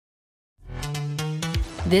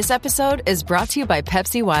This episode is brought to you by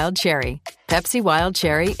Pepsi Wild Cherry. Pepsi Wild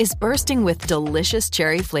Cherry is bursting with delicious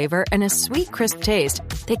cherry flavor and a sweet, crisp taste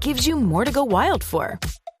that gives you more to go wild for.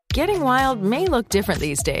 Getting wild may look different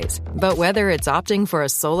these days, but whether it's opting for a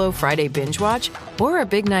solo Friday binge watch or a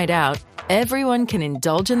big night out, everyone can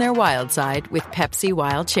indulge in their wild side with Pepsi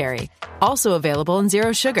Wild Cherry. Also available in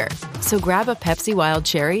Zero Sugar. So grab a Pepsi Wild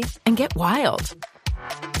Cherry and get wild.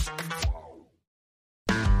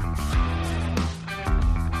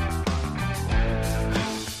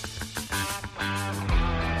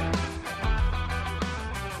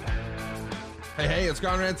 Hey, it's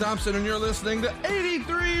Conrad Thompson, and you're listening to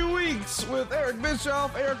 83 Weeks with Eric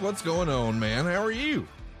Bischoff. Eric, what's going on, man? How are you?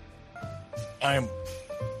 I'm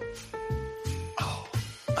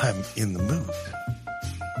in the mood.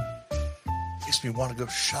 Makes me want to go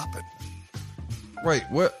shopping. Wait,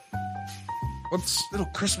 what's little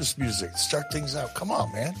Christmas music? Start things out. Come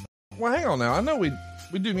on, man. Well, hang on now. I know we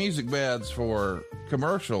do music beds for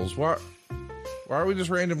commercials. Why are we just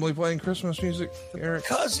randomly playing Christmas music, Eric?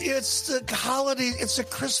 Because it's the holiday. It's the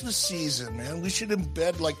Christmas season, man. We should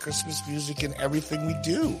embed like Christmas music in everything we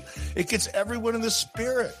do. It gets everyone in the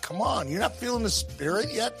spirit. Come on. You're not feeling the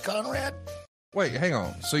spirit yet, Conrad? Wait, hang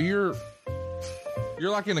on. So you're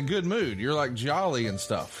like in a good mood. You're like jolly and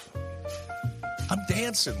stuff. I'm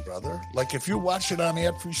dancing, brother. Like if you're watching on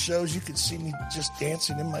ad-free shows, you can see me just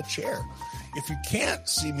dancing in my chair. If you can't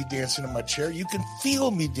see me dancing in my chair, you can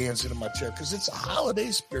feel me dancing in my chair because it's a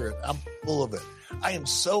holiday spirit. I'm full of it. I am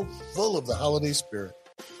so full of the holiday spirit.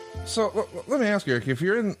 So let me ask you, Eric, if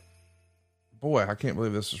you're in, boy, I can't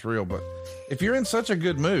believe this is real, but if you're in such a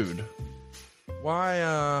good mood, why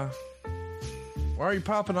are you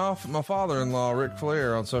popping off at my father-in-law, Ric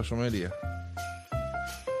Flair, on social media?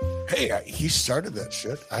 Hey, he started that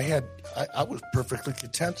shit. I was perfectly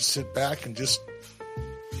content to sit back and just,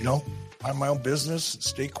 mind my own business and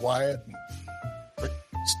stay quiet. And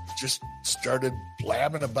just started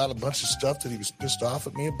blabbing about a bunch of stuff that he was pissed off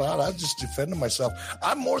at me about. I was just defending myself.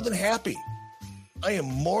 I'm more than happy. I am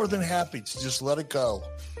more than happy to just let it go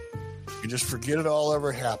and just forget it all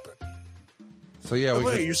ever happened. So yeah,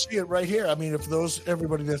 you see it right here. I mean, if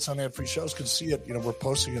everybody that's on ad-free shows can see it, we're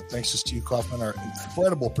posting it thanks to Steve Kaufman, our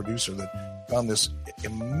incredible producer that found this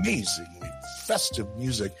amazingly festive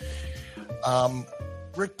music.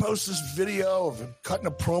 Rick posts this video of him cutting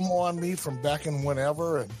a promo on me from back in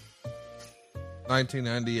whenever. And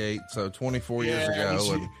 1998, so 24 years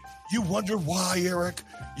ago. You wonder why, Eric.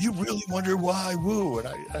 You really wonder why, woo. And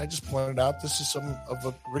I just pointed out this is some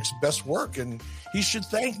of Rick's best work, and he should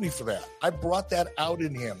thank me for that. I brought that out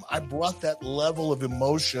in him. I brought that level of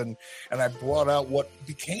emotion, and I brought out what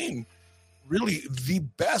became really the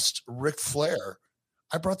best Ric Flair.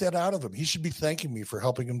 I brought that out of him. He should be thanking me for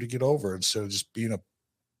helping him to get over instead of just being a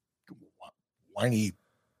whiny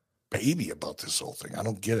baby about this whole thing. I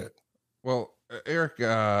don't get it. Well, Eric,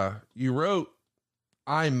 you wrote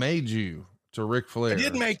 "I Made You" to Ric Flair. I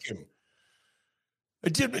did make him. I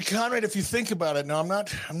did, Conrad. If you think about it, now I'm not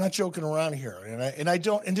joking around here, and I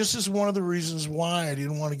don't. And this is one of the reasons why I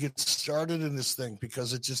didn't want to get started in this thing,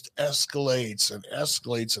 because it just escalates and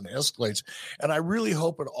escalates and escalates. And I really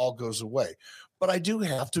hope it all goes away. But I do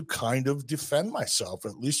have to kind of defend myself, or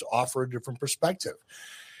at least offer a different perspective.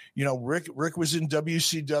 Rick was in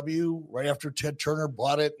WCW right after Ted Turner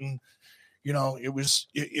bought it, and it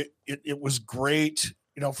was great,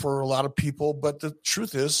 for a lot of people. But the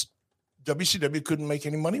truth is, WCW couldn't make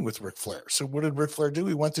any money with Ric Flair. So what did Ric Flair do?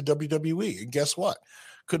 He went to WWE, and guess what?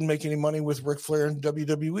 Couldn't make any money with Ric Flair in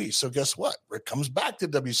WWE. So guess what? Rick comes back to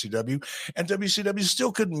WCW, and WCW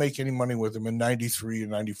still couldn't make any money with him in 93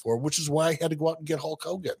 and 94, which is why I had to go out and get Hulk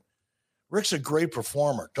Hogan. Rick's a great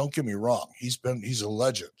performer. Don't get me wrong. He's a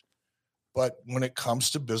legend. But when it comes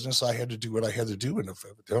to business, I had to do what I had to do. And if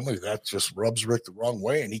evidently that just rubs Rick the wrong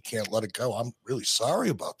way and he can't let it go, I'm really sorry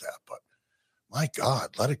about that. But my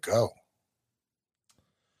God, let it go.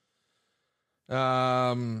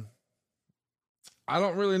 I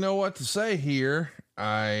don't really know what to say here.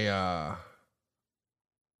 I'm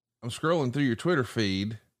scrolling through your Twitter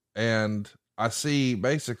feed and I see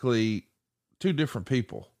basically two different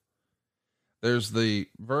people. There's the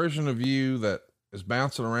version of you that is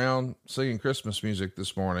bouncing around singing Christmas music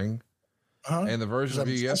this morning, and the version of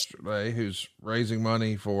you yesterday who's raising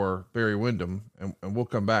money for Barry Windham, and we'll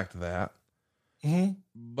come back to that. Mm-hmm.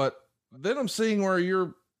 But then I'm seeing where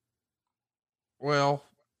you're,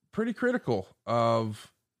 pretty critical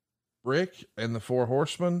of Rick and the Four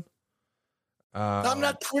Horsemen. I'm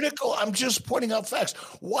not critical. I'm just pointing out facts.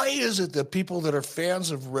 Why is it that people that are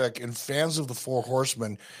fans of Rick and fans of the Four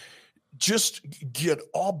Horsemen just get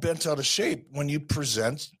all bent out of shape when you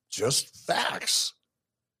present just facts?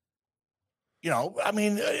 I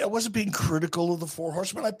mean, I wasn't being critical of the Four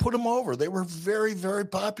Horsemen. I put them over. They were very, very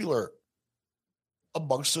popular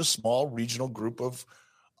amongst a small regional group of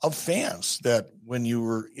fans that when you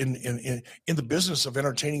were in the business of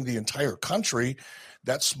entertaining the entire country,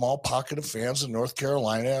 that small pocket of fans in North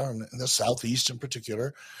Carolina and in the Southeast in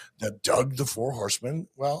particular that dug the Four Horsemen,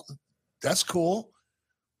 well, that's cool,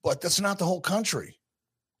 but that's not the whole country,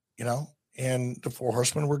 and the Four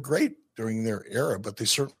Horsemen were great during their era, but they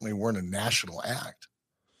certainly weren't a national act.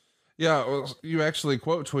 Yeah, well, you actually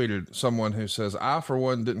quote tweeted someone who says, I, for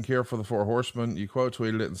one, didn't care for the Four Horsemen. You quote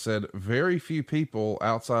tweeted it and said, very few people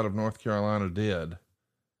outside of North Carolina did.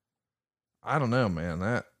 I don't know,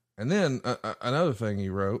 man. And then another thing he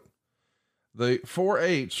wrote, the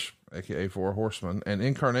 4-H, aka Four Horsemen, and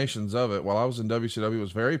incarnations of it while I was in WCW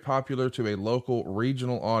was very popular to a local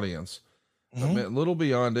regional audience. That meant little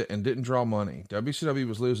beyond it and didn't draw money. WCW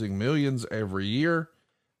was losing millions every year.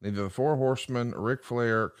 Neither the Four Horsemen, Ric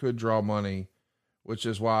Flair could draw money, which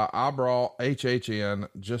is why I brought HH in.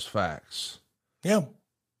 Just facts. Yeah.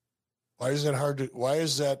 Why is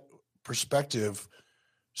that perspective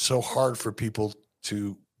so hard for people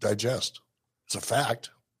to digest? It's a fact.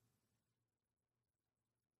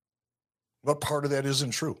 What part of that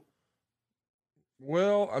isn't true?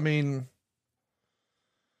 Well, I mean,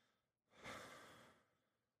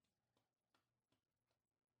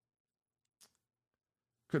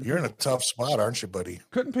 you're in a tough spot, aren't you, buddy?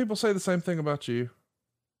 Couldn't people say the same thing about you?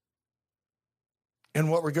 In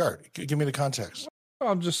what regard? Give me the context. Well,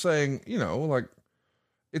 I'm just saying, like,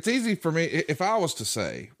 it's easy for me if I was to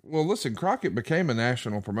say, well, listen, Crockett became a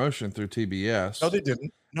national promotion through TBS. No, they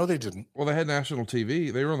didn't. Well, they had national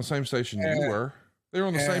TV. They were on the same station you were. They were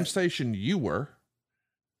on the same station you were.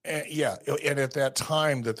 Yeah. And at that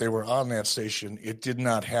time that they were on that station, it did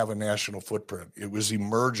not have a national footprint. It was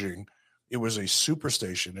emerging. It was a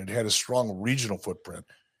superstation. It had a strong regional footprint,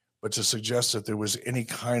 but to suggest that there was any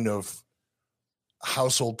kind of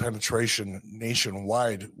household penetration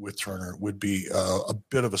nationwide with Turner would be a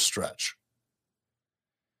bit of a stretch.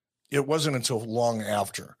 It wasn't until long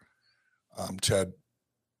after Ted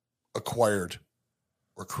acquired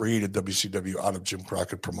or created WCW out of Jim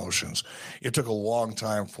Crockett Promotions. It took a long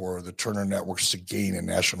time for the Turner networks to gain a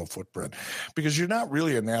national footprint, because you're not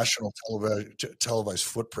really a national televised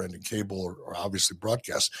footprint in cable or obviously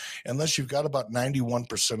broadcast unless you've got about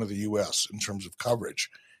 91% of the U.S. in terms of coverage.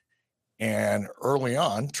 And early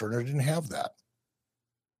on, Turner didn't have that.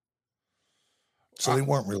 So they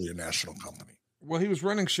weren't really a national company. Well, he was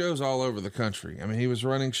running shows all over the country. I mean, he was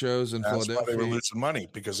running shows in Philadelphia. That's why they were losing money,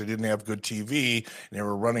 because they didn't have good TV, and they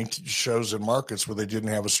were running shows in markets where they didn't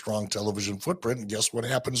have a strong television footprint. And guess what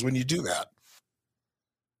happens when you do that?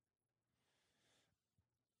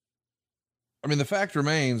 I mean, the fact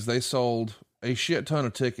remains they sold a shit ton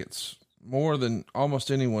of tickets, more than almost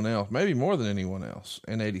anyone else, maybe more than anyone else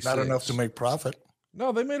in 86. Not enough to make profit.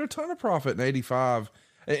 No, they made a ton of profit in 85,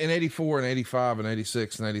 in 84 and 85 and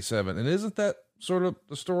 86 and 87. And isn't that sort of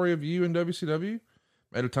the story of you in WCW?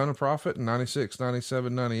 Made a ton of profit in 96,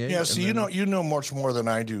 97, 98. Yeah, so you know much more than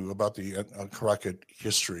I do about the Crockett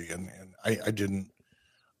history, and I didn't.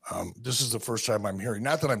 This is the first time I'm hearing.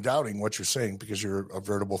 Not that I'm doubting what you're saying, because you're a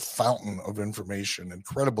veritable fountain of information,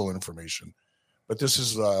 incredible information. But this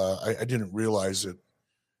is I didn't realize that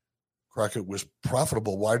Crockett was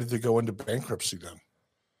profitable. Why did they go into bankruptcy then?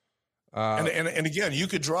 And again, you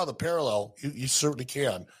could draw the parallel. You certainly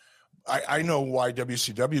can. I know why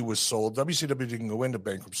WCW was sold. WCW didn't go into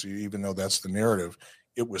bankruptcy, even though that's the narrative.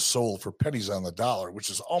 It was sold for pennies on the dollar, which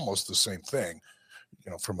is almost the same thing,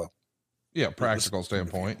 from a practical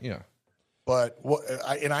standpoint. Yeah. But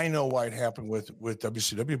I know why it happened with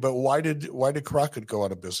WCW. But why did Crockett go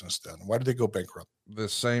out of business then? Why did they go bankrupt? The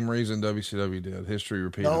same reason WCW did. History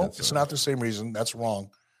repeated. No, it's not the same reason. That's wrong.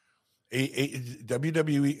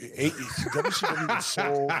 WCW was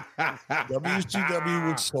sold.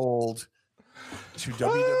 WCW was sold to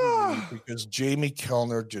WWE because Jamie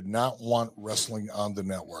Kellner did not want wrestling on the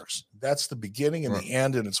networks. That's the beginning and the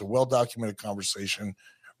end, and it's a well-documented conversation.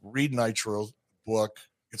 Read Nitro's book.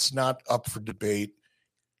 It's not up for debate,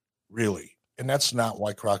 really. And that's not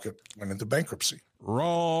why Crockett went into bankruptcy.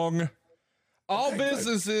 Wrong. All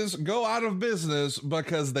businesses go out of business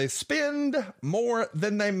because they spend more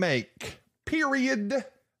than they make. Period.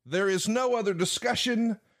 There is no other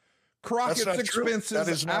discussion. Crockett's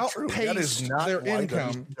expenses outpaced their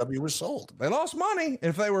income. WCW was sold. They lost money.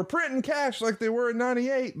 If they were printing cash like they were in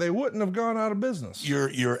 98, they wouldn't have gone out of business.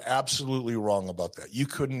 You're absolutely wrong about that. You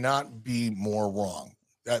could not be more wrong.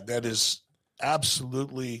 That is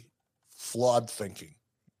absolutely flawed thinking.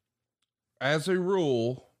 As a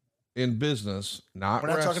rule, in business, not We're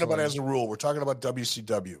not wrestling. talking about as a rule. We're talking about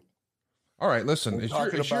WCW. All right, listen, it's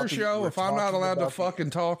your show. If I'm not allowed to fucking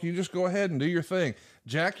talk, you just go ahead and do your thing.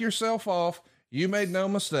 Jack yourself off. You made no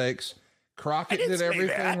mistakes. Crockett did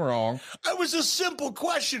everything wrong. That was a simple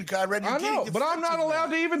question, Conrad. I know, but I'm not allowed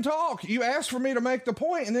to even talk. You asked for me to make the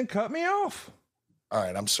point and then cut me off. All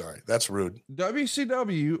right, I'm sorry. That's rude.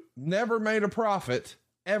 WCW never made a profit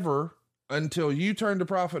ever until you turned a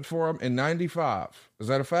profit for them in 95. Is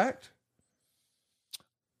that a fact?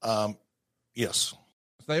 Yes.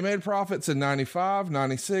 They made profits in 95,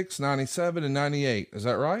 96, 97, and 98. Is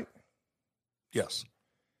that right? Yes.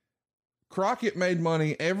 Crockett made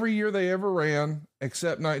money every year they ever ran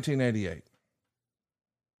except 1988.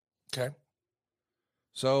 Okay.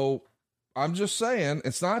 So I'm just saying,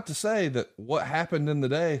 it's not to say that what happened in the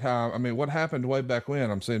daytime. I mean, what happened way back when.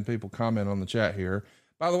 I'm seeing people comment on the chat here.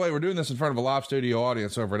 By the way, we're doing this in front of a live studio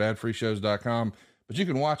audience over at adfreeshows.com, but you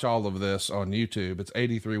can watch all of this on YouTube. It's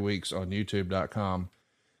 83 weeks on youtube.com.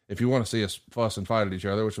 If you want to see us fuss and fight at each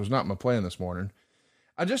other, which was not my plan this morning.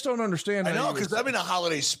 I just don't understand. I know, because I'm in a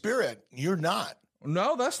holiday spirit. You're not.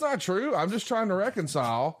 No, that's not true. I'm just trying to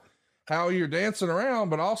reconcile how you're dancing around,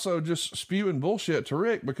 but also just spewing bullshit to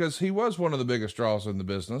Rick, because he was one of the biggest draws in the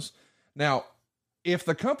business. Now, if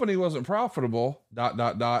the company wasn't profitable, ...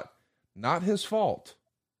 not his fault.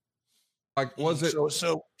 Like, was it?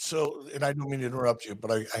 So, and I don't mean to interrupt you,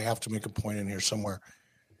 but I have to make a point in here somewhere.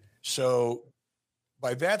 So,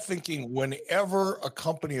 by that thinking, whenever a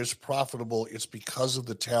company is profitable, it's because of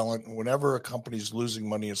the talent. And whenever a company is losing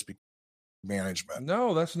money, it's because of management.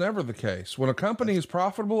 No, that's never the case. When a company is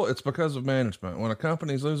profitable, it's because of management. When a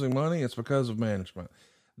company is losing money, it's because of management.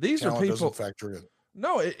 These talent are people doesn't factor in.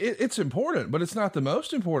 No, it's important, but it's not the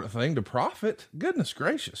most important thing to profit. Goodness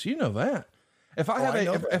gracious. You know that. If I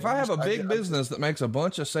have a big business that makes a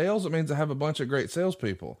bunch of sales, it means I have a bunch of great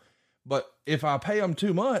salespeople. But if I pay them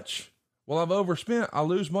too much, well, I've overspent, I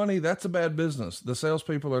lose money. That's a bad business. The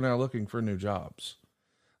salespeople are now looking for new jobs.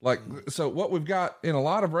 So what we've got in a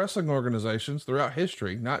lot of wrestling organizations throughout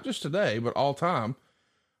history, not just today, but all time,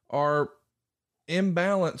 are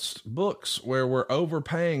imbalanced books where we're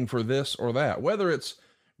overpaying for this or that, whether it's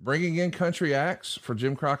bringing in country acts for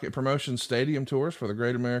Jim Crockett Promotions stadium tours for the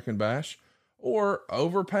Great American Bash, or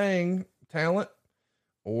overpaying talent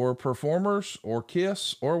or performers or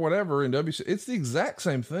KISS or whatever in WC. It's the exact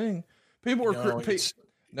same thing. People were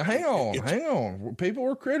now hang on. People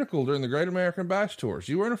were critical during the Great American Bash tours.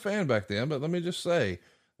 You weren't a fan back then, but let me just say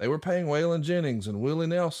they were paying Waylon Jennings and Willie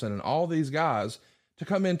Nelson and all these guys to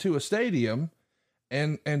come into a stadium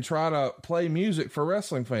and try to play music for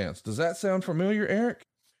wrestling fans. Does that sound familiar, Eric?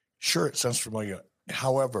 Sure, it sounds familiar.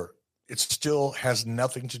 However, it still has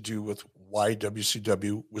nothing to do with why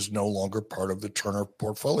WCW was no longer part of the Turner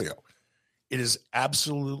portfolio. It is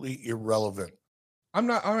absolutely irrelevant. I'm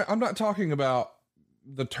not talking about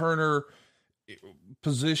the Turner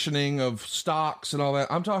positioning of stocks and all that.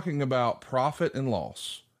 I'm talking about profit and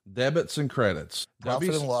loss, debits and credits.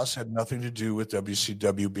 Profit and loss had nothing to do with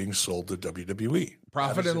WCW being sold to WWE.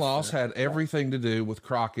 Profit and loss had everything to do with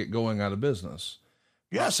Crockett going out of business.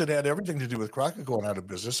 Yes, it had everything to do with Crockett going out of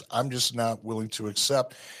business. I'm just not willing to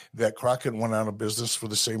accept that Crockett went out of business for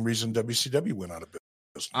the same reason WCW went out of business.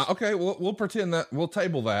 Okay, we'll pretend that we'll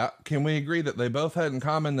table that. Can we agree that they both had in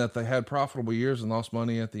common that they had profitable years and lost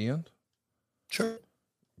money at the end? Sure.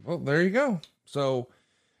 Well, there you go. So,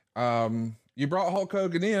 you brought Hulk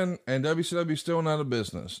Hogan in and WCW still not a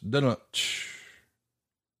business.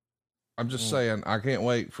 I'm just saying, I can't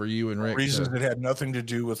wait for you and Rick. Reasons it had nothing to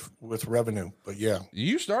do with revenue, but yeah.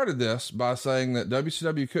 You started this by saying that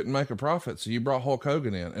WCW couldn't make a profit, so you brought Hulk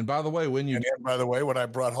Hogan in. And by the way, when I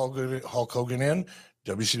brought Hulk Hogan in,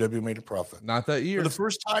 WCW made a profit. Not that year.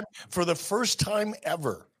 For the first time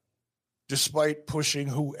ever, despite pushing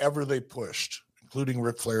whoever they pushed, including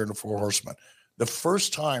Ric Flair and the Four Horsemen,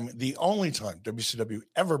 the only time WCW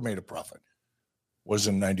ever made a profit was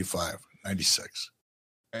in 95, 96.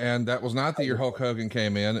 And that was not the year Hulk Hogan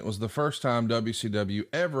came in. It was the first time WCW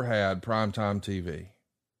ever had primetime TV.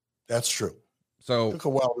 That's true. So it took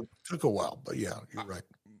a while, but yeah, you're right.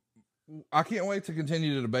 I can't wait to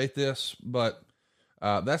continue to debate this, but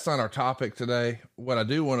that's not our topic today. What I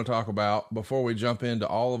do want to talk about before we jump into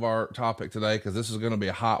all of our topic today, because this is going to be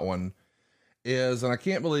a hot one, is, and I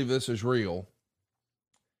can't believe this is real.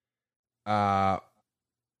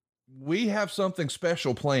 We have something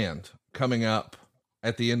special planned coming up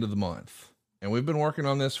at the end of the month. And we've been working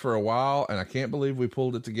on this for a while, and I can't believe we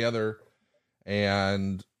pulled it together.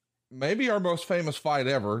 And maybe our most famous fight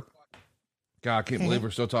ever, God, I can't believe we're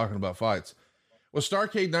still talking about fights, was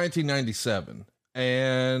Starrcade 1997.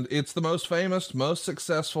 And it's the most famous, most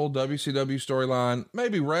successful WCW storyline,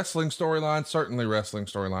 maybe wrestling storyline, certainly wrestling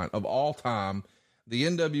storyline of all time. The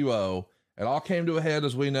NWO. It all came to a head,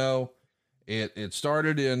 as we know. It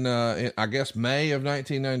started in I guess, May of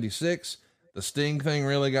 1996. The Sting thing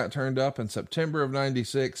really got turned up in September of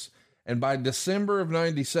 96. And by December of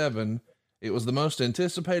 97, it was the most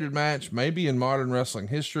anticipated match, maybe in modern wrestling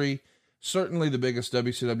history. Certainly the biggest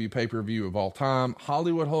WCW pay-per-view of all time.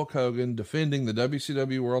 Hollywood Hulk Hogan defending the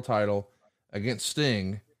WCW World Title against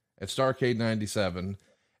Sting at Starrcade 97.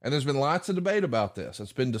 And there's been lots of debate about this.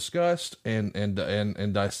 It's been discussed and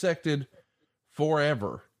dissected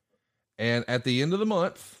forever. And at the end of the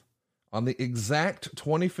month, on the exact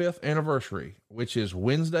 25th anniversary, which is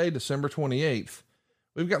Wednesday, December 28th,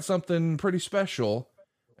 we've got something pretty special.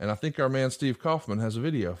 And I think our man Steve Kaufman has a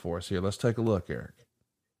video for us here. Let's take a look, Eric.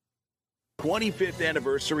 25th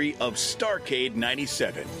anniversary of Starrcade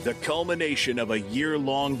 97, the culmination of a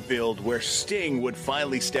year-long build where Sting would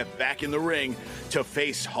finally step back in the ring to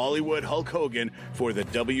face Hollywood Hulk Hogan for the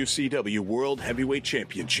WCW World Heavyweight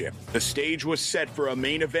Championship. The stage was set for a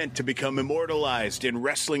main event to become immortalized in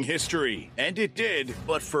wrestling history, and it did,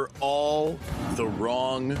 but for all the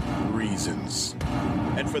wrong reasons.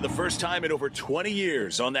 And for the first time in over 20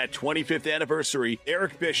 years on that 25th anniversary,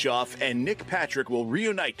 Eric Bischoff and Nick Patrick will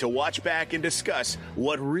reunite to watch back and discuss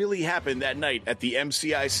what really happened that night at the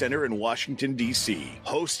MCI Center in Washington, D.C.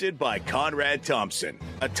 Hosted by Conrad Thompson,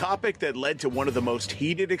 a topic that led to one of the most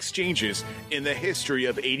heated exchanges in the history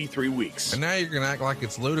of 83 weeks. And now you're going to act like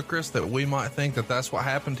it's ludicrous that we might think that that's what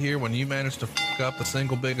happened here when you managed to fuck up the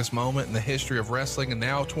single biggest moment in the history of wrestling. And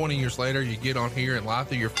now 20 years later, you get on here and lie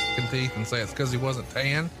through your fucking teeth and say it's because he wasn't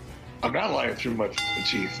tan. I'm not lying through my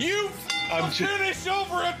teeth. You finish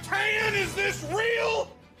over a tan? Is this real?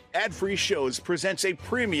 Ad-Free Shows presents a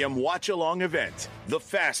premium watch-along event, The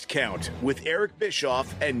Fast Count, with Eric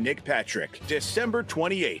Bischoff and Nick Patrick, December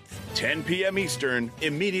 28th, 10 p.m. Eastern,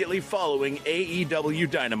 immediately following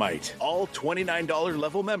AEW Dynamite. All $29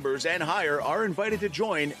 level members and higher are invited to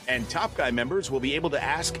join, and Top Guy members will be able to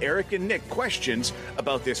ask Eric and Nick questions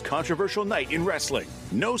about this controversial night in wrestling.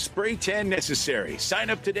 No spray tan necessary. Sign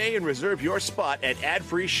up today and reserve your spot at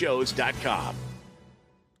adfreeshows.com.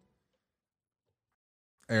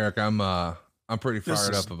 Eric, I'm pretty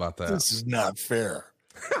fired up about that. This is not fair.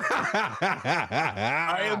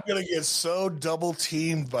 I am going to get so double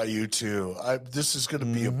teamed by you two. This is going to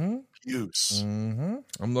be abuse.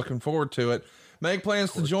 I'm looking forward to it. Make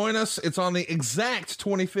plans to join us. It's on the exact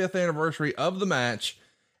 25th anniversary of the match,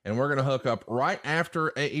 and we're going to hook up right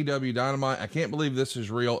after AEW Dynamite. I can't believe this is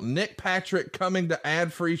real. Nick Patrick coming to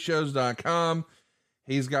adfreeshows.com.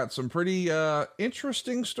 He's got some pretty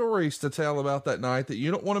interesting stories to tell about that night that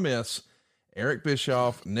you don't want to miss. Eric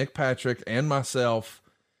Bischoff, Nick Patrick, and myself.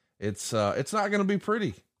 It's not going to be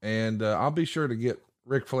pretty. And I'll be sure to get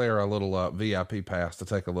Ric Flair a little VIP pass to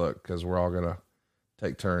take a look, because we're all going to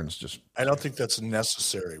take turns. I don't think that's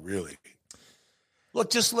necessary, really. Look,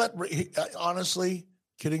 just honestly,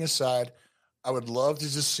 kidding aside, I would love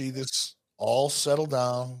to just see this all settle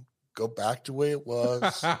down. Go back to the way it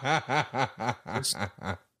was.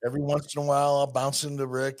 Every once in a while, I'll bounce into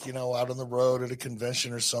Rick, out on the road at a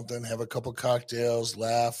convention or something, have a couple cocktails,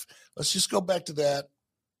 laugh. Let's just go back to that.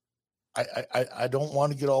 I don't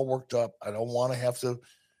want to get all worked up. I don't want to have to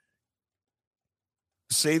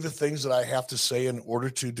say the things that I have to say in order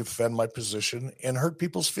to defend my position and hurt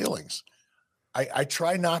people's feelings. I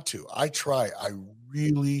try not to. I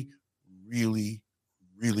really, really,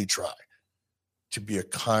 really try to be a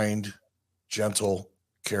kind, gentle,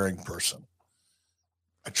 caring person.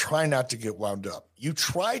 I try not to get wound up. You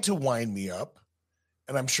try to wind me up,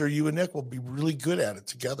 and I'm sure you and Nick will be really good at it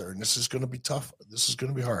together. And this is going to be tough. This is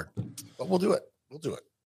going to be hard, but we'll do it. We'll do it.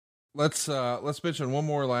 Let's mention one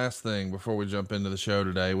more last thing before we jump into the show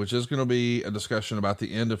today, which is going to be a discussion about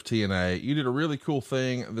the end of TNA. You did a really cool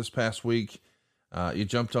thing this past week. You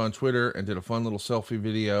jumped on Twitter and did a fun little selfie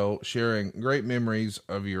video sharing great memories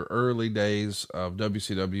of your early days of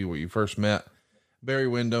WCW, where you first met Barry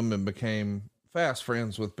Windham and became fast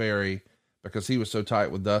friends with Barry because he was so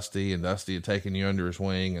tight with Dusty, and Dusty had taken you under his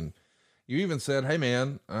wing. And you even said, hey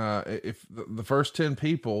man, if the first 10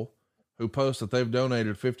 people who post that they've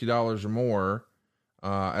donated $50 or more,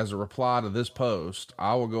 as a reply to this post,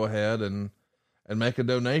 I will go ahead and make a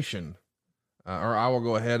donation, or I will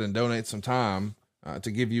go ahead and donate some time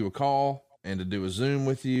to give you a call and to do a Zoom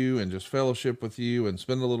with you and just fellowship with you and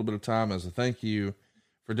spend a little bit of time as a thank you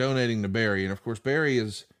for donating to Barry. And of course, Barry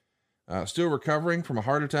is still recovering from a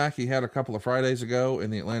heart attack he had a couple of Fridays ago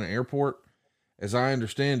in the Atlanta airport. As I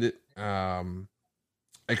understand it, a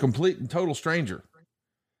complete and total stranger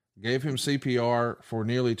gave him CPR for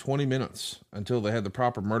nearly 20 minutes until they had the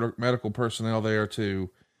proper medical personnel there to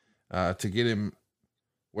get him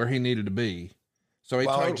where he needed to be. So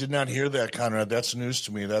I did not hear that, Conrad. That's news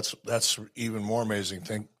to me. That's even more amazing.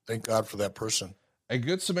 Thank God for that person. A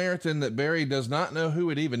good Samaritan that Barry does not know who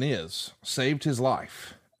it even is saved his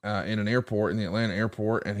life in an airport, in the Atlanta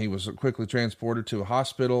airport, and he was quickly transported to a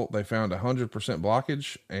hospital. They found 100%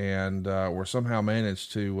 blockage and were somehow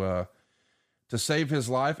managed to save his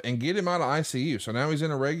life and get him out of ICU. So now he's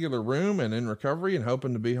in a regular room and in recovery and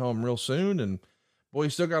hoping to be home real soon. And boy,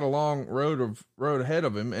 he's still got a long road ahead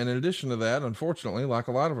of him. And in addition to that, unfortunately, like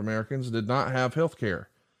a lot of Americans, did not have health care.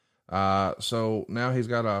 So now he's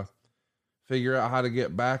got to figure out how to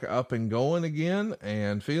get back up and going again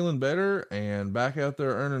and feeling better and back out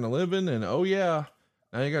there earning a living. And oh yeah,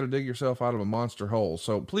 now you got to dig yourself out of a monster hole.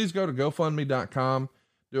 So please go to GoFundMe.com,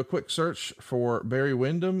 do a quick search for Barry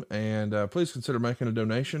Windham, and please consider making a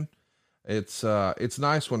donation. It's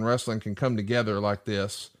nice when wrestling can come together like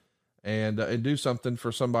this and do something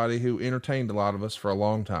for somebody who entertained a lot of us for a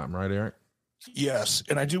long time. Right, Eric? Yes.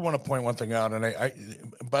 And I do want to point one thing out. And I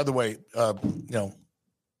by the way,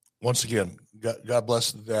 once again, God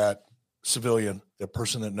bless that civilian, that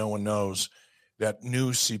person that no one knows, that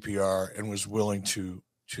knew CPR and was willing to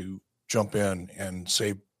jump in and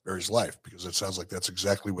save Barry's life, because it sounds like that's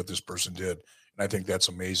exactly what this person did. And I think that's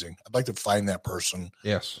amazing. I'd like to find that person.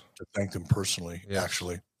 Yes. To thank them personally, yes.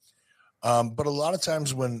 Actually. But a lot of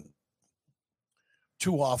times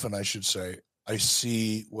too often, I should say, I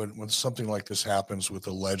see when something like this happens with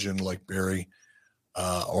a legend like Barry,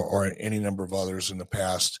 or any number of others in the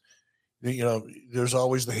past, there's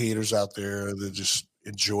always the haters out there that just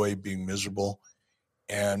enjoy being miserable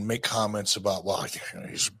and make comments about, well,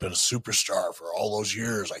 he's been a superstar for all those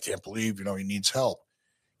years. I can't believe, he needs help.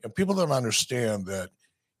 And people don't understand that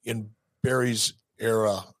in Barry's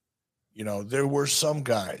era, there were some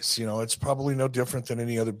guys, it's probably no different than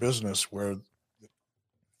any other business where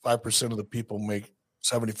 5% of the people make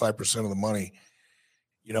 75% of the money,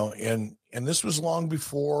 and this was long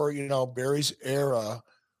before, Barry's era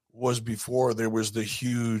was before there was the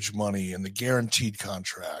huge money and the guaranteed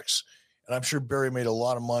contracts. And I'm sure Barry made a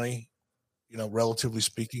lot of money, relatively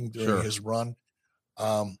speaking, during his run.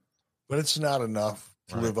 But it's not enough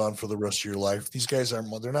to live on for the rest of your life. These guys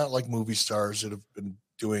they're not like movie stars that have been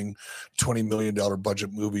doing $20 million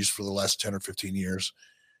budget movies for the last 10 or 15 years.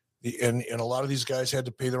 And a lot of these guys had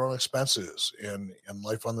to pay their own expenses, and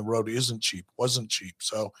life on the road wasn't cheap.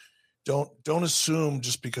 So don't assume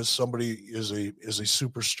just because somebody is a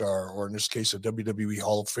superstar, or in this case, a WWE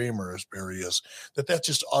Hall of Famer, as Barry is, that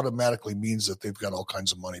just automatically means that they've got all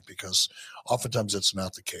kinds of money, because oftentimes that's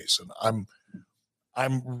not the case. And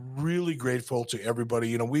I'm really grateful to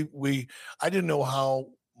everybody. I didn't know how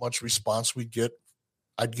much response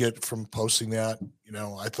I'd get from posting that.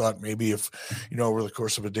 I thought maybe if, over the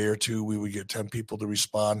course of a day or two, we would get 10 people to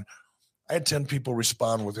respond. I had 10 people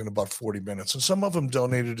respond within about 40 minutes, and some of them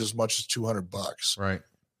donated as much as $200. Right.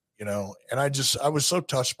 And I was so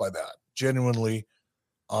touched by that, genuinely,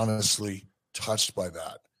 honestly touched by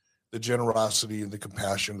that. The generosity and the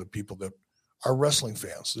compassion of the people that are wrestling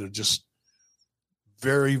fans. They're just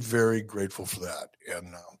very, very grateful for that.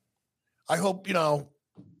 And I hope,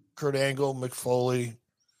 Kurt Angle, Mick Foley,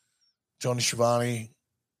 Tony Schiavone,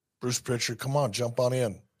 Bruce Pritchard, come on, jump on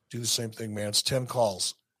in. Do the same thing, man. It's 10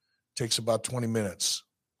 calls. Takes about 20 minutes.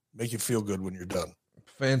 Make you feel good when you're done.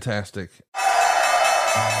 Fantastic.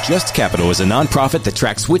 Just Capital is a nonprofit that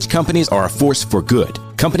tracks which companies are a force for good.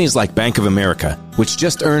 Companies like Bank of America, which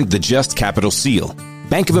just earned the Just Capital seal.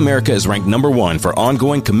 Bank of America is ranked #1 for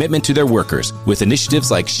ongoing commitment to their workers, with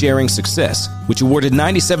initiatives like Sharing Success, which awarded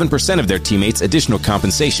 97% of their teammates additional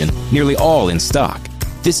compensation, nearly all in stock.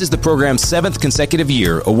 This is the program's 7th consecutive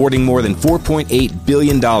year, awarding more than $4.8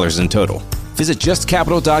 billion in total. Visit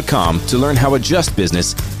justcapital.com to learn how a just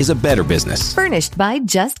business is a better business. Furnished by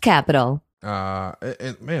Just Capital.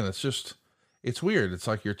 And man, it's weird. It's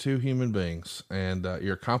like you're two human beings, and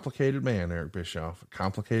you're a complicated man, Eric Bischoff.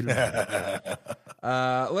 Complicated man.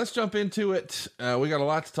 Let's jump into it. We got a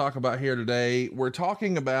lot to talk about here today. We're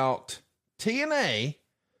talking about TNA.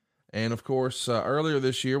 And of course, earlier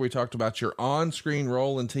this year, we talked about your on-screen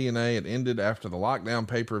role in TNA. It ended after the Lockdown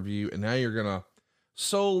pay-per-view, and now you're going to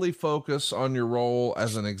solely focus on your role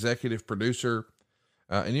as an executive producer.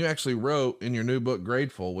 And you actually wrote in your new book,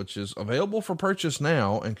 Grateful, which is available for purchase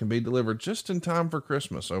now and can be delivered just in time for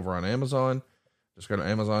Christmas over on Amazon. Just go to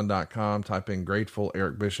Amazon.com, type in Grateful,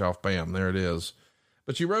 Eric Bischoff, bam, there it is.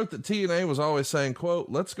 But you wrote that TNA was always saying, quote,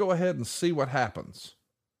 let's go ahead and see what happens.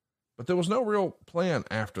 But there was no real plan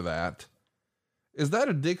after that. Is that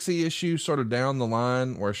a Dixie issue sort of down the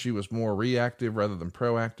line where she was more reactive rather than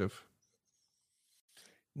proactive?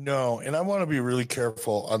 No, and I want to be really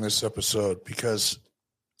careful on this episode because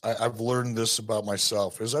I've learned this about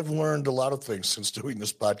myself, as I've learned a lot of things since doing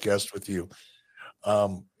this podcast with you.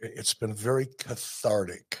 It's been very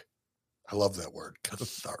cathartic. I love that word,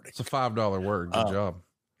 cathartic. It's a $5 word. Good job.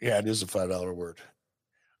 Yeah, it is a $5 word.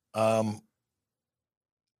 I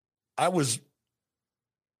was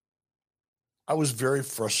very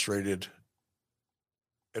frustrated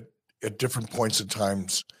at different points and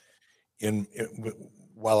times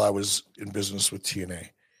while I was in business with TNA.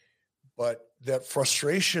 But that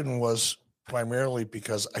frustration was primarily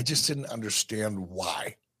because I just didn't understand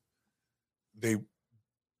why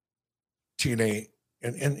TNA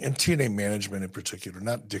and TNA management in particular,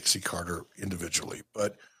 not Dixie Carter individually,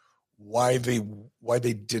 but why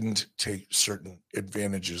they didn't take certain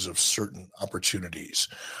advantages of certain opportunities,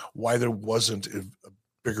 why there wasn't a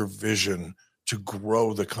bigger vision to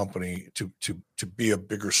grow the company, to be a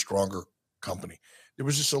bigger, stronger company. There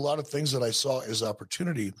was just a lot of things that I saw as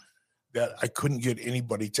opportunity that I couldn't get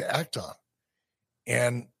anybody to act on.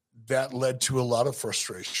 And that led to a lot of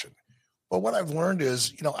frustration. But what I've learned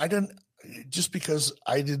is, just because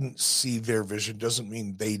I didn't see their vision doesn't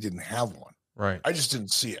mean they didn't have one. Right. I just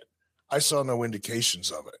didn't see it. I saw no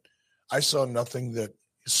indications of it. I saw nothing that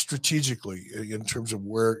strategically, in terms of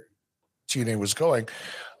where TNA was going,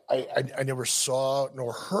 I never saw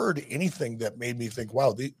nor heard anything that made me think,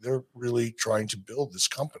 wow, they're really trying to build this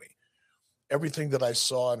company. Everything that I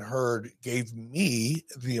saw and heard gave me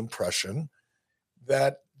the impression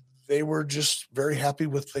that they were just very happy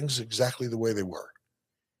with things exactly the way they were.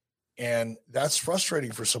 And that's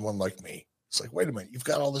frustrating for someone like me. It's like, wait a minute, you've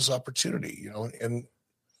got all this opportunity, and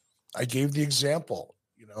I gave the example,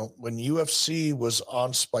 when UFC was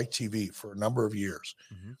on Spike TV for a number of years,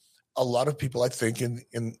 mm-hmm. A lot of people, I think, in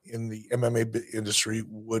the MMA industry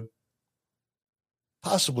would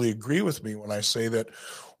possibly agree with me when I say that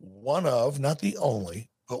one of, not the only,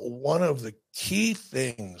 but one of the key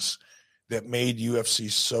things that made UFC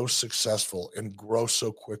so successful and grow so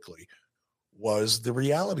quickly was the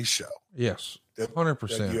reality show. Yes, 100%.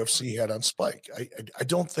 That UFC had on Spike. I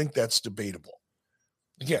don't think that's debatable.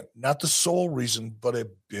 Again, not the sole reason, but a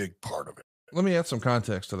big part of it. Let me add some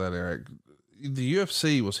context to that, Eric. The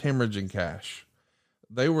UFC was hemorrhaging cash.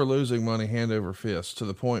 They were losing money hand over fist to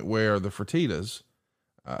the point where the Fertittas,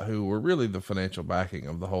 who were really the financial backing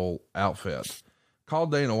of the whole outfit,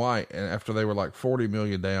 called Dana White, and after they were like 40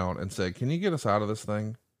 million down, and said, "Can you get us out of this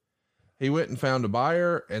thing?" He went and found a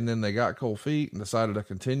buyer, and then they got cold feet and decided to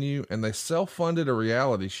continue, and they self-funded a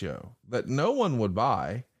reality show that no one would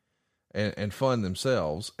buy and fund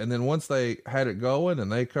themselves. And then once they had it going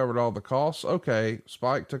and they covered all the costs, okay,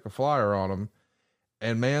 Spike took a flyer on them.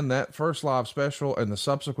 And man, that first live special and the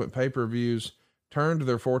subsequent pay-per-views turned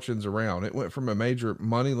their fortunes around. It went from a major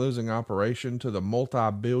money-losing operation to the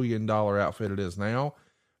multi-billion-dollar outfit it is now.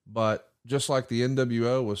 But just like the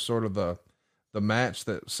NWO was sort of the match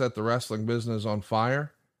that set the wrestling business on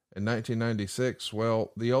fire in 1996,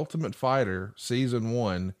 well, The Ultimate Fighter Season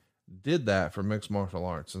 1 did that for mixed martial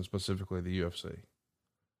arts, and specifically the UFC.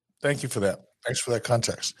 Thank you for that. Thanks for that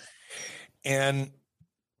context. And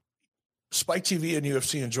Spike TV and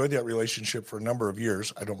UFC enjoyed that relationship for a number of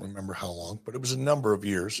years. I don't remember how long, but it was a number of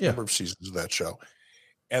years, number of seasons of that show.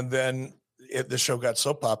 And then the show got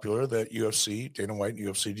so popular that UFC, Dana White and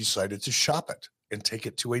UFC decided to shop it and take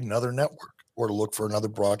it to another network or to look for another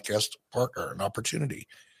broadcast partner, an opportunity.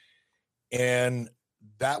 And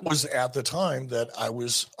that was at the time that I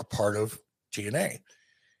was a part of TNA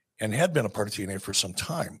and had been a part of TNA for some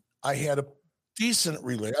time. I had a decent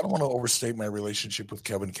I don't want to overstate my relationship with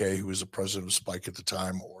Kevin Kay, who was the president of Spike at the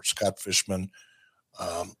time, or Scott Fishman,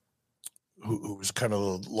 who was kind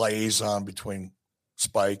of the liaison between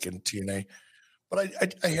Spike and TNA. But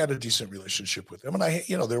I had a decent relationship with him.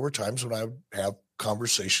 And there were times when I would have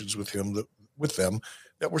conversations with them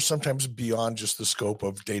that were sometimes beyond just the scope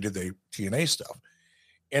of day-to-day TNA stuff.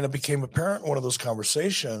 And it became apparent in one of those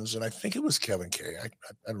conversations, and I think it was Kevin Kay. I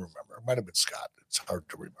don't remember. It might have been Scott. It's hard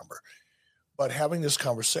to remember. But having this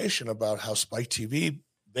conversation about how Spike TV,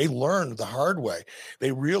 they learned the hard way.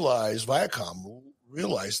 They realized, Viacom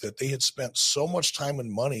realized that they had spent so much time and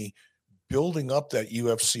money building up that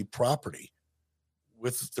UFC property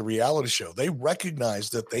with the reality show. They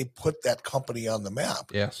recognized that they put that company on the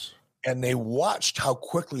map. Yes. And they watched how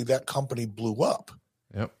quickly that company blew up.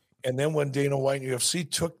 Yep. And then when Dana White and UFC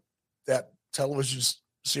took that television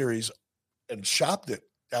series and shopped it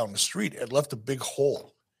down the street, it left a big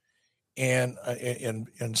hole in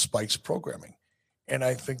Spike's programming. And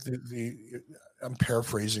I think I'm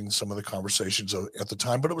paraphrasing some of the conversations at the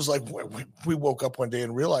time, but it was like we woke up one day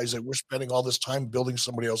and realized that we're spending all this time building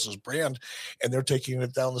somebody else's brand, and they're taking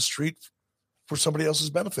it down the street for somebody else's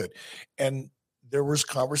benefit. And there was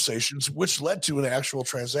conversations which led to an actual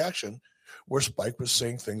transaction where Spike was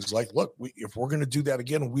saying things like, look, if we're going to do that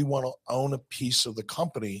again, we want to own a piece of the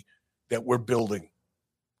company that we're building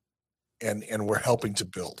and we're helping to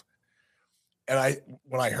build. And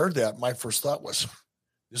when I heard that, my first thought was,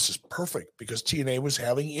 this is perfect, because TNA was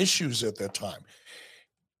having issues at that time.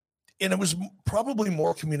 And it was probably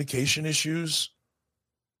more communication issues,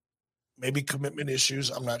 maybe commitment issues,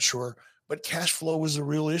 I'm not sure, but cash flow was a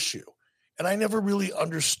real issue. And I never really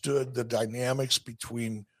understood the dynamics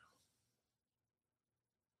between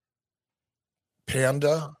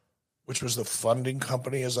Panda, which was the funding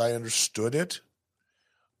company as I understood it.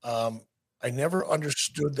 I never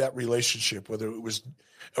understood that relationship, whether it was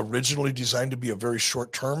originally designed to be a very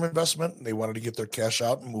short-term investment and they wanted to get their cash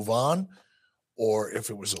out and move on, or if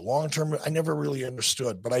it was a long-term. I never really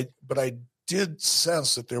understood, but I did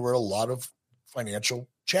sense that there were a lot of financial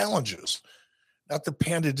challenges. Not that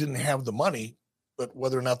Panda didn't have the money, but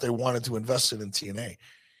whether or not they wanted to invest it in TNA.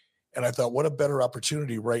 And I thought, what a better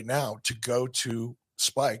opportunity right now to go to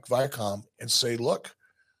Spike, Viacom, and say, look,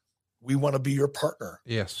 we want to be your partner.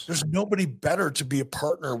 Yes. There's nobody better to be a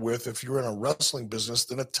partner with if you're in a wrestling business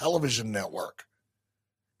than a television network,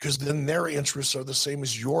 because then their interests are the same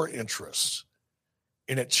as your interests.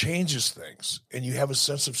 And it changes things, and you have a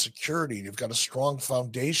sense of security. And you've got a strong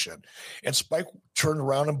foundation. And Spike turned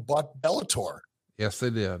around and bought Bellator. Yes, they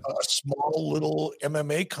did. A small little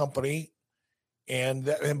MMA company. And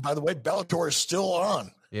by the way, Bellator is still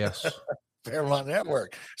on. Yes. Paramount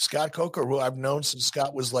Network. Scott Coker, who I've known since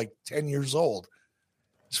Scott was like 10 years old.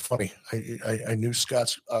 It's funny. I knew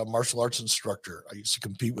Scott's martial arts instructor. I used to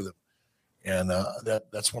compete with him. And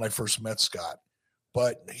that's when I first met Scott.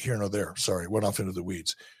 But here nor there. Sorry, went off into the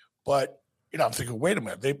weeds. But I'm thinking, wait a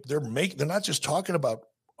minute. They're not just talking about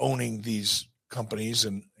owning these companies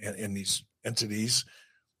and these entities.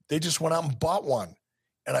 They just went out and bought one.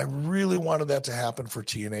 And I really wanted that to happen for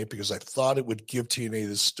TNA, because I thought it would give TNA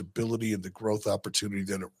the stability and the growth opportunity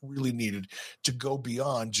that it really needed to go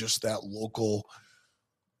beyond just that local,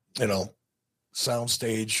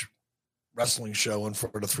 soundstage wrestling show in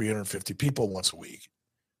front of 350 people once a week.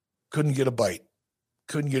 Couldn't get a bite.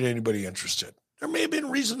 Couldn't get anybody interested. There may have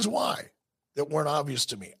been reasons why that weren't obvious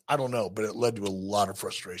to me. I don't know, but it led to a lot of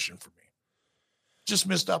frustration for me. Just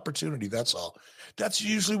missed opportunity. That's all. That's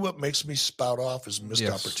usually what makes me spout off, is missed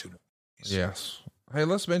opportunities. Yes. Hey,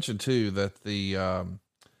 let's mention too that the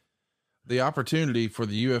opportunity for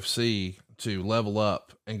the UFC to level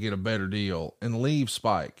up and get a better deal and leave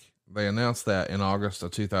Spike. They announced that in August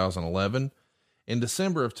of 2011. In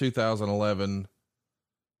December of 2011,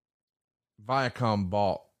 Viacom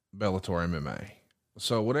bought Bellator MMA.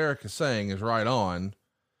 So what Eric is saying is right on.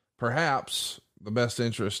 Perhaps the best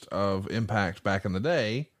interest of Impact back in the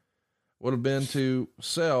day would have been to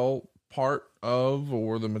sell part of,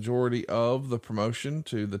 or the majority of, the promotion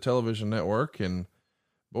to the television network. And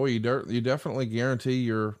boy, you definitely guarantee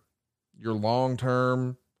your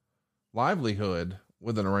long-term livelihood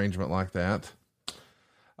with an arrangement like that.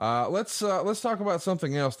 Let's talk about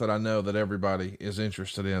something else that I know that everybody is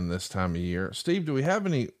interested in this time of year. Steve, do we have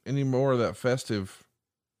any more of that festive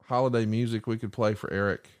holiday music we could play for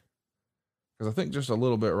Eric? Because I think just a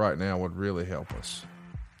little bit right now would really help us.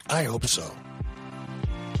 I hope so.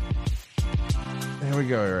 There we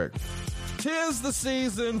go, Eric. 'Tis the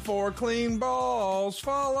season for clean balls. Fa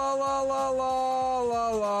la la la la la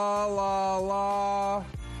la la la.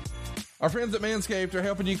 Our friends at Manscaped are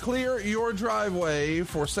helping you clear your driveway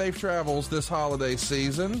for safe travels this holiday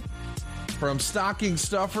season. From stocking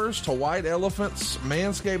stuffers to white elephants,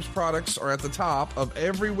 Manscaped's products are at the top of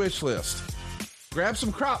every wish list. Grab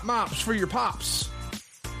some crop mops for your pops,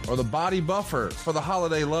 or the body buffer for the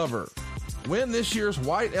holiday lover. Win this year's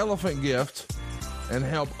white elephant gift and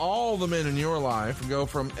help all the men in your life go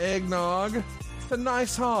from eggnog to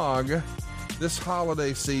nice hog this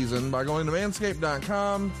holiday season by going to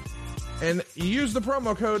manscaped.com and use the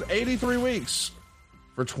promo code 83weeks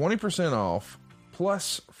for 20% off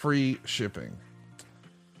plus free shipping.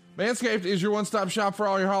 Manscaped is your one-stop shop for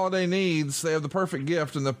all your holiday needs. They have the perfect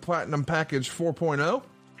gift in the Platinum Package 4.0,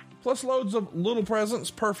 plus loads of little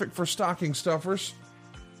presents perfect for stocking stuffers.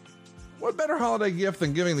 What better holiday gift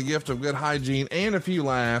than giving the gift of good hygiene and a few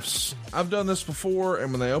laughs? I've done this before,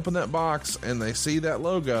 and when they open that box and they see that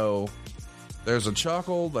logo, there's a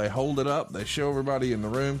chuckle. They hold it up. They show everybody in the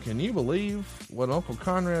room. Can you believe what Uncle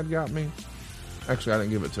Conrad got me? Actually, I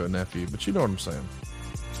didn't give it to a nephew, but you know what I'm saying.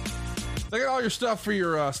 They got all your stuff for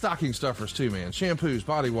your stocking stuffers too, man. Shampoos,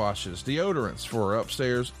 body washes, deodorants for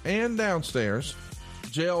upstairs and downstairs,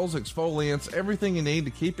 gels, exfoliants, everything you need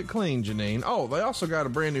to keep it clean, Janine. Oh, they also got a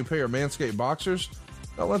brand new pair of Manscaped boxers.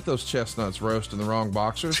 Don't let those chestnuts roast in the wrong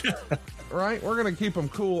boxers. Right? We're going to keep them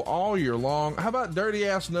cool all year long. How about dirty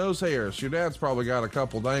ass nose hairs? Your dad's probably got a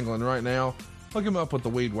couple dangling right now. Hook him up with the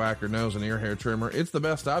Weed Whacker nose and ear hair trimmer. It's the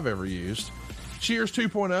best I've ever used. Shears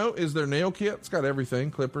 2.0 is their nail kit. It's got everything,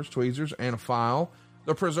 clippers, tweezers, and a file.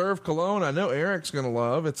 The Preserve Cologne, I know Eric's going to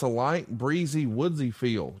love. It's a light, breezy, woodsy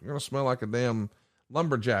feel. You're going to smell like a damn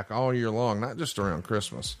lumberjack all year long, not just around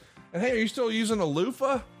Christmas. And hey, are you still using a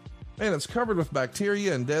loofah? Man, it's covered with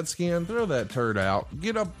bacteria and dead skin. Throw that turd out.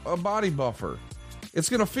 Get a body buffer. It's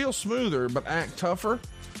going to feel smoother, but act tougher.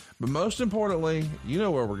 But most importantly, you know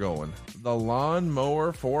where we're going. The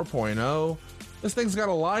Lawnmower 4.0. This thing's got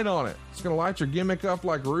a light on it. It's going to light your gimmick up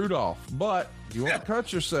like Rudolph. But you won't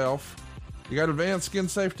cut yourself. You got advanced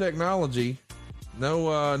skin-safe technology.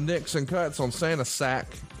 No nicks and cuts on Santa's sack,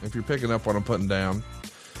 if you're picking up what I'm putting down.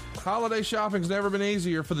 Holiday shopping's never been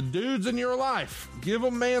easier for the dudes in your life. Give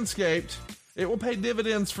them Manscaped. It will pay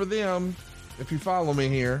dividends for them if you follow me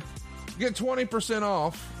here. Get 20%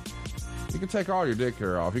 off. You can take all your dick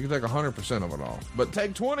hair off. You can take 100% of it off. But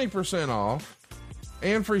take 20% off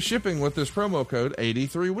and free shipping with this promo code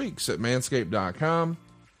 83weeks at manscaped.com.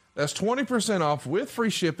 That's 20% off with free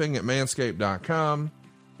shipping at manscaped.com.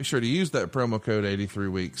 Be sure to use that promo code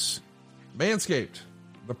 83weeks. Manscaped,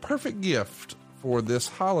 the perfect gift for this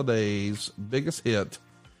holiday's biggest hit.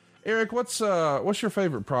 Eric, what's your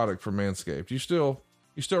favorite product from Manscaped? You still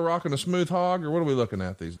rocking a smooth hog, or what are we looking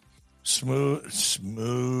at these? Smooth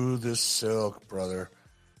as silk, brother.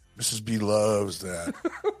 Mrs. B loves that.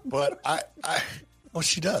 But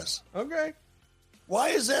she does. Okay. Why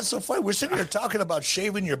is that so funny? We're sitting here talking about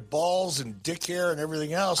shaving your balls and dick hair and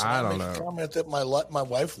everything else. And I don't make know. a comment that my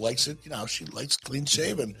wife likes it. You know, she likes clean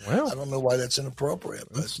shaven. Well, I don't know why that's inappropriate.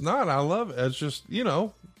 But it's not. I love it. It's just,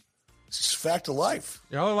 it's just a fact of life.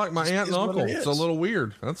 I like my aunt and uncle. It's a little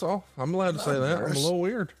weird. That's all. I'm allowed to say that. I'm a little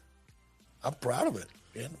weird. I'm proud of it.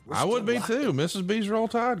 Man, I would be too. Mrs. B's Roll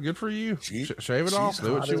Tide. Good for you. Shave it off.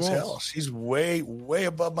 Do what she wants. Hell. She's way, way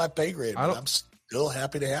above my pay grade. I'm still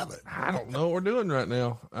happy to have it. I don't know what we're doing right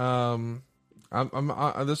now.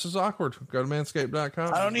 This is awkward. Go to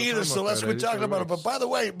manscaped.com. I don't either. So let's quit talking about it. But by the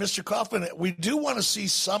way, Mr. Kaufman, we do want to see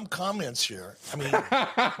some comments here. I mean,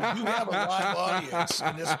 we do have a live audience,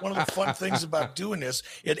 and it's one of the fun things about doing this.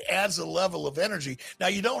 It adds a level of energy. Now,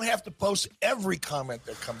 you don't have to post every comment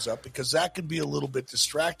that comes up, because that can be a little bit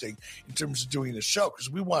distracting in terms of doing the show, because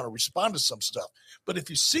we want to respond to some stuff. But if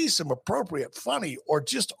you see some appropriate, funny, or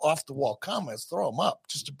just off-the-wall comments, throw them up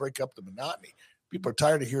just to break up the monotony. People are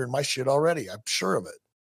tired of hearing my shit already. I'm sure of it.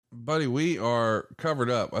 Buddy, we are covered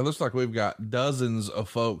up. It looks like we've got dozens of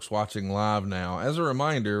folks watching live now. As a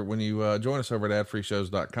reminder, when you join us over at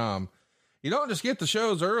adfreeshows.com, you don't just get the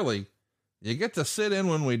shows early. You get to sit in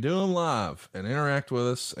when we do them live and interact with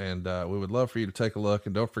us. And we would love for you to take a look.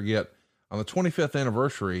 And don't forget, on the 25th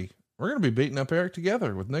anniversary, we're going to be beating up Eric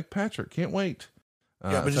together with Nick Patrick. Can't wait.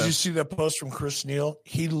 Yeah, but did you see that post from Chris Neal?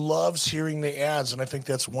 He loves hearing the ads, and I think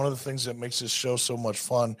that's one of the things that makes this show so much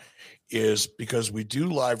fun, is because we do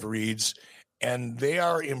live reads, and they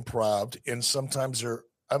are improv, and sometimes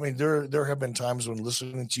there have been times when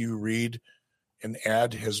listening to you read an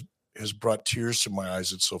ad has brought tears to my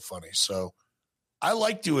eyes. It's so funny. So I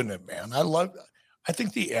like doing it, man. I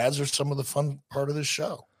think the ads are some of the fun part of the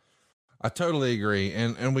show. I totally agree.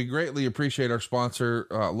 And we greatly appreciate our sponsor.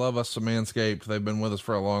 Love us some Manscaped. They've been with us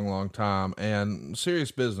for a long, long time, and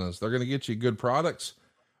serious business. They're going to get you good products,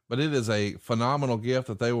 but it is a phenomenal gift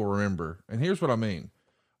that they will remember. And here's what I mean.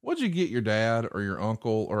 What'd you get your dad or your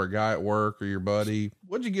uncle or a guy at work or your buddy?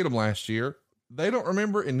 What'd you get them last year? They don't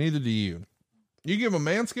remember, and neither do you. You give them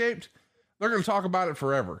Manscaped, they're going to talk about it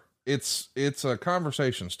forever. It's a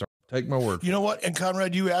conversation starter. Take my word. You know what? And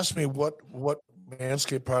Conrad, you asked me what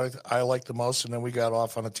Manscaped product I like the most, and then we got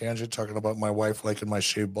off on a tangent talking about my wife liking my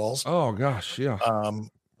shaved balls. Oh gosh, yeah.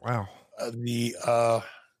 Wow.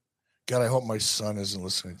 God, I hope my son isn't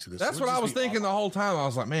listening to this. That's what I was thinking the whole time. I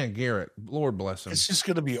was like, man, Garrett, Lord bless him. It's just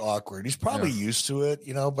going to be awkward. He's probably used to it,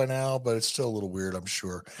 by now, but it's still a little weird, I'm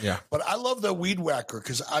sure. Yeah. But I love the Weed Whacker,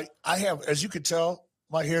 because I have, as you could tell,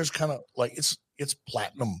 my hair is kind of like it's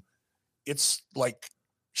platinum. It's like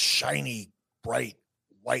shiny, bright,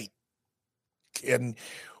 white. And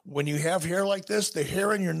when you have hair like this, the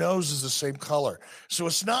hair in your nose is the same color. So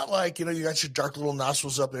it's not like, you got your dark little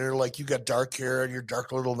nostrils up there, like you got dark hair and your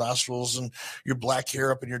dark little nostrils and your black hair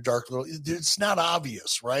up in your dark little, it's not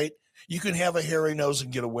obvious, right? You can have a hairy nose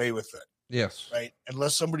and get away with it. Yes. Right.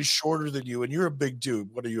 Unless somebody's shorter than you, and you're a big dude.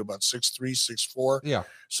 What are you, about 6'3", 6'4"? Yeah.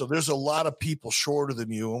 So there's a lot of people shorter than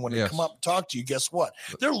you. And when they come up and talk to you, guess what?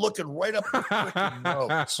 They're looking right up your freaking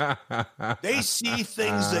nose. They see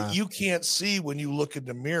things that you can't see when you look in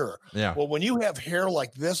the mirror. Yeah. Well, when you have hair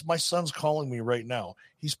like this, my son's calling me right now.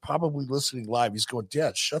 He's probably listening live. He's going,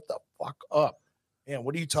 Dad, shut the fuck up. Man,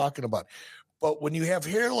 what are you talking about? But when you have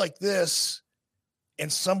hair like this,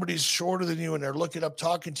 and somebody's shorter than you and they're looking up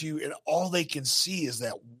talking to you and all they can see is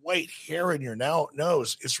that white hair in your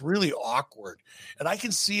nose, it's really awkward. And I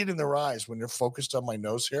can see it in their eyes when they're focused on my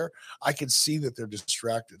nose hair. I can see that they're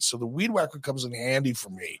distracted. So the weed whacker comes in handy for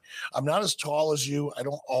me. I'm not as tall as you. I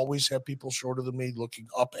don't always have people shorter than me looking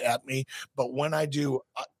up at me. But when I do,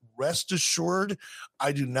 rest assured,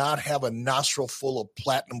 I do not have a nostril full of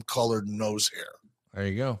platinum colored nose hair. There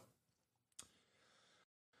you go.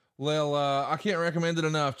 Well, I can't recommend it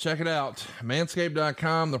enough. Check it out.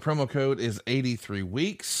 Manscaped.com. The promo code is 83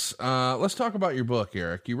 weeks. Let's talk about your book,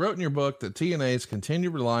 Eric. You wrote in your book that TNA's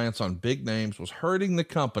continued reliance on big names was hurting the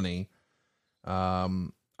company.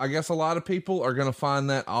 I guess a lot of people are going to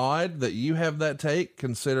find that odd that you have that take,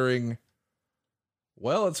 considering,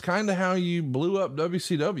 well, it's kind of how you blew up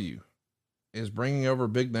WCW, is bringing over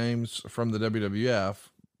big names from the WWF.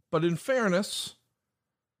 But in fairness,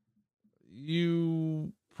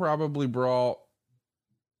 you probably brought,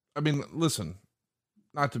 I mean, listen,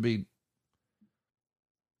 not to be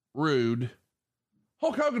rude,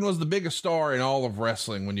 Hulk Hogan was the biggest star in all of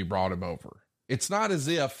wrestling when you brought him over. It's not as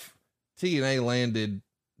if TNA landed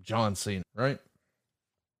John Cena, right?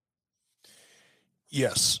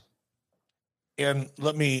 Yes. And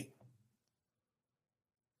let me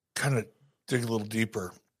kind of dig a little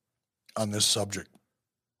deeper on this subject.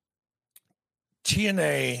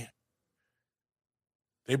 TNA,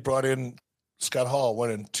 they brought in Scott Hall, what,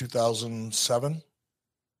 in 2007?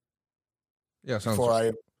 Yeah. Before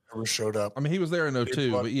I ever showed up. I mean, he was there in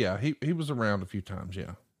 2002, but yeah, he was around a few times.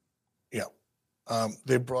 Yeah. Yeah.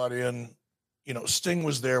 They brought in, Sting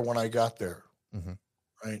was there when I got there. Mm-hmm.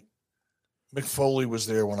 Right. Mick Foley was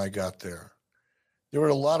there when I got there. There were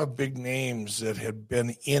a lot of big names that had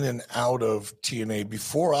been in and out of TNA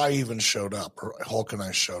before I even showed up, or Hulk and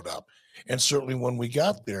I showed up. And certainly when we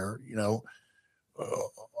got there,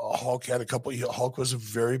 Hulk had Hulk was a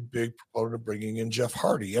very big proponent of bringing in Jeff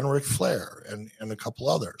Hardy and Ric Flair and a couple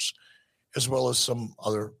others, as well as some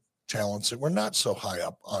other talents that were not so high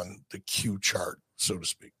up on the Q chart, so to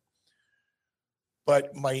speak.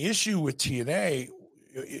 But my issue with TNA,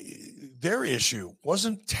 their issue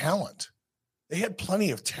wasn't talent. They had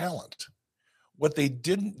plenty of talent. What they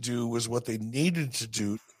didn't do was what they needed to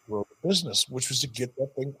do to grow the business, which was to get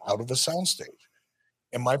that thing out of a soundstage.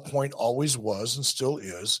 And my point always was, and still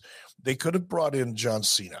is, they could have brought in John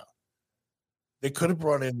Cena. They could have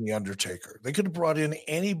brought in The Undertaker. They could have brought in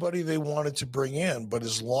anybody they wanted to bring in. But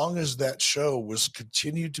as long as that show was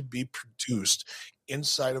continued to be produced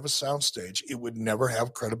inside of a soundstage, it would never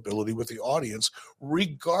have credibility with the audience,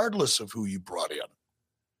 regardless of who you brought in.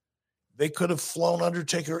 They could have flown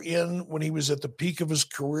Undertaker in when he was at the peak of his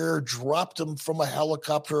career, dropped him from a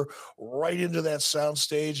helicopter right into that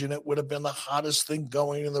soundstage, and it would have been the hottest thing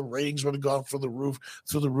going, and the ratings would have gone through the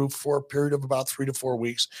roof for a period of about 3 to 4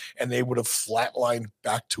 weeks, and they would have flatlined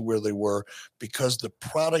back to where they were because the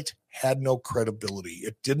product had no credibility.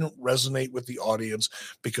 It didn't resonate with the audience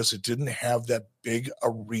because it didn't have that big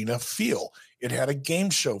arena feel. It had a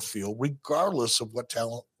game show feel, regardless of what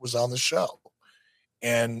talent was on the show.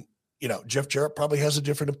 And Jeff Jarrett probably has a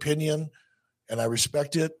different opinion, and I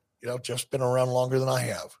respect it. Jeff's been around longer than I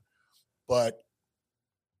have. But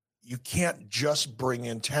you can't just bring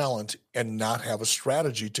in talent and not have a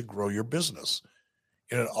strategy to grow your business.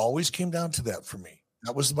 And it always came down to that for me.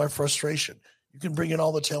 That was my frustration. You can bring in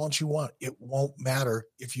all the talent you want. It won't matter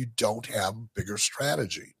if you don't have a bigger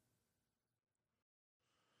strategy.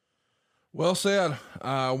 Well said.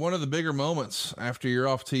 One of the bigger moments after you're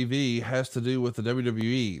off TV has to do with the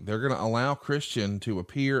WWE. They're going to allow Christian to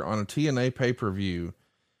appear on a TNA pay-per-view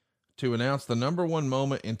to announce the #1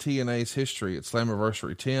 moment in TNA's history at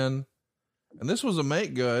Slammiversary 10. And this was a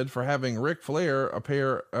make good for having Ric Flair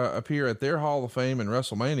appear at their Hall of Fame in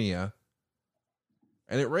WrestleMania.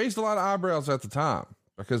 And it raised a lot of eyebrows at the time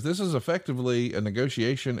because this is effectively a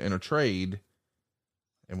negotiation and a trade.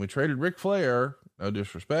 And we traded Ric Flair, no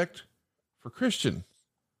disrespect, for Christian.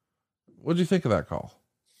 What did you think of that call?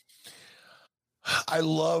 I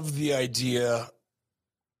love the idea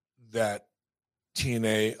that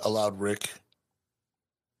TNA allowed Rick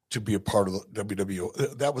to be a part of the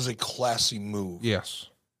WWE. That was a classy move. Yes.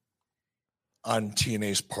 On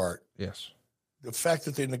TNA's part. Yes. the fact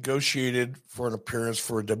that they negotiated for an appearance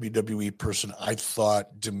for a WWE person, I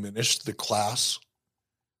thought diminished the class.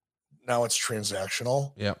 Now it's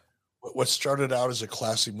transactional. Yeah. What started out as a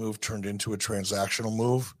classy move turned into a transactional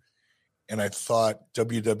move. And I thought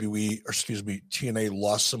TNA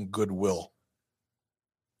lost some goodwill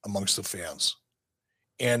amongst the fans.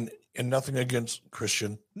 And nothing against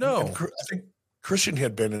Christian. No. And I think Christian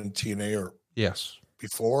had been in TNA or yes,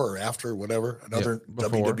 before or after, whatever, another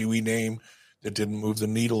WWE name that didn't move the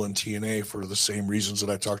needle in TNA for the same reasons that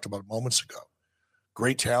I talked about moments ago.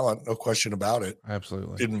 Great talent, no question about it.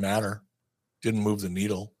 Absolutely. Didn't matter. Didn't move the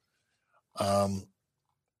needle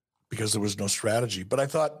because there was no strategy. But I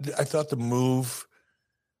thought the move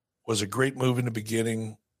was a great move in the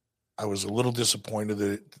beginning. I was a little disappointed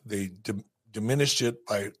that they diminished it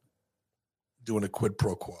by doing a quid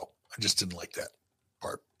pro quo. I just didn't like that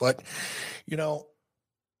part. But, you know,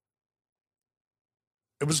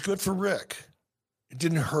 it was good for Rick. It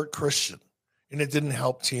didn't hurt Christian, and it didn't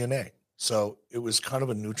help TNA. So it was kind of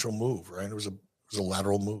a neutral move, right? It was a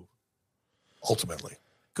lateral move, ultimately.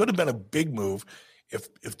 Could have been a big move if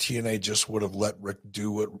TNA just would have let Rick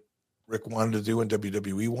do what Rick wanted to do and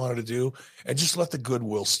WWE wanted to do, and just let the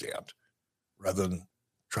goodwill stand rather than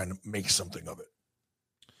trying to make something of it.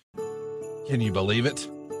 Can you believe it?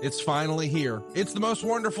 It's finally here. It's the most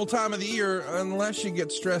wonderful time of the year, unless you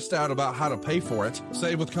get stressed out about how to pay for it.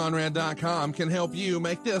 SaveWithConrad.com can help you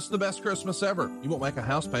make this the best Christmas ever. You won't make a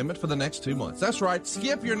house payment for the next 2 months. That's right.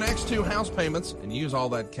 Skip your next 2 house payments and use all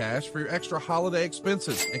that cash for your extra holiday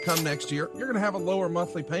expenses. And come next year, you're going to have a lower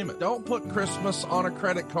monthly payment. Don't put Christmas on a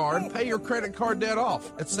credit card. Pay your credit card debt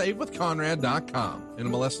off at SaveWithConrad.com.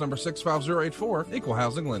 NMLS number 65084, Equal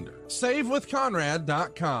Housing Lender.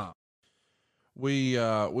 SaveWithConrad.com. We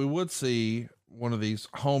would see one of these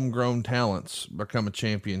homegrown talents become a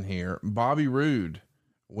champion here. Bobby Roode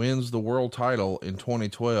wins the world title in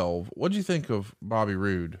 2012. What do you think of Bobby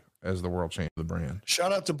Roode as the world champion of the brand?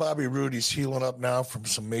 Shout out to Bobby Roode. He's healing up now from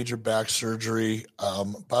some major back surgery.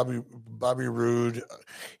 Bobby Roode,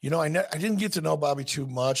 you know, I didn't get to know Bobby too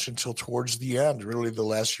much until towards the end, really the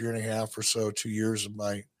last year and a half or so, 2 years of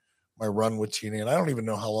my run with TNA. And I don't even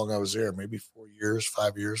know how long I was there, maybe 4 years,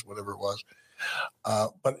 5 years, whatever it was.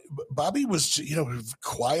 But Bobby was, you know,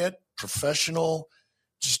 quiet, professional,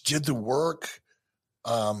 just did the work.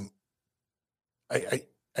 I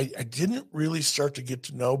didn't really start to get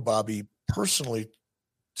to know Bobby personally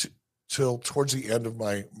till towards the end of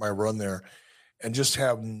my run there, and just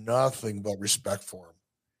have nothing but respect for him.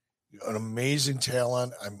 An amazing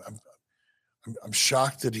talent. I'm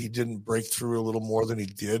shocked that he didn't break through a little more than he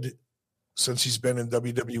did since he's been in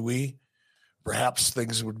WWE. Perhaps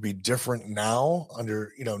things would be different now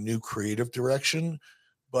under, you know, new creative direction,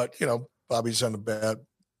 but, you know, Bobby's on the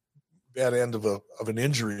bad end of an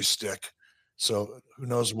injury stick. So who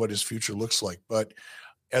knows what his future looks like, but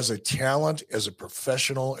as a talent, as a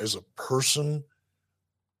professional, as a person,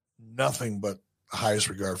 nothing but the highest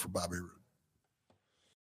regard for Bobby Roode.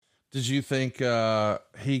 Did you think,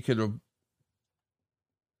 he could have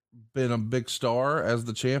been a big star as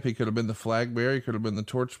the champ? He could have been the flag bearer. He could have been the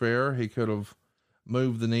torchbearer. He could have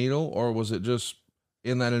moved the needle, or was it just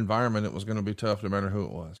in that environment, it was going to be tough no matter who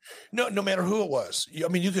it was? No matter who it was. I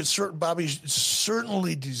mean, Bobby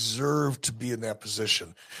certainly deserved to be in that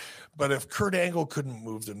position, but if Kurt Angle couldn't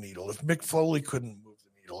move the needle, if Mick Foley couldn't move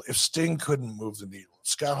the needle, if Sting couldn't move the needle, if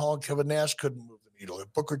Scott Hall and Kevin Nash couldn't move the needle,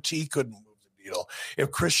 if Booker T couldn't move the needle,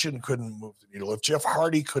 if Christian couldn't move the needle, if Jeff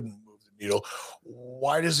Hardy couldn't move the needle,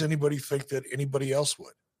 why does anybody think that anybody else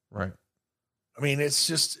would? Right. I mean, it's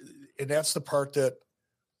just, and that's the part that,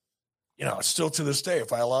 you know, still to this day,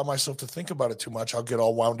 if I allow myself to think about it too much, I'll get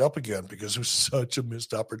all wound up again because it was such a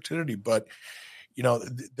missed opportunity. But, you know,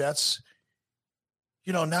 that's,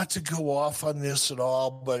 you know, not to go off on this at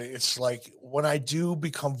all, but it's like when I do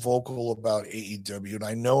become vocal about AEW, and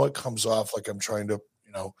I know it comes off like I'm trying to,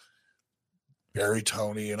 you know, bury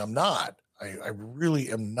Tony, and I'm not. I really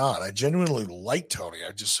am not. I genuinely like Tony.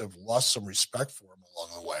 I just have lost some respect for him along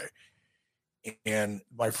the way. And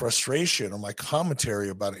my frustration or my commentary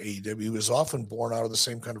about AEW is often born out of the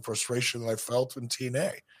same kind of frustration that I felt in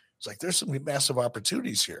TNA. It's like, there's some massive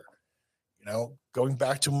opportunities here. You know, going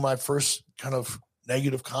back to my first kind of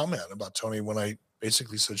negative comment about Tony when I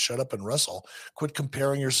basically said, shut up and wrestle. Quit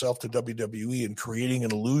comparing yourself to WWE and creating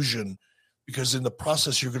an illusion, because in the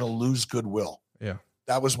process, you're going to lose goodwill. Yeah.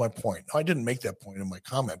 That was my point. I didn't make that point in my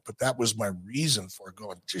comment, but that was my reason for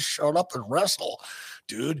going, just shut up and wrestle,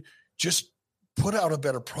 dude. Just put out a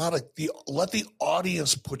better product. Let the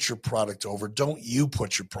audience put your product over. Don't you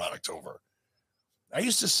put your product over. I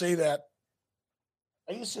used to say that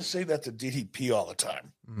to DDP all the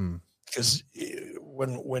time. because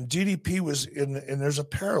when DDP was in, and there's a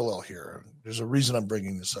parallel here. There's a reason I'm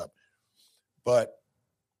bringing this up, but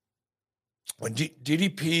when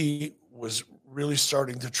DDP was really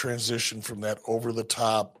starting to transition from that over the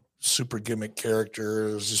top super gimmick character,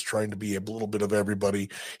 was just trying to be a little bit of everybody.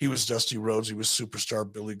 He was Dusty Rhodes. He was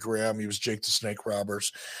Superstar Billy Graham. He was Jake the Snake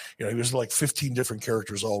Roberts. He was like 15 different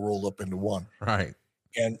characters all rolled up into one. Right.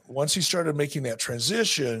 And once he started making that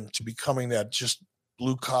transition to becoming that just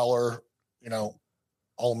blue collar,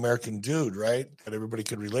 all American dude, right, that everybody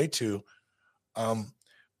could relate to,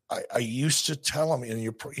 I used to tell him in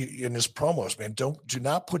his promos, man, do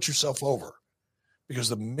not put yourself over, because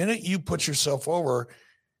the minute you put yourself over,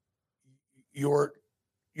 you're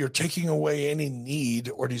taking away any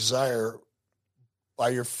need or desire by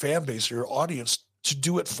your fan base or your audience to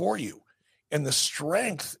do it for you. And the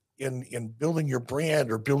strength in building your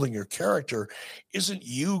brand or building your character isn't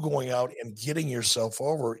you going out and getting yourself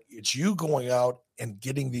over. It's you going out and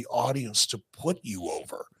getting the audience to put you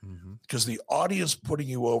over, because the audience putting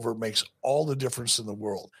you over makes all the difference in the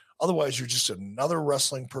world. Otherwise, you're just another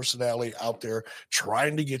wrestling personality out there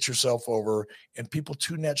trying to get yourself over, and people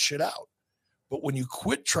tune that shit out. But when you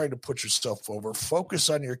quit trying to put yourself over,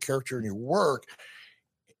 focus on your character and your work,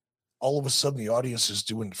 all of a sudden the audience is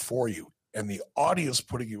doing it for you. And the audience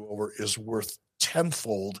putting you over is worth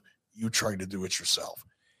tenfold you trying to do it yourself.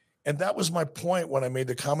 And that was my point when I made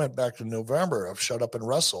the comment back in November of shut up and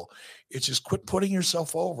wrestle. It's just quit putting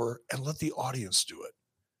yourself over and let the audience do it,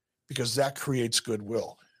 because that creates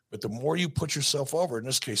goodwill. But the more you put yourself over, in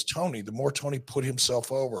this case, Tony, the more Tony put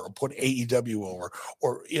himself over or put AEW over,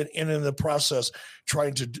 or in the process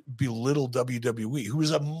trying to belittle WWE, who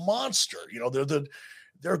is a monster.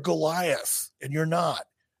 They're Goliath and you're not.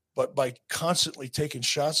 But by constantly taking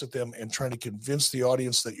shots at them and trying to convince the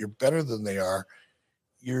audience that you're better than they are,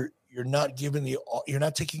 you're not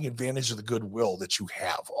taking advantage of the goodwill that you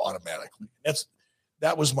have automatically.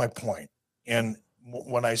 That was my point. And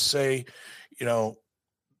when I say,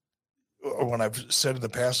 or when I've said in the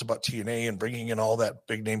past about TNA and bringing in all that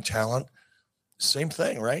big name talent, same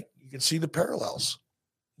thing, right? You can see the parallels.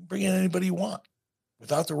 Bring in anybody you want.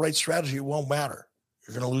 Without the right strategy, it won't matter.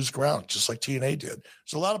 You're going to lose ground, just like TNA did.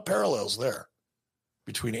 There's a lot of parallels there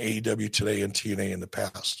between AEW today and TNA in the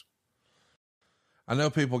past. I know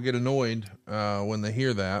people get annoyed when they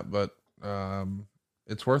hear that, but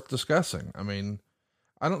it's worth discussing. I mean,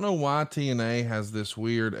 I don't know why TNA has this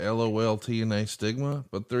weird LOL TNA stigma,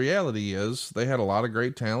 but the reality is they had a lot of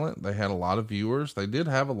great talent. They had a lot of viewers. They did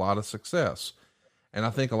have a lot of success. And I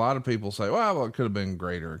think a lot of people say, well, it could have been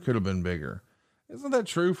greater. It could have been bigger. Isn't that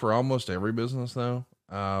true for almost every business though?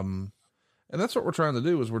 And that's what we're trying to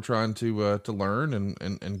do, is we're trying to learn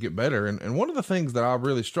and get better. And one of the things that I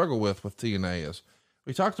really struggle with TNA is,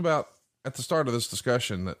 we talked about at the start of this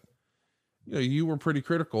discussion that, you were pretty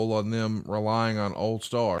critical on them relying on old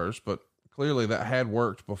stars, but clearly that had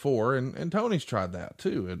worked before. And Tony's tried that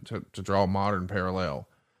too, to draw a modern parallel.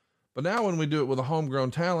 But now when we do it with a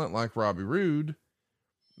homegrown talent like Robbie Roode,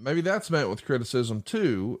 maybe that's met with criticism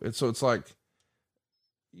too. It's like,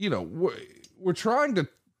 we're trying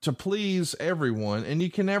to please everyone, and you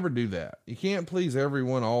can never do that. You can't please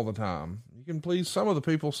everyone all the time. You can please some of the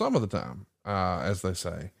people some of the time, as they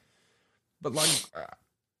say. But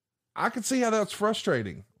I can see how that's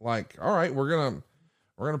frustrating. Like, all right, we're going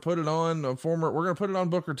to put it on we're going to put it on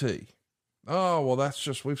Booker T. Oh, well, that's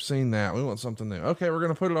just, we've seen that. We want something new. Okay. We're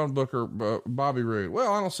going to put it on Bobby Roode.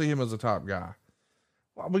 Well, I don't see him as a top guy.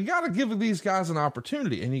 Well, we got to give these guys an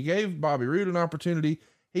opportunity. And he gave Bobby Roode an opportunity.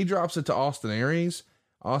 He drops it to Austin Aries.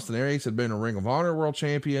 Austin Aries had been a Ring of Honor world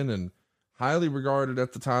champion and highly regarded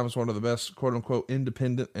at the time as one of the best, quote unquote,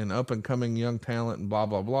 independent and up and coming young talent and blah,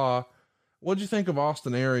 blah, blah. What'd you think of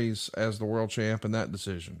Austin Aries as the world champ in that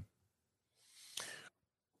decision?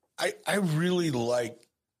 I really liked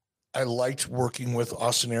working with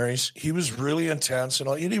Austin Aries. He was really intense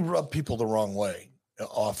and he rubbed people the wrong way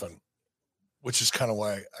often, which is kind of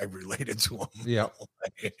why I related to him. Yeah.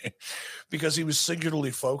 Because he was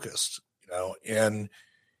singularly focused, and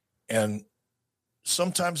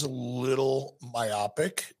sometimes a little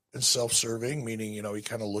myopic and self-serving, meaning, he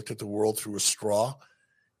kind of looked at the world through a straw,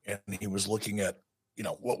 and he was looking at,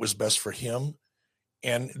 what was best for him.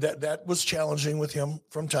 And that was challenging with him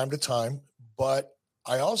from time to time. But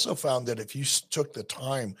I also found that if you took the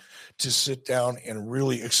time to sit down and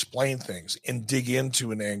really explain things and dig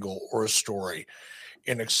into an angle or a story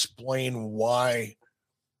and explain why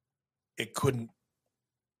it couldn't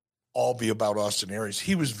all be about Austin Aries,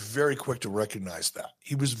 he was very quick to recognize that.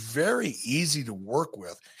 He was very easy to work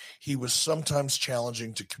with. He was sometimes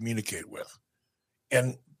challenging to communicate with.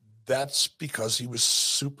 And that's because he was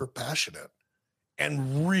super passionate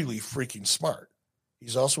and really freaking smart.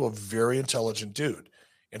 He's also a very intelligent dude.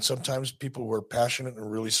 And sometimes people who are passionate and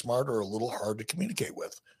really smart are a little hard to communicate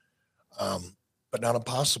with, but not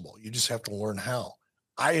impossible. You just have to learn how.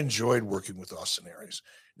 I enjoyed working with Austin Aries.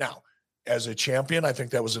 Now, as a champion, I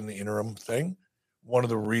think that was an interim thing. One of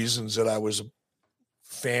the reasons that I was a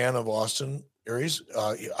fan of Austin Aries,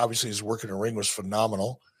 obviously his work in the ring was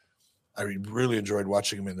phenomenal. I really enjoyed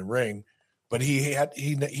watching him in the ring, but he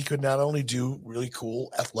could not only do really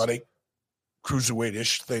cool, athletic,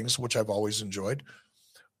 cruiserweight-ish things, which I've always enjoyed,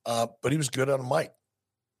 but he was good on a mic,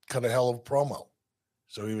 cut a hell of a promo.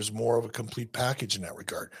 So he was more of a complete package in that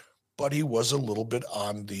regard. But he was a little bit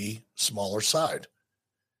on the smaller side,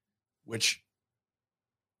 which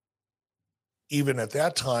even at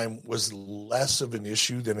that time was less of an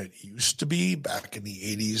issue than it used to be back in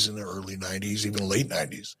the 80s and the early 90s, even late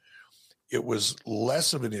 90s. It was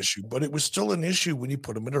less of an issue, but it was still an issue when you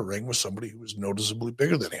put him in a ring with somebody who was noticeably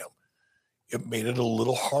bigger than him. It made it a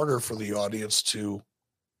little harder for the audience to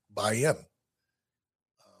buy in.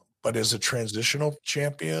 But as a transitional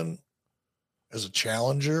champion, as a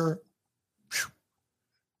challenger,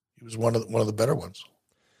 he was one of the better ones.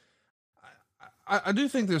 I do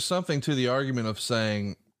think there's something to the argument of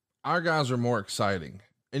saying our guys are more exciting.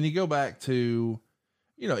 And you go back to,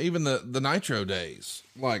 even the Nitro days,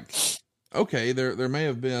 like, okay, there may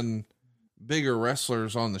have been bigger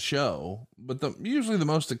wrestlers on the show, but usually the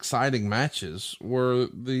most exciting matches were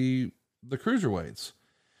the cruiserweights.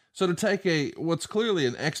 So to take what's clearly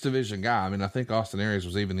an X Division guy, I mean, I think Austin Aries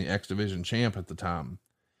was even the X Division champ at the time,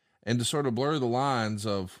 and to sort of blur the lines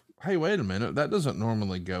of, hey, wait a minute, that doesn't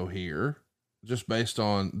normally go here, just based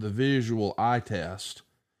on the visual eye test.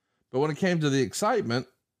 But when it came to the excitement,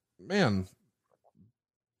 man,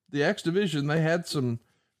 the X Division, they had some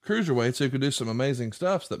cruiserweights who could do some amazing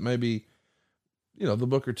stuff that maybe, the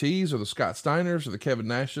Booker T's or the Scott Steiners or the Kevin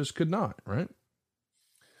Nashes could not, right?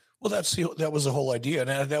 Well, that was the whole idea.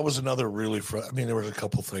 And that was another there was a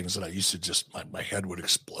couple things that I used to just, my head would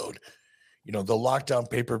explode. The lockdown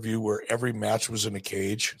pay-per-view where every match was in a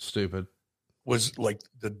cage. Stupid. Was like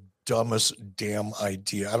the dumbest damn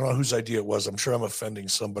idea. I don't know whose idea it was. I'm sure I'm offending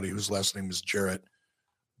somebody whose last name is Jarrett,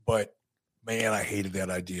 but man, I hated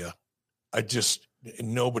that idea.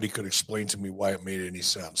 Nobody could explain to me why it made any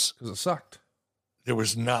sense. Because it sucked. There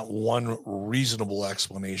was not one reasonable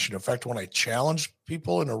explanation. In fact, when I challenged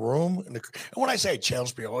people in a room, and when I say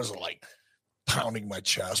challenge people, I wasn't like pounding my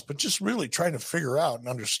chest, but just really trying to figure out and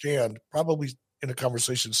understand, probably in a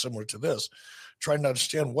conversation similar to this, trying to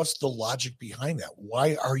understand what's the logic behind that.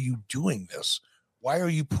 Why are you doing this? Why are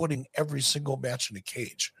you putting every single match in a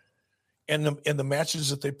cage? And the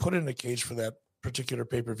matches that they put in a cage for that particular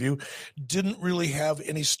pay-per-view didn't really have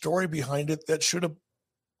any story behind it that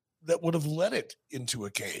would have led it into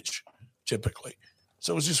a cage, typically.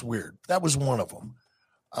 So it was just weird. That was one of them.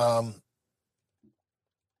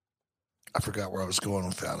 I forgot where I was going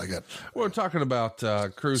with that. We're talking about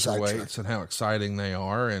cruiserweights and how exciting they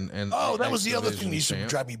are, and that was the other thing that used to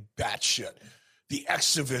drive me batshit. The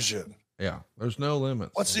X Division. Yeah, there's no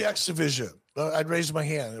limits. What's the X Division? I'd raise my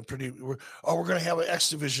hand. We're going to have an X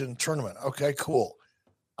Division tournament. Okay, cool.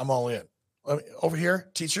 I'm all in. Over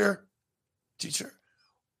here, teacher.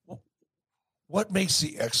 What makes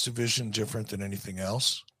the X Division different than anything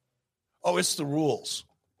else? Oh, it's the rules.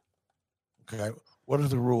 Okay, what are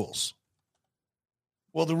the rules?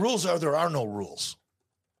 Well, the rules are there are no rules.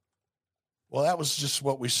 Well, that was just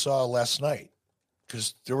what we saw last night,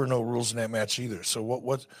 because there were no rules in that match either. So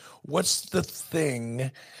what's the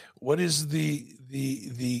thing? What is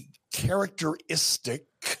the characteristic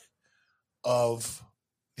of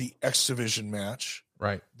the X Division match?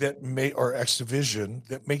 Right. Or X Division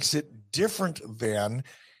that makes it different than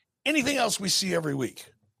anything else we see every week.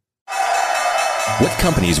 What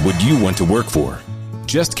companies would you want to work for?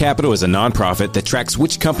 Just Capital is a nonprofit that tracks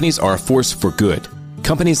which companies are a force for good.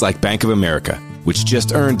 Companies like Bank of America, which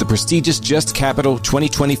just earned the prestigious Just Capital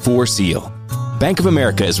 2024 seal. Bank of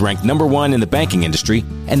America is ranked #1 in the banking industry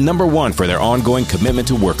and #1 for their ongoing commitment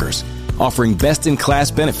to workers, offering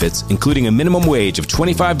best-in-class benefits, including a minimum wage of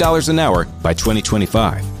 $25 an hour by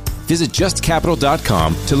 2025. Visit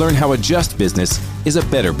justcapital.com to learn how a just business is a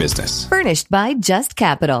better business. Furnished by Just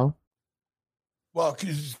Capital. Well,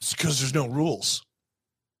 because there's no rules.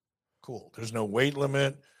 Cool. There's no weight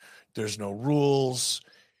limit. There's no rules.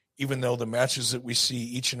 Even though the matches that we see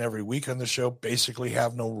each and every week on the show basically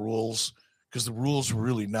have no rules, because the rules were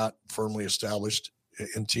really not firmly established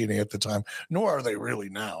in TNA at the time, nor are they really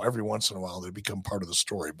now. Every once in a while, they become part of the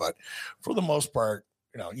story. But for the most part,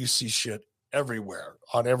 you see shit everywhere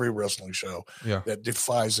on every wrestling show Yeah. that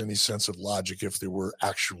defies any sense of logic if there were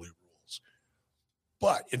actually rules.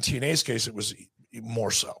 But in TNA's case, it was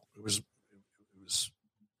more so. It was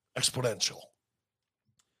exponential.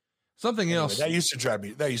 Something else that used to drive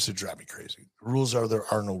me crazy. The rules are there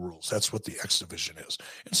are no rules. That's what the X division is.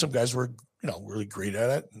 And some guys were, really great at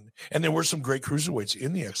it. And there were some great cruiserweights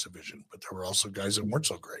in the X division, but there were also guys that weren't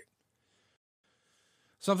so great.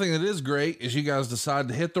 Something that is great is you guys decide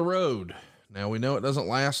to hit the road. Now, we know it doesn't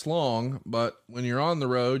last long, but when you're on the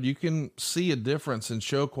road, you can see a difference in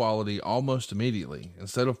show quality almost immediately.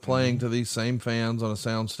 Instead of playing to these same fans on a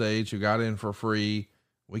soundstage who got in for free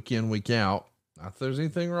week in, week out, not that there's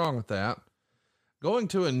anything wrong with that, going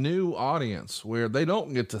to a new audience where they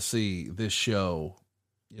don't get to see this show,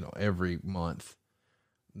 every month.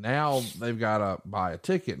 Now they've got to buy a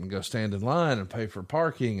ticket and go stand in line and pay for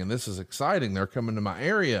parking. And this is exciting. They're coming to my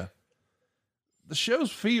area. The shows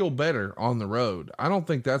feel better on the road. I don't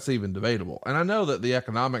think that's even debatable. And I know that the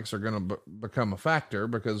economics are going to become a factor,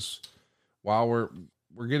 because while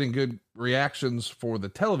we're getting good reactions for the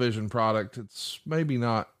television product, it's maybe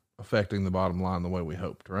not affecting the bottom line the way we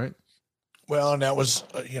hoped. Right. Well, and that was,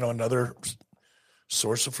 another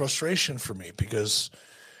source of frustration for me, because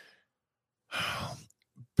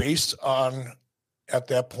based on, at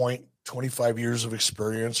that point, 25 years of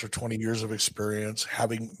experience or 20 years of experience,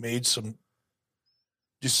 having made some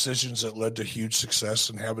decisions that led to huge success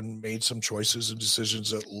and having made some choices and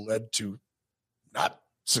decisions that led to not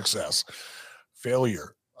success,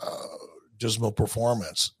 failure, dismal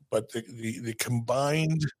performance. But the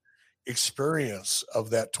combined experience of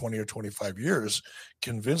that 20 or 25 years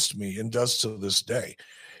convinced me, and does to this day,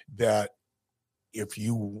 that if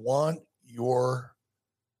you want your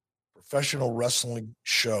professional wrestling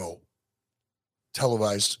show,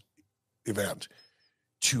 televised event,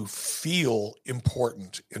 to feel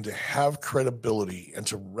important and to have credibility and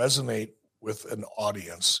to resonate with an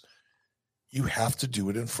audience, you have to do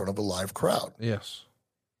it in front of a live crowd. Yes.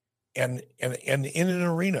 And in an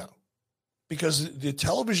arena, because the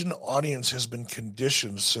television audience has been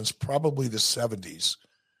conditioned since probably the 70s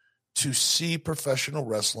to see professional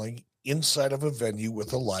wrestling inside of a venue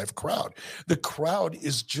with a live crowd. The crowd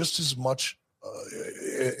is just as much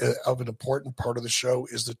of an important part of the show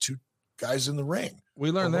as the two guys in the ring. We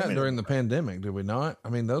learned that during the pandemic, did we not? I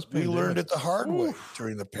mean, we learned it the hard way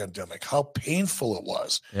during the pandemic, how painful it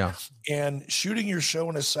was. Yeah. And shooting your show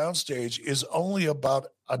in a soundstage is only about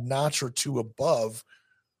a notch or two above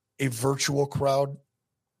a virtual crowd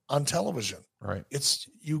on television. Right. It's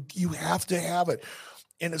you have to have it.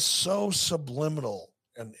 And it's so subliminal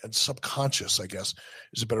and subconscious, I guess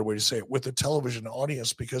is a better way to say it, with the television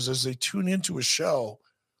audience, because as they tune into a show,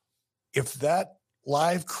 if that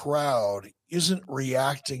live crowd isn't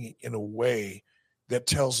reacting in a way that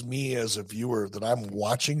tells me as a viewer that I'm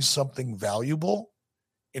watching something valuable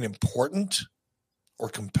and important or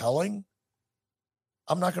compelling,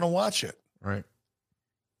 I'm not going to watch it. Right.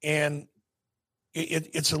 And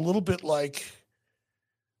it's a little bit like,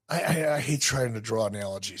 I hate trying to draw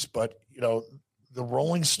analogies, but the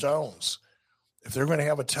Rolling Stones, if they're going to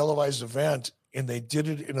have a televised event and they did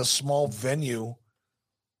it in a small venue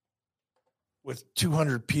with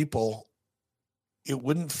 200 people, it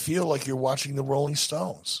wouldn't feel like you're watching the Rolling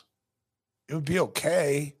Stones. It would be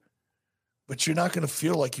okay, but you're not going to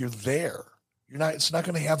feel like you're there. It's not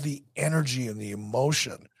going to have the energy and the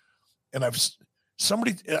emotion. And I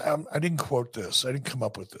didn't quote this. I didn't come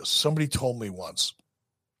up with this. Somebody told me once,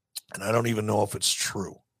 and I don't even know if it's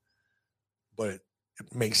true, but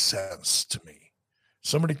it makes sense to me.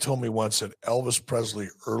 Somebody told me once that Elvis Presley,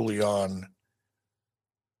 early on,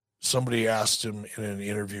 somebody asked him in an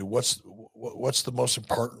interview, what's the most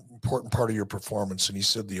important part of your performance? And he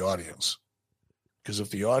said, the audience. Because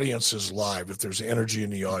if the audience is live, if there's energy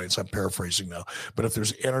in the audience, I'm paraphrasing now, but if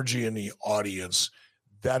there's energy in the audience,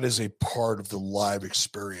 that is a part of the live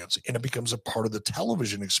experience, and it becomes a part of the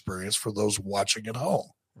television experience for those watching at home.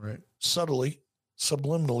 Right. Subtly,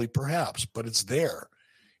 subliminally perhaps, but it's there.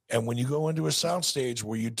 And when you go into a soundstage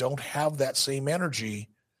where you don't have that same energy,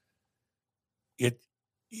 it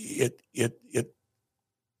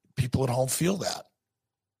people at home feel that.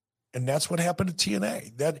 And that's what happened to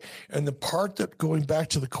TNA. And the part that, going back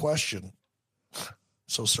to the question,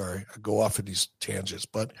 so sorry, I go off in these tangents,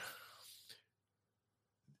 but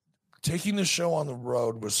taking the show on the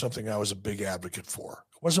road was something I was a big advocate for.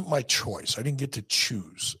 It wasn't my choice. I didn't get to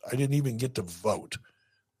choose. I didn't even get to vote,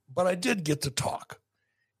 but I did get to talk.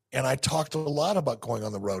 And I talked a lot about going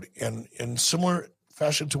on the road, and in similar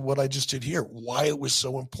fashion to what I just did here, why it was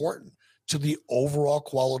so important to the overall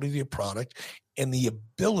quality of the product and the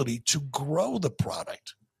ability to grow the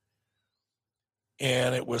product.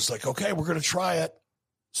 And it was like, okay, we're going to try it.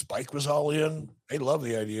 Spike was all in. They loved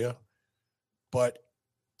the idea, but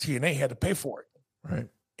TNA had to pay for it. Right.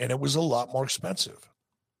 And it was a lot more expensive.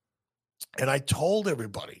 And I told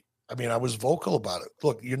everybody, I mean, I was vocal about it.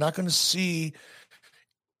 Look, you're not going to see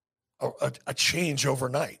a change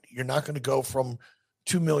overnight. You're not going to go from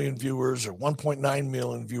 2 million viewers or 1.9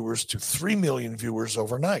 million viewers to 3 million viewers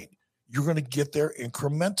overnight. You're going to get there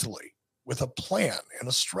incrementally with a plan and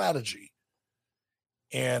a strategy.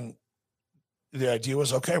 And the idea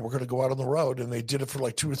was, okay, we're going to go out on the road. And they did it for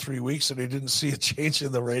like 2 or 3 weeks and they didn't see a change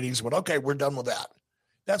in the ratings. But okay, we're done with that.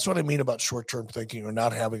 That's what I mean about short-term thinking or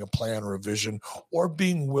not having a plan or a vision or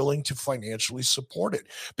being willing to financially support it,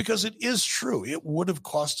 because it is true. It would have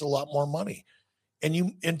cost a lot more money.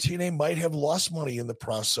 And TNA might have lost money in the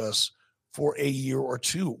process for a year or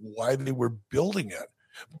two while they were building it.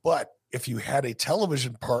 But if you had a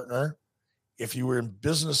television partner, if you were in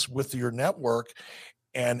business with your network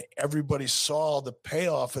and everybody saw the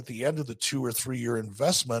payoff at the end of the 2 or 3 year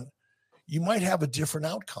investment, you might have a different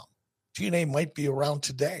outcome. TNA might be around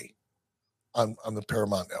today on the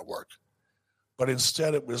Paramount Network. But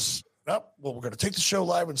instead it was, well, we're going to take the show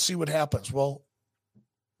live and see what happens. Well,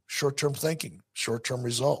 short-term thinking, short-term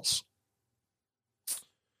results.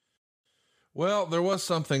 Well, there was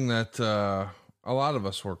something that a lot of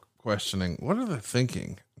us were questioning. What are they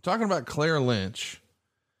thinking? I'm talking about Claire Lynch.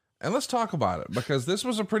 And let's talk about it, because this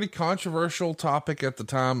was a pretty controversial topic at the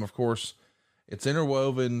time. Of course, it's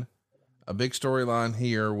interwoven a big storyline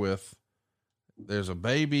here with there's a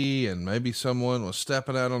baby and maybe someone was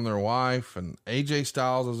stepping out on their wife, and AJ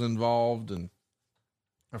Styles is involved. And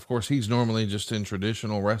of course, he's normally just in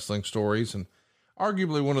traditional wrestling stories and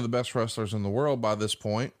arguably one of the best wrestlers in the world by this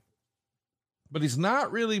point, but he's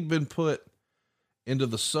not really been put into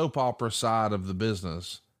the soap opera side of the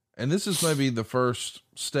business. And this is maybe the first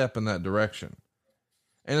step in that direction.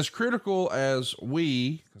 And as critical as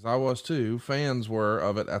we, because I was too, fans were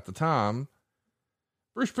of it at the time,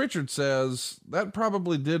 Bruce Pritchard says that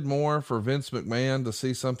probably did more for Vince McMahon to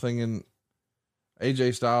see something in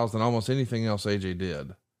AJ Styles than almost anything else AJ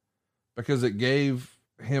did, because it gave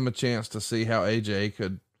him a chance to see how AJ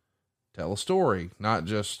could tell a story, not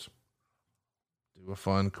just do a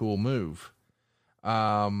fun, cool move.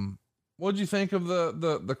 What'd you think of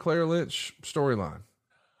the Claire Lynch storyline?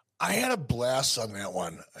 I had a blast on that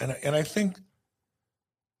one. And I think,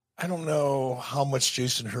 I don't know how much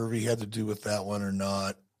Jason Hervey had to do with that one or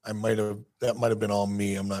not. That might've been all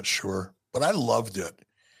me. I'm not sure, but I loved it.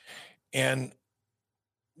 And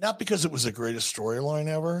not because it was the greatest storyline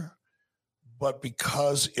ever, but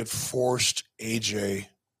because it forced AJ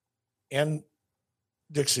and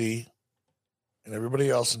Dixie and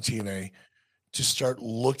everybody else in TNA to start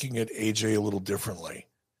looking at AJ a little differently.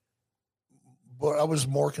 But I was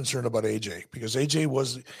more concerned about AJ because AJ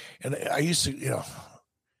was, and I used to,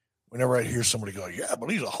 whenever I hear somebody go, yeah, but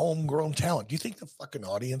he's a homegrown talent. Do you think the fucking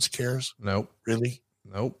audience cares? Nope. Really?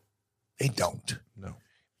 Nope. They don't. No.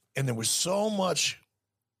 And there was so much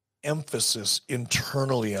emphasis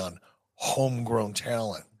internally on homegrown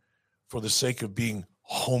talent for the sake of being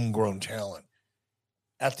homegrown talent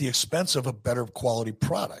at the expense of a better quality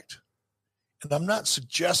product. And I'm not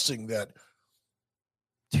suggesting that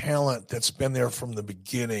talent that's been there from the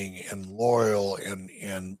beginning and loyal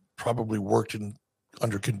and probably worked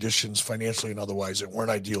under conditions financially and otherwise that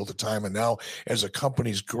weren't ideal at the time. And now as a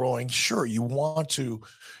company's growing, sure, you want to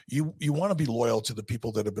be loyal to the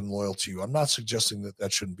people that have been loyal to you. I'm not suggesting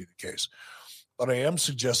that shouldn't be the case, but I am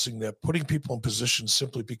suggesting that putting people in positions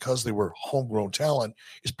simply because they were homegrown talent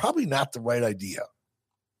is probably not the right idea.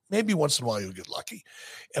 Maybe once in a while you'll get lucky.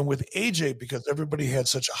 And with AJ, because everybody had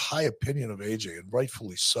such a high opinion of AJ, and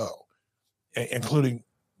rightfully so, including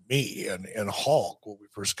me and Hulk when we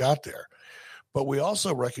first got there. But we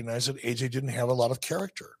also recognized that AJ didn't have a lot of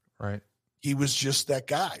character. Right. He was just that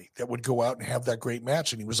guy that would go out and have that great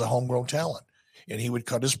match, and he was a homegrown talent. And he would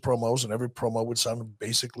cut his promos, and every promo would sound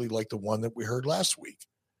basically like the one that we heard last week.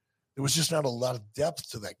 There was just not a lot of depth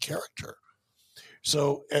to that character.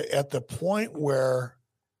 So at the point where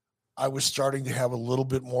I was starting to have a little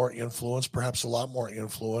bit more influence, perhaps a lot more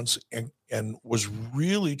influence, and was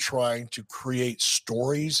really trying to create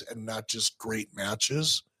stories and not just great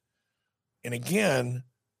matches. And again,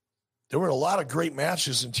 there were a lot of great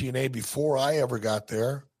matches in TNA before I ever got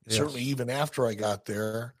there, yes. Certainly even after I got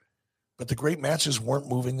there, but the great matches weren't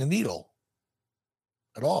moving the needle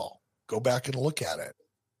at all. Go back and look at it,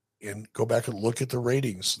 and go back and look at the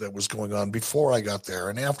ratings that was going on before I got there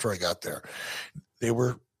and after I got there. They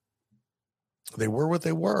were what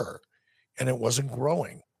they were, and it wasn't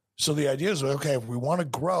growing. So the idea is, okay, if we want to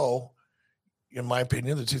grow, in my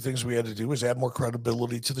opinion, the two things we had to do was add more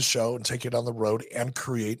credibility to the show and take it on the road and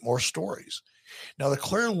create more stories. Now, the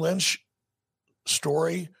Claire Lynch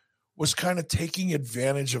story was kind of taking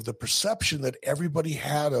advantage of the perception that everybody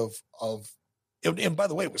had of and by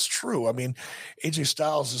the way, it was true. I mean, AJ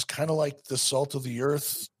Styles is kind of like the salt of the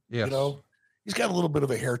earth. Yes. You know, he's got a little bit of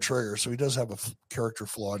a hair trigger, so he does have a character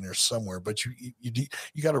flaw in there somewhere, but you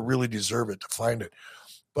got to really deserve it to find it.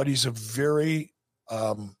 But he's a very,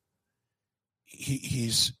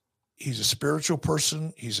 he's a spiritual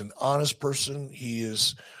person. He's an honest person. He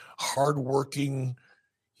is hardworking.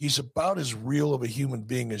 He's about as real of a human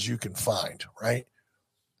being as you can find, right?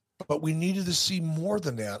 But we needed to see more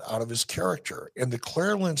than that out of his character. And the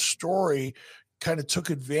Claire Lynch story kind of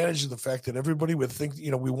took advantage of the fact that everybody would think,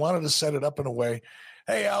 you know, we wanted to set it up in a way.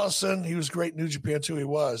 Hey, Allison, he was great in New Japan too. He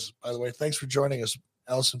was, by the way. Thanks for joining us,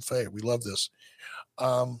 Allison Faye. We love this.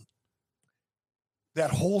 That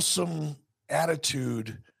wholesome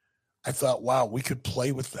attitude, I thought, wow, we could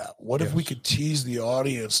play with that. What if we could tease the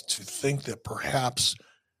audience to think that perhaps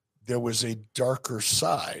there was a darker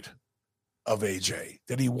side of AJ,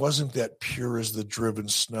 that he wasn't that pure as the driven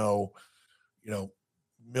snow, you know,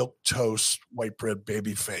 milk toast, white bread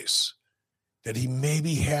baby face, that he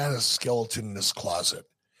maybe had a skeleton in his closet.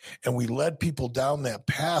 And we led people down that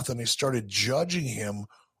path and they started judging him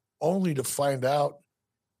only to find out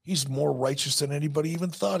he's more righteous than anybody even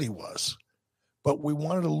thought he was. But we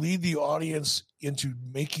wanted to lead the audience into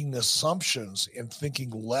making assumptions and thinking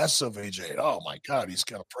less of AJ. Oh my God, he's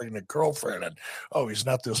got a pregnant girlfriend, and oh, he's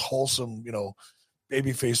not this wholesome, you know,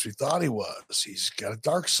 baby face we thought he was. He's got a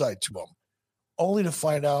dark side to him. Only to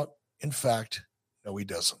find out, in fact, no, he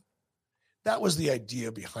doesn't. That was the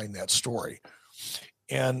idea behind that story.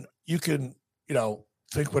 And you can, you know,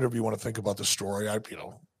 think whatever you want to think about the story.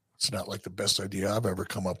 It's not like the best idea I've ever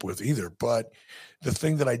come up with either. But the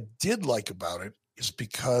thing that I did like about it is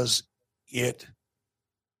because it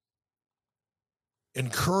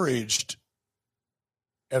encouraged,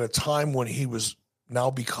 at a time when he was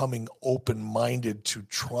now becoming open-minded to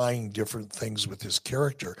trying different things with his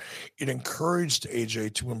character, it encouraged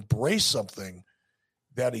AJ to embrace something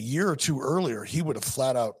that a year or two earlier he would have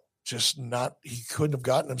flat out he couldn't have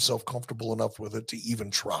gotten himself comfortable enough with it to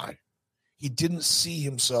even try. He didn't see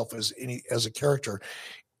himself as a character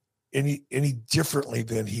any differently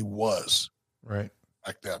than he was right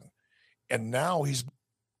back then. And now he's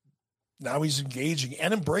engaging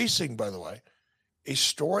and embracing, by the way, a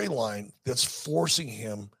storyline that's forcing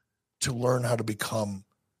him to learn how to become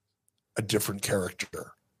a different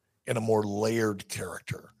character and a more layered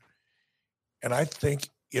character. And I think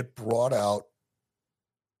it brought out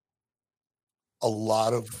a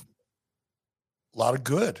lot of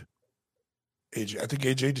good. AJ, I think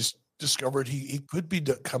AJ just discovered he could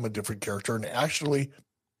become a different character. And actually,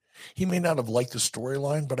 he may not have liked the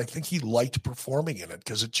storyline, but I think he liked performing in it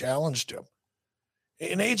because it challenged him.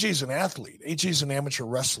 And AJ's an athlete. AJ's an amateur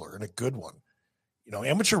wrestler, and a good one. You know,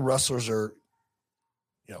 amateur wrestlers are,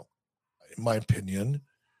 you know, in my opinion,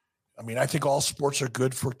 I mean, I think all sports are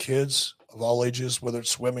good for kids of all ages, whether it's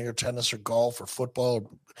swimming or tennis or golf or football.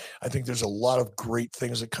 I think there's a lot of great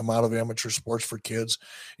things that come out of amateur sports for kids,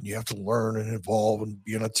 and you have to learn and evolve and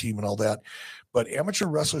be on a team and all that. But amateur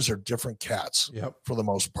wrestlers are different cats for the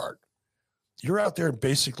most part. You're out there in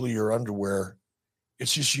basically your underwear.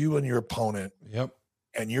 It's just you and your opponent. Yep.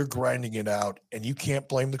 And you're grinding it out, and you can't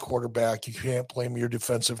blame the quarterback. You can't blame your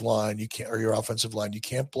defensive line. Or your offensive line. You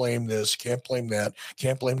can't blame this, can't blame that,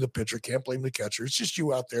 can't blame the pitcher, can't blame the catcher. It's just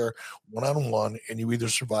you out there one-on-one, and you either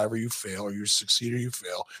survive or you fail, or you succeed or you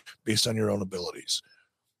fail based on your own abilities.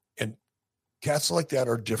 And cats like that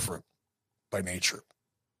are different by nature.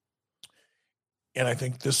 And I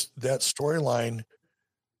think that storyline,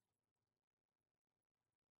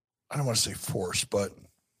 I don't want to say forced, but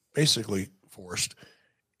basically forced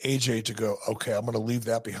AJ to go, okay, I'm going to leave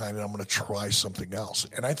that behind and I'm going to try something else.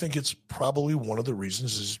 And I think it's probably one of the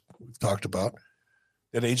reasons, as we've talked about,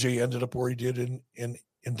 that AJ ended up where he did in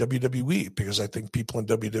WWE, because I think people in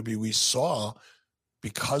WWE saw,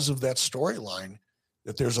 because of that storyline,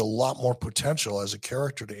 that there's a lot more potential as a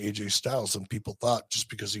character to AJ Styles than people thought, just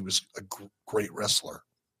because he was a great wrestler.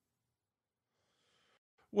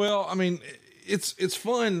 Well, I mean, it's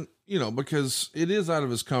fun, you know, because it is out of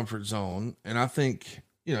his comfort zone. And I think,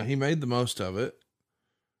 you know, he made the most of it,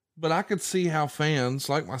 but I could see how fans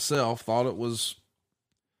like myself thought it was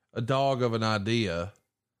a dog of an idea.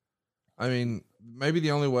 I mean, maybe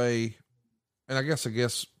the only way, and I guess,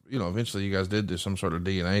 you know, eventually you guys did do some sort of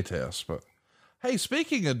DNA test, but hey,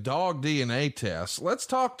 speaking of dog DNA tests, let's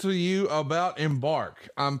talk to you about Embark.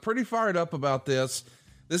 I'm pretty fired up about this.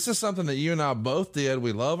 This is something that you and I both did.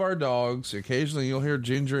 We love our dogs. Occasionally you'll hear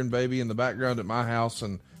Ginger and Baby in the background at my house,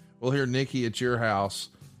 and we'll hear Nikki at your house.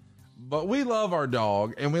 But we love our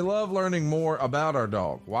dog, and we love learning more about our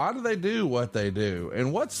dog. Why do they do what they do?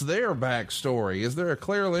 And what's their backstory? Is there a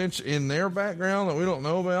Claire Lynch in their background that we don't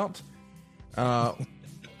know about?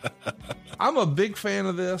 I'm a big fan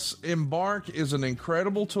of this. Embark is an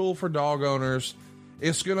incredible tool for dog owners.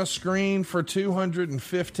 It's going to screen for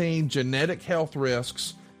 215 genetic health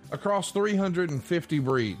risks across 350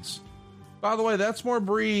 breeds. By the way, that's more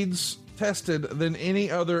breeds tested than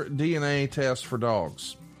any other DNA test for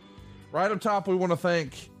dogs. Right up top, we want to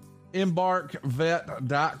thank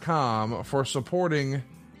EmbarkVet.com for supporting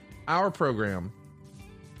our program.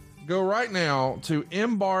 Go right now to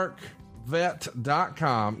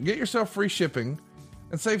EmbarkVet.com. Get yourself free shipping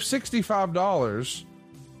and save $65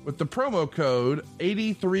 with the promo code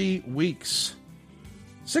 83weeks.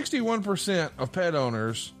 61% of pet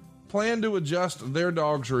owners plan to adjust their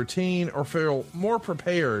dog's routine or feel more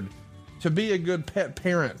prepared to be a good pet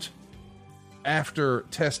parent after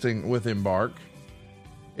testing with Embark.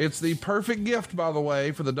 It's the perfect gift, by the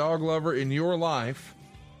way, for the dog lover in your life.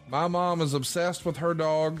 My mom is obsessed with her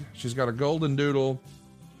dog. She's got a golden doodle.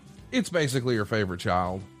 It's basically her favorite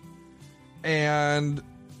child. And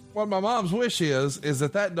what my mom's wish is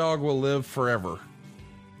that dog will live forever.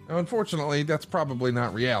 Now, unfortunately, that's probably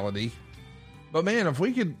not reality. But man, if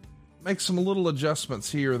we could make some little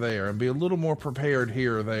adjustments here or there and be a little more prepared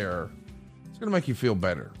here or there, it's going to make you feel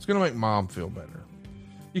better. It's going to make mom feel better.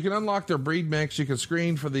 You can unlock their breed mix. You can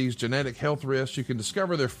screen for these genetic health risks. You can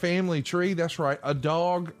discover their family tree. That's right, a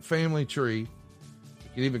dog family tree. You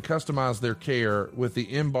can even customize their care with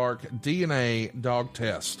the Embark DNA dog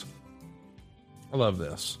test. I love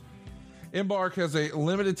this. Embark has a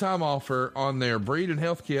limited time offer on their breed and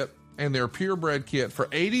health kit and their purebred kit for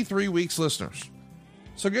 83 weeks listeners.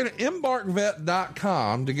 So go to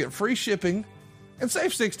EmbarkVet.com to get free shipping and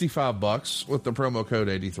save $65 with the promo code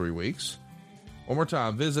 83weeks. One more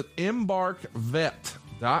time, visit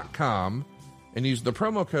EmbarkVet.com and use the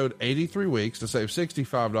promo code 83weeks to save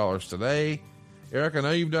 $65 today. Eric, I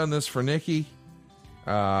know you've done this for Nikki.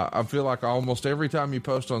 I feel like almost every time you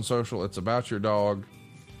post on social, it's about your dog.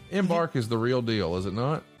 Embark is the real deal, is it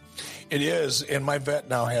not? It is. And my vet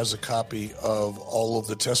now has a copy of all of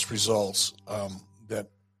the test results that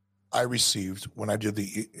I received when I did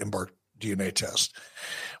the Embark DNA test.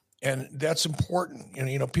 And that's important. And,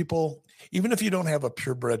 you know, people, even if you don't have a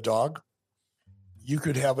purebred dog, you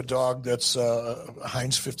could have a dog that's a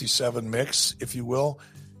Heinz 57 mix, if you will.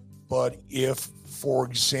 But if, for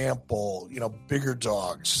example, you know, bigger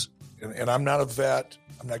dogs, and I'm not a vet,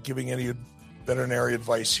 I'm not giving any veterinary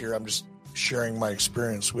advice here, I'm just sharing my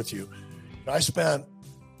experience with you. I spent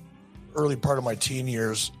early part of my teen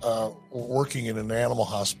years working in an animal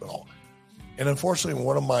hospital. And unfortunately,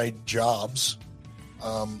 one of my jobs,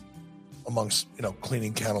 amongst, you know,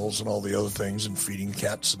 cleaning kennels and all the other things and feeding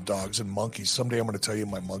cats and dogs and monkeys. Someday I'm going to tell you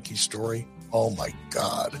my monkey story. Oh my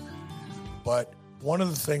God. But one of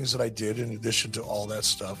the things that I did in addition to all that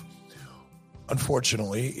stuff,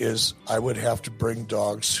 unfortunately, is I would have to bring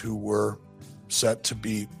dogs who were set to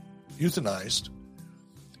be euthanized.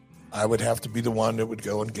 I would have to be the one that would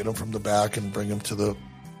go and get them from the back and bring them to the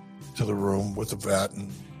room with the vet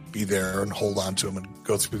and be there and hold on to them and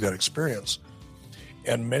go through that experience.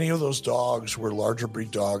 And many of those dogs were larger breed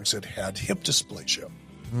dogs that had hip dysplasia.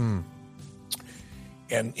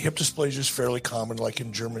 And hip dysplasia is fairly common, like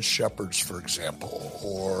in German Shepherds, for example,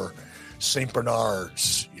 or St.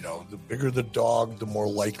 Bernards. You know, the bigger the dog, the more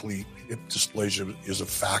likely hip dysplasia is a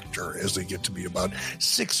factor as they get to be about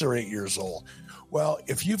 6 or 8 years old. Well,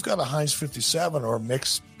 if you've got a Heinz 57 or a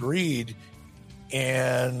mixed breed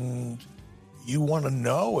and you want to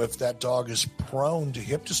know if that dog is prone to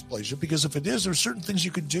hip dysplasia, because if it is, there's certain things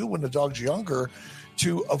you could do when the dog's younger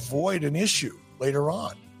to avoid an issue later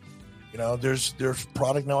on. You know, there's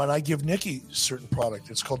product now, and I give Nikki certain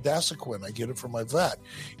product. It's called Dasaquin. I get it from my vet.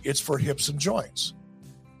 It's for hips and joints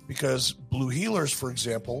because blue heelers, for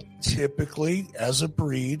example, typically as a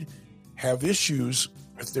breed have issues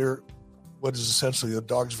with their, what is essentially the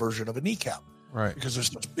dog's version of a kneecap. Right. Because they're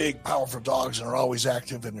such big, powerful dogs and are always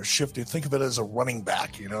active and they're shifted. Think of it as a running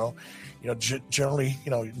back, you know, generally,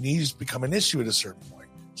 you know, knees become an issue at a certain point.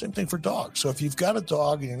 Same thing for dogs. So if you've got a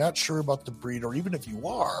dog and you're not sure about the breed, or even if you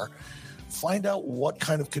are, find out what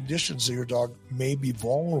kind of conditions your dog may be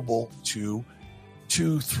vulnerable to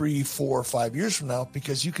 2, 3, 4, 5 years from now,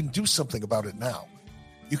 because you can do something about it now.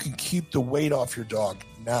 You can keep the weight off your dog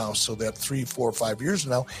now so that 3, 4, 5 years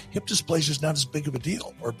from now, hip dysplasia is not as big of a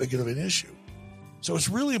deal or big of an issue. So it's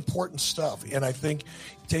really important stuff. And I think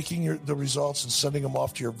taking the results and sending them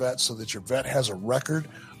off to your vet so that your vet has a record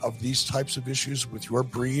of these types of issues with your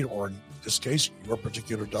breed, or in this case, your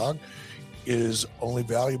particular dog, is only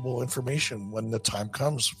valuable information when the time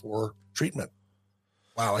comes for treatment.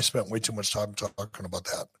 Wow, I spent way too much time talking about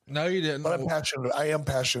that. No, you didn't. But I'm passionate. I am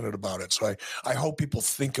passionate about it. So I hope people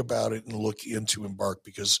think about it and look into Embark,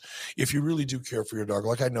 because if you really do care for your dog,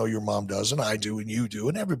 like I know your mom does, and I do, and you do,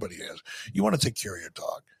 and everybody does, you want to take care of your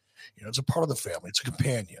dog. You know, it's a part of the family. It's a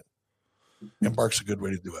companion. Embark's a good way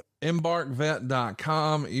to do it.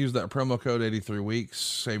 Embarkvet.com. Use that promo code 83 weeks.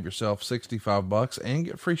 Save yourself $65 and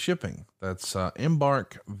get free shipping. That's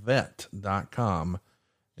embarkvet.com.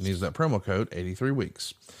 And use that promo code 83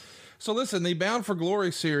 weeks. So listen, the Bound for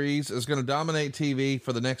Glory series is going to dominate TV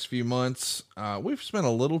for the next few months. We've spent a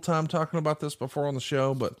little time talking about this before on the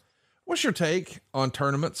show, but what's your take on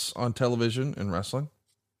tournaments on television and wrestling?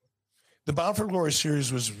 The Bound for Glory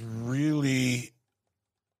series was really,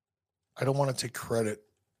 I don't want to take credit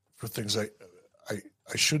for things I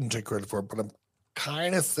shouldn't take credit for, but I'm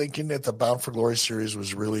kind of thinking that the Bound for Glory series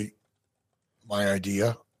was really my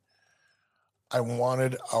idea. I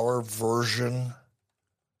wanted our version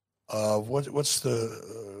of what's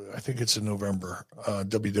the, I think it's in November,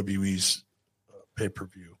 WWE's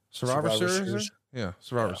pay-per-view. Survivor Series? Yeah,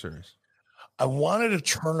 Survivor Series. I wanted a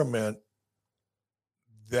tournament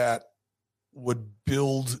that would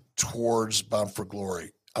build towards Bound for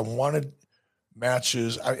Glory. I wanted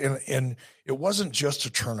matches, and it wasn't just a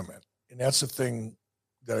tournament. And that's the thing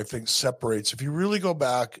that I think separates. If you really go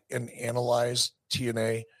back and analyze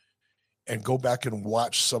TNA and go back and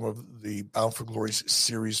watch some of the Bound for Glory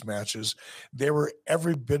series matches, they were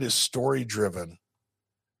every bit as story driven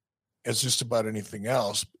as just about anything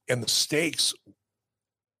else. And the stakes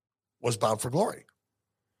was Bound for Glory.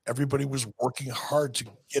 Everybody was working hard to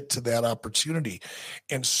get to that opportunity,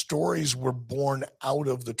 and stories were born out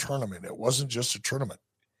of the tournament. It wasn't just a tournament.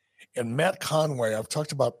 And Matt Conway, I've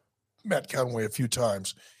talked about Matt Conway a few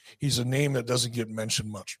times. He's a name that doesn't get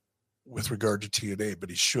mentioned much with regard to TNA, but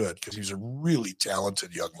he should, because he's a really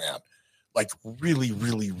talented young man, like really,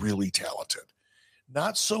 really, really talented.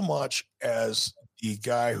 Not so much as the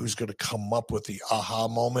guy who's going to come up with the aha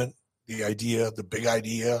moment, the idea, the big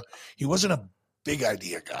idea. He wasn't a big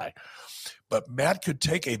idea guy, but Matt could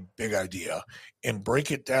take a big idea and break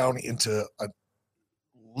it down into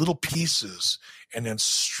little pieces and then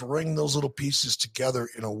string those little pieces together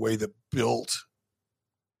in a way that built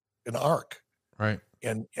an arc. Right.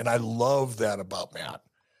 And I love that about Matt.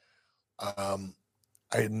 I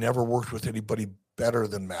had never worked with anybody better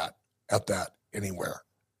than Matt at that anywhere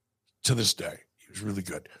to this day. He was really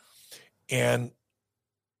good. And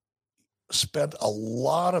spent a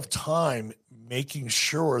lot of time making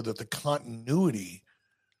sure that the continuity,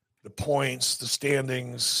 the points, the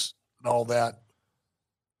standings, and all that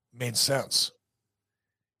made sense.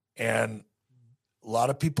 And a lot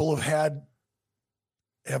of people have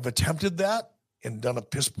attempted that and done a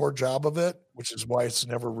piss poor job of it, which is why it's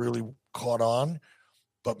never really caught on.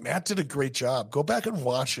 But Matt did a great job. Go back and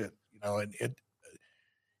watch it, and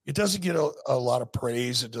it doesn't get a lot of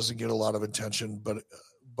praise. It doesn't get a lot of attention, but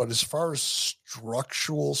as far as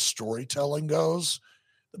structural storytelling goes,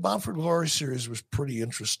 the Bound for Glory series was pretty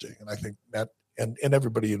interesting. And I think Matt and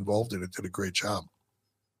everybody involved in it did a great job.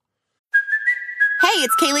 Hey,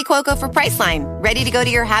 it's Kaylee Cuoco for Priceline. Ready to go to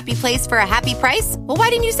your happy place for a happy price? Well, why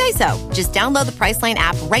didn't you say so? Just download the Priceline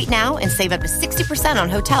app right now and save up to 60% on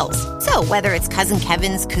hotels. So whether it's Cousin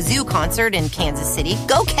Kevin's Kazoo Concert in Kansas City,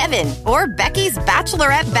 go Kevin, or Becky's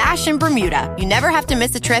Bachelorette Bash in Bermuda, you never have to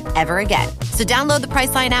miss a trip ever again. So download the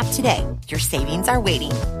Priceline app today. Your savings are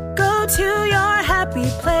waiting. Go to your happy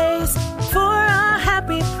place for a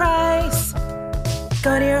happy price.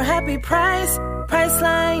 Go to your happy price,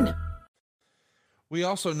 Priceline. We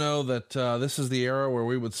also know that this is the era where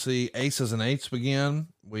we would see aces and eights begin.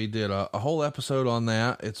 We did a whole episode on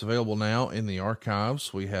that. It's available now in the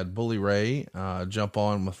archives. We had Bully Ray jump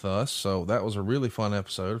on with us, so that was a really fun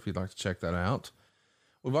episode if you'd like to check that out.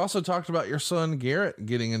 We've also talked about your son Garrett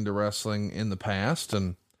getting into wrestling in the past,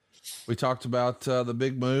 and we talked about the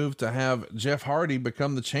big move to have Jeff Hardy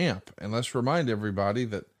become the champ. And let's remind everybody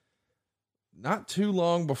that not too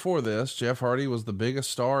long before this, Jeff Hardy was the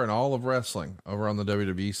biggest star in all of wrestling over on the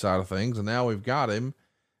WWE side of things. And now we've got him,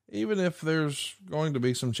 even if there's going to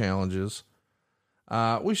be some challenges.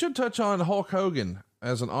 We should touch on Hulk Hogan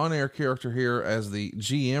as an on-air character here as the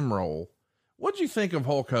GM role. What'd you think of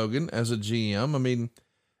Hulk Hogan as a GM? I mean,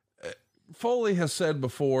 Foley has said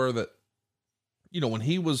before that, when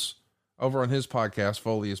he was over on his podcast,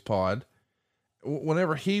 Foley is Pod,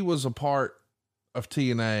 whenever he was a part of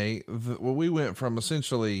TNA, we went from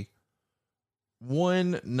essentially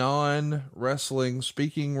one non-wrestling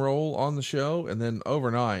speaking role on the show, and then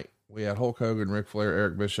overnight we had Hulk Hogan, Ric Flair,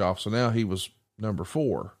 Eric Bischoff. So now he was number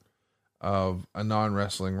 4 of a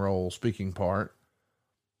non-wrestling role speaking part.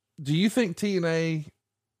 Do you think TNA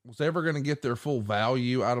was ever going to get their full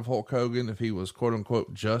value out of Hulk Hogan if he was quote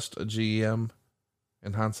unquote just a GM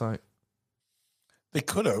in hindsight? They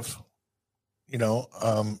could have,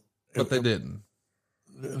 but they didn't.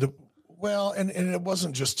 Well, and it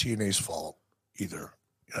wasn't just TNA's fault either.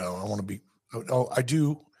 I want to be, I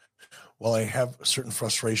do, while I have certain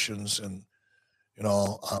frustrations and,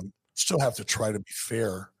 still have to try to be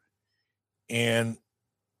fair. And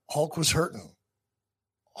Hulk was hurting.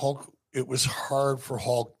 It was hard for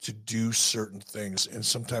Hulk to do certain things. And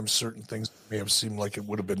sometimes certain things may have seemed like it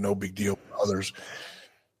would have been no big deal for others.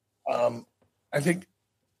 I think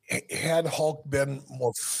had Hulk been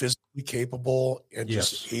more physically capable and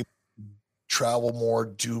just able to travel more,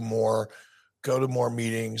 do more, go to more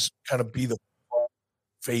meetings, kind of be the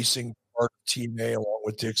facing part of TNA along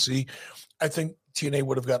with Dixie, I think TNA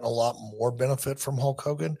would have gotten a lot more benefit from Hulk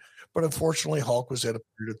Hogan. But unfortunately, Hulk was at a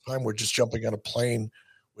period of time where just jumping on a plane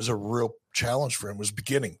was a real challenge for him, was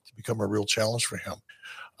beginning to become a real challenge for him.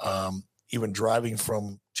 Even driving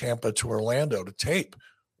from Tampa to Orlando to tape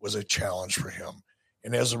was a challenge for him.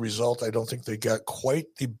 And as a result, I don't think they got quite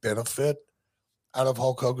the benefit out of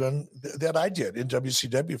Hulk Hogan that I did in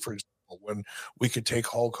WCW, for example, when we could take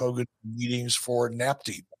Hulk Hogan meetings for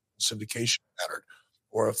NAPD, syndication mattered.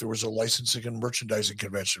 Or if there was a licensing and merchandising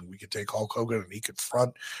convention, we could take Hulk Hogan and he could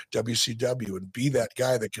front WCW and be that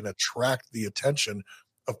guy that can attract the attention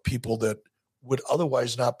of people that would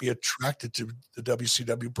otherwise not be attracted to the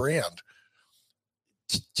WCW brand.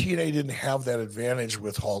 TNA didn't have that advantage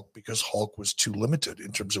with Hulk because Hulk was too limited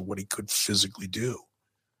in terms of what he could physically do.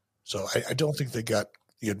 So I don't think they got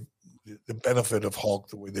the benefit of Hulk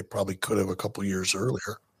the way they probably could have a couple years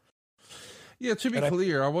earlier. Yeah, to be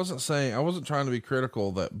clear, I wasn't trying to be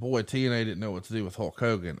critical that, boy, TNA didn't know what to do with Hulk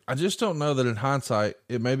Hogan. I just don't know that in hindsight,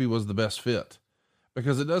 it maybe was the best fit,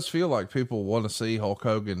 because it does feel like people want to see Hulk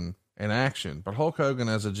Hogan in action, but Hulk Hogan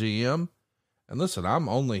as a GM, and listen, I'm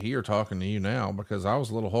only here talking to you now because I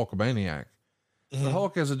was a little Hulkamaniac. Mm-hmm. The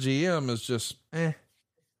Hulk as a GM is just, I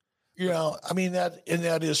mean, that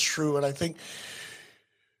is true. And I think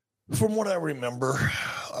from what I remember,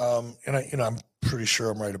 I'm pretty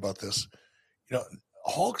sure I'm right about this.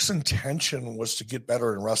 Hulk's intention was to get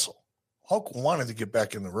better and wrestle. Hulk wanted to get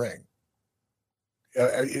back in the ring.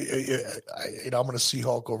 I'm going to see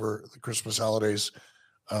Hulk over the Christmas holidays.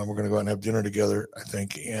 We're going to go out and have dinner together, I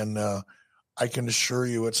think. And I can assure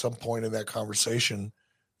you at some point in that conversation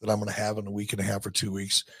that I'm going to have in a week and a half or 2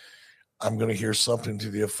 weeks, I'm going to hear something to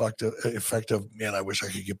the effect of, man, I wish I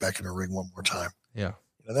could get back in the ring one more time. Yeah.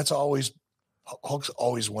 That's always, Hulk's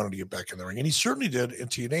always wanted to get back in the ring. And he certainly did in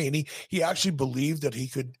TNA. And he actually believed that he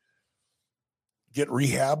could get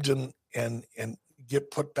rehabbed and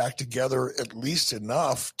get put back together at least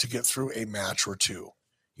enough to get through a match or two.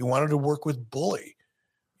 He wanted to work with Bully,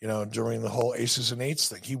 during the whole Aces and Eights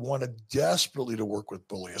thing. He wanted desperately to work with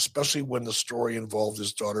Bully, especially when the story involved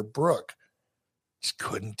his daughter, Brooke. Just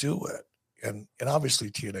couldn't do it. And obviously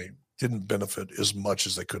TNA didn't benefit as much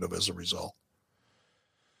as they could have as a result.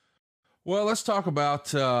 Well, let's talk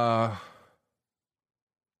about, I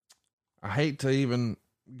hate to even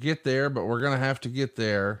get there, but we're going to have to get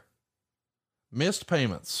there. Missed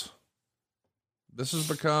payments. This has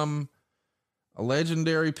become a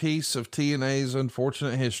legendary piece of TNA's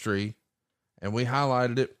unfortunate history, and we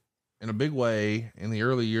highlighted it in a big way in the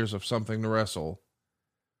early years of Something to Wrestle,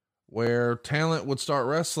 where talent would start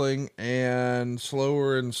wrestling and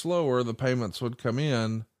slower and slower the payments would come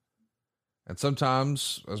in. And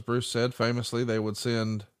sometimes, as Bruce said famously, they would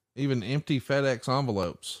send even empty FedEx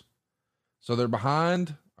envelopes. So they're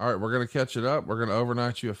behind. All right, we're going to catch it up. We're going to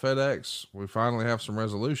overnight you a FedEx. We finally have some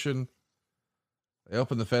resolution. They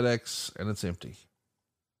open the FedEx and it's empty.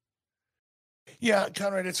 Yeah,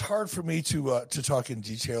 Conrad, it's hard for me to talk in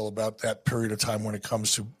detail about that period of time when it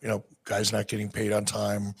comes to, guys not getting paid on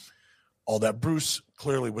time, all that. Bruce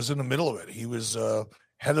clearly was in the middle of it. He was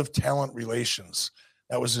head of talent relations.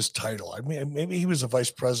 That was his title. I mean, maybe he was a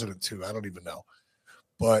vice president too. I don't even know.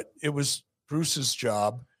 But it was Bruce's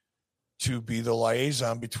job to be the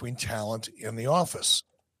liaison between talent and the office,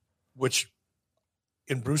 which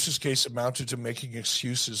in Bruce's case amounted to making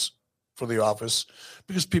excuses for the office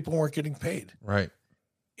because people weren't getting paid. Right.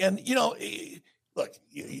 And, look,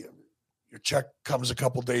 your check comes a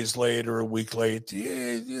couple days late or a week late.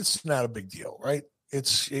 It's not a big deal, right?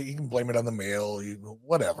 You can blame it on the mail,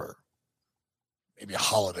 whatever. maybe a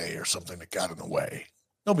holiday or something that got in the way.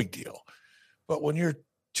 No big deal. But when you're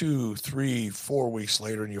 2, 3, 4 weeks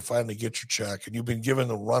later and you finally get your check and you've been given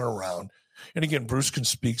the runaround, and again, Bruce can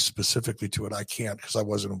speak specifically to it. I can't because I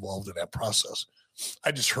wasn't involved in that process.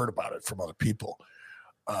 I just heard about it from other people.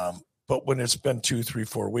 But when it's been 2, 3,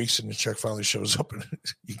 4 weeks and the check finally shows up and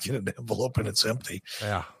you get an envelope and it's empty,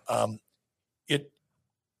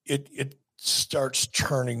 it starts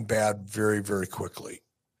turning bad very, very quickly,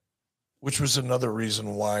 which was another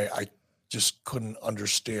reason why I just couldn't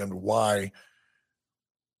understand why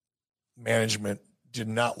management did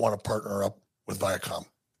not want to partner up with Viacom.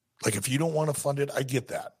 Like, if you don't want to fund it, I get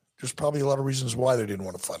that. There's probably a lot of reasons why they didn't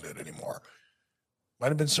want to fund it anymore. Might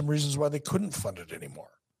have been some reasons why they couldn't fund it anymore.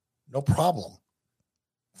 No problem.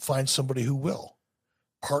 Find somebody who will.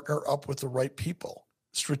 Partner up with the right people.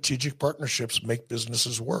 Strategic partnerships make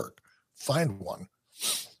businesses work. Find one.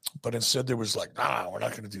 But instead there was like, we're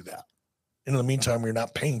not going to do that. In the meantime, we're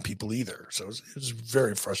not paying people either. So it was a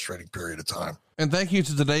very frustrating period of time. And thank you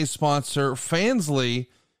to today's sponsor, Fansly.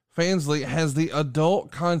 Fansly has the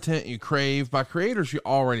adult content you crave by creators you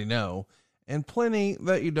already know and plenty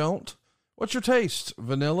that you don't. What's your taste?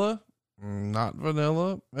 Vanilla? Not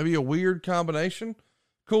vanilla? Maybe a weird combination?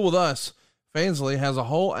 Cool with us. Fansly has a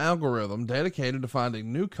whole algorithm dedicated to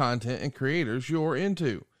finding new content and creators you're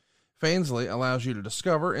into. Fansly allows you to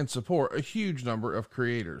discover and support a huge number of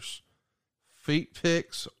creators. Feet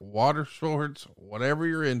pics, water sports, whatever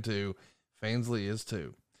you're into, Fansly is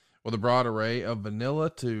too. With a broad array of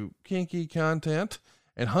vanilla to kinky content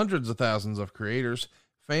and hundreds of thousands of creators,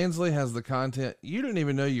 Fansly has the content you didn't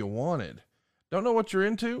even know you wanted. Don't know what you're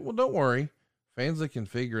into? Well, don't worry. Fansly can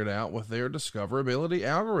figure it out with their discoverability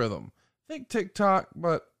algorithm. Think TikTok,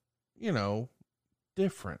 but,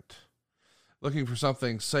 different. Looking for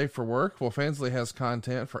something safe for work? Well, Fansly has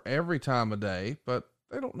content for every time of day, but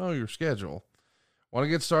they don't know your schedule. Want to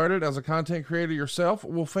get started as a content creator yourself?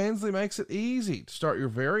 Well, Fansly makes it easy to start your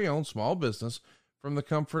very own small business from the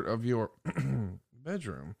comfort of your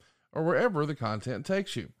bedroom or wherever the content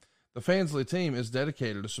takes you. The Fansly team is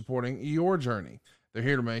dedicated to supporting your journey. They're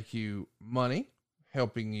here to make you money,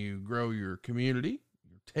 helping you grow your community,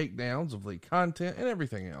 your takedowns of lead content, and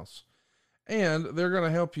everything else. And they're going to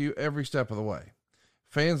help you every step of the way.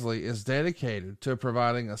 Fansly is dedicated to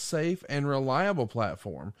providing a safe and reliable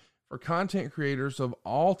platform for content creators of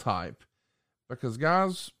all type, because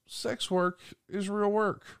guys, sex work is real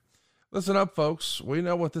work. Listen up, folks. We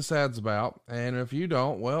know what this ad's about, and if you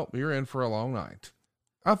don't, well, you're in for a long night.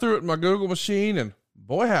 I threw it in my Google machine, and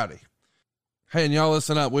boy, howdy. Hey, and y'all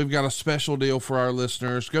listen up. We've got a special deal for our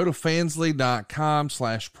listeners. Go to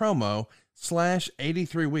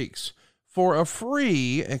fansly.com/promo/83weeks for a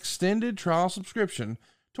free extended trial subscription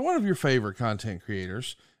to one of your favorite content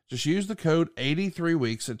creators. Just use the code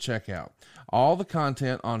 83weeks at checkout. All the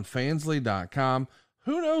content on fansly.com.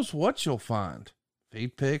 Who knows what you'll find?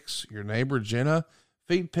 Feed pics, your neighbor Jenna,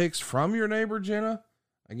 feed pics from your neighbor Jenna.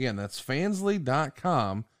 Again, that's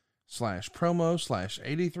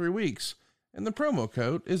fansly.com/promo/83weeks. And the promo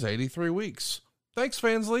code is 83weeks. Thanks,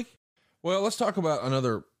 Fansly. Well, let's talk about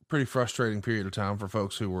another pretty frustrating period of time for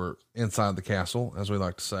folks who were inside the castle, as we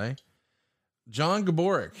like to say. John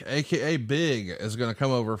Gaborick, aka Big, is going to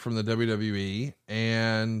come over from the WWE,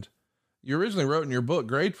 and you originally wrote in your book,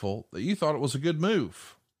 Grateful, that you thought it was a good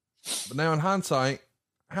move. But now in hindsight,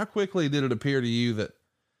 how quickly did it appear to you that,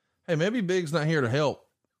 hey, maybe Big's not here to help,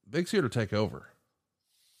 Big's here to take over?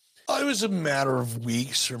 It was a matter of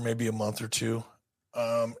weeks or maybe a month or two.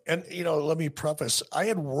 And let me preface, I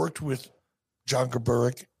had worked with John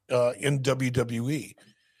Gaborick in WWE.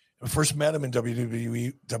 I first met him in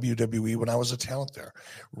WWE when I was a talent there.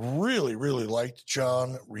 Really, really liked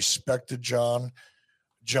John, respected John.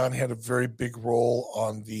 John had a very big role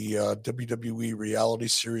on the WWE reality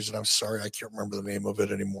series, and I'm sorry, I can't remember the name of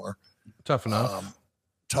it anymore. Tough Enough.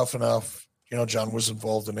 Tough Enough. John was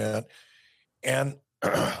involved in that. And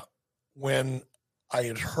when I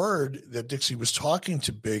had heard that Dixie was talking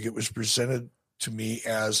to Big, it was presented to me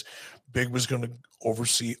as Big was going to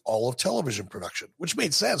oversee all of television production, which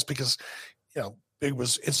made sense because, Big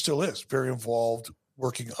was, it still is, very involved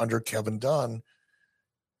working under Kevin Dunn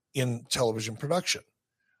in television production.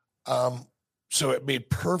 So it made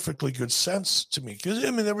perfectly good sense to me because,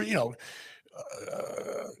 there were,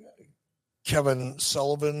 Kevin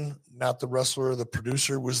Sullivan, not the wrestler, the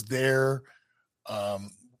producer, was there.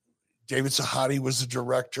 David Sahadi was the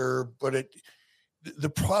director, but the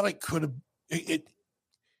product could have, it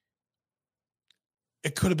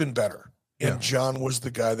could have been better. And John was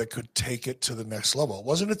the guy that could take it to the next level. It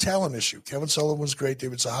wasn't a talent issue. Kevin Sullivan was great.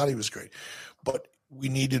 David Sahadi was great. But we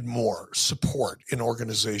needed more support in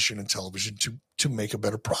organization and television to make a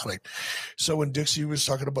better product. So when Dixie was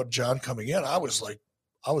talking about John coming in, I was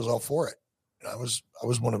all for it. I was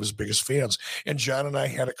one of his biggest fans. And John and I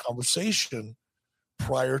had a conversation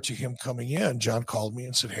prior to him coming in. John called me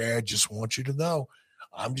and said, "Hey, I just want you to know,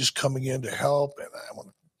 I'm just coming in to help, and I want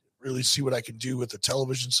to really see what I can do with the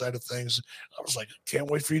television side of things." I was like, "Can't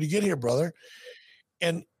wait for you to get here, brother."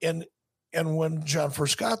 And when John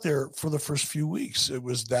first got there, for the first few weeks, it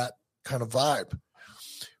was that kind of vibe.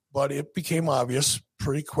 But it became obvious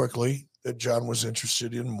pretty quickly that John was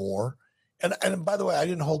interested in more. And by the way, I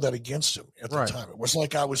didn't hold that against him at the time. It wasn't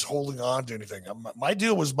like I was holding on to anything. My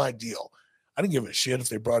deal was my deal. I didn't give a shit if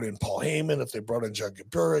they brought in Paul Heyman, if they brought in John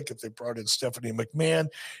Gaburek, if they brought in Stephanie McMahon.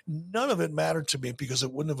 None of it mattered to me because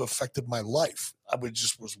it wouldn't have affected my life. I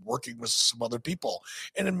was working with some other people.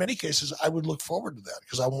 And in many cases, I would look forward to that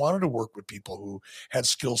because I wanted to work with people who had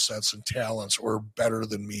skill sets and talents or better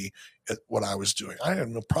than me at what I was doing. I had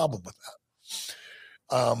no problem with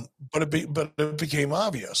that. But it became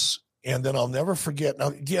obvious. And then I'll never forget. Now,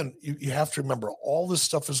 again, you have to remember all this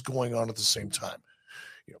stuff is going on at the same time.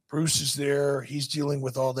 Bruce is there. He's dealing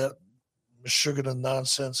with all that Meshuggah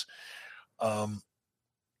nonsense. What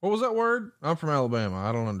was that word? I'm from Alabama.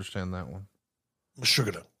 I don't understand that one.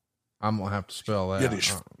 Meshuggah. I'm going to have to spell that.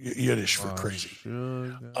 Yiddish for crazy.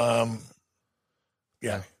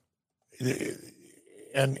 Yeah.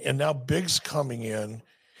 And now Big's coming in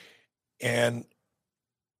and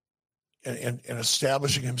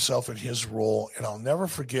establishing himself in his role. And I'll never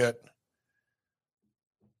forget,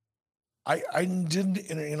 I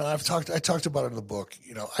didn't, I talked about it in the book,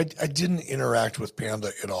 I didn't interact with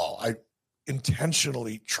Panda at all. I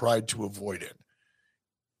intentionally tried to avoid it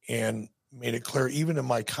and made it clear, even in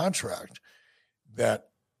my contract, that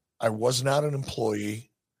I was not an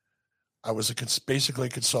employee. I was basically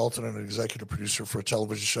a consultant and an executive producer for a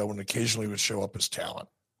television show and occasionally would show up as talent,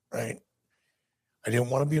 right? I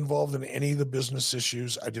didn't want to be involved in any of the business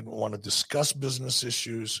issues. I didn't want to discuss business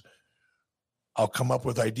issues. I'll come up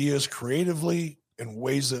with ideas creatively in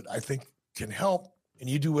ways that I think can help, and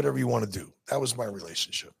you do whatever you want to do. That was my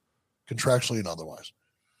relationship, contractually and otherwise.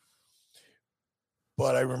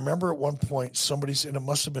 But I remember at one point somebody said, and it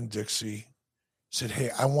must have been Dixie, said, "Hey,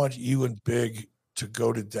 I want you and Big to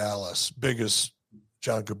go to Dallas." Big is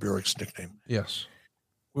John Gaburek's nickname. Yes.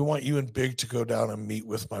 "We want you and Big to go down and meet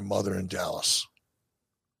with my mother in Dallas."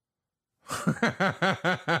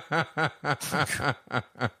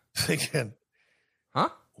 Thinking, huh?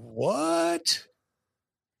 What?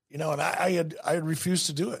 And I had refused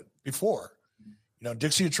to do it before.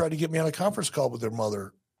 Dixie had tried to get me on a conference call with their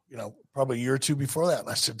mother, probably a year or two before that. And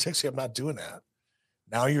I said, "Dixie, I'm not doing that.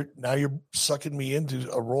 Now you're sucking me into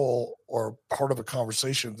a role or part of a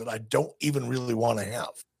conversation that I don't even really want to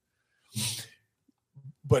have."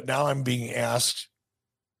 But now I'm being asked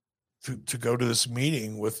to go to this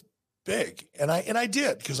meeting with Big. And I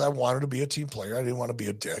did, because I wanted to be a team player. I didn't want to be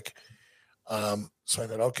a dick. So I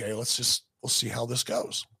thought, okay, we'll see how this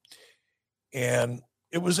goes. And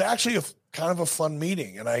it was actually kind of a fun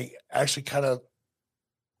meeting. And I actually kind of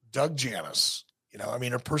dug Janice,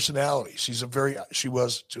 her personality. She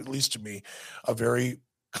was, at least to me, a very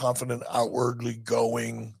confident, outwardly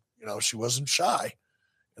going, she wasn't shy.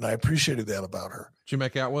 And I appreciated that about her. Did you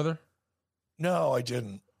make out with her? No, I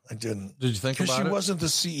didn't. Did you think about it? Because she wasn't the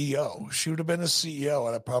CEO. She would have been the CEO,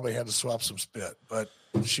 and I probably had to swap some spit, but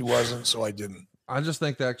she wasn't, so I didn't. I just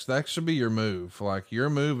think that should be your move. Like your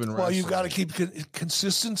move in wrestling. Well, you've got to keep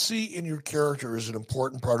consistency in your character is an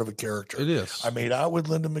important part of a character. It is. I made out with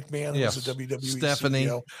Linda McMahon, who was a WWE Stephanie.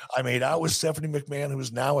 CEO. I made out with Stephanie McMahon, who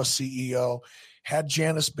is now a CEO. Had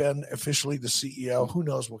Janice been officially the CEO, who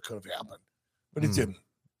knows what could have happened, but it didn't.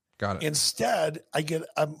 Got it. Instead, I'm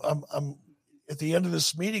at the end of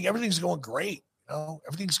this meeting, everything's going great.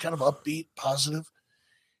 Everything's kind of upbeat, positive.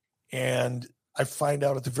 And I find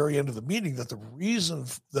out at the very end of the meeting that the reason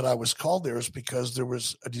that I was called there is because there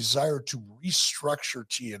was a desire to restructure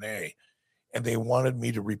TNA, and they wanted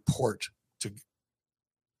me to report to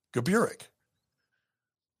Gaburek,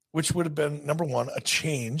 which would have been, number one, a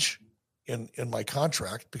change in my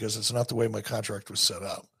contract, because it's not the way my contract was set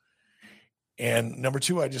up. And number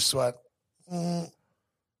two, I just thought,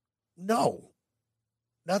 no.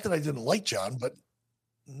 Not that I didn't like John, but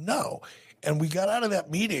no. And we got out of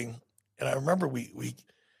that meeting, and I remember we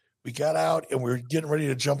got out and we were getting ready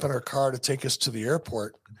to jump in our car to take us to the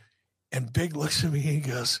airport. And Big looks at me and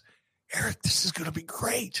he goes, "Eric, this is going to be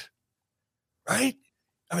great, right?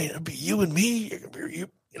 I mean, it'll be you and me.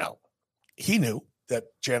 He knew that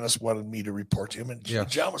Janice wanted me to report to him, and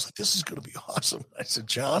John was like, "This is going to be awesome." I said,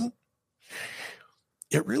 "John,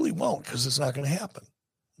 It really won't, because it's not going to happen.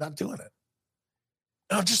 Not doing it.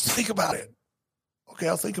 Now just think about it. Okay,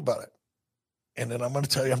 I'll think about it. And then I'm going to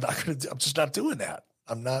tell you, I'm just not doing that.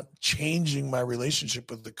 I'm not changing my relationship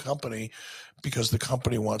with the company because the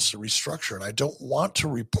company wants to restructure. And I don't want to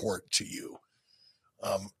report to you.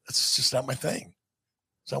 It's just not my thing.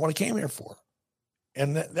 It's not what I came here for.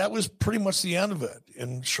 And that was pretty much the end of it.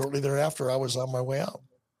 And shortly thereafter, I was on my way out.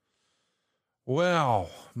 Well,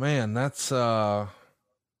 man, that's, I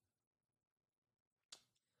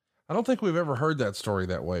don't think we've ever heard that story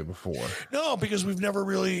that way before. No, because we've never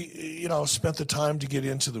really, spent the time to get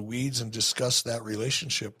into the weeds and discuss that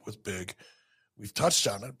relationship with Big. We've touched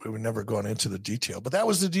on it, but we've never gone into the detail. But that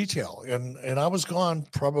was the detail. And I was gone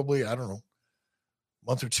probably, I don't know, a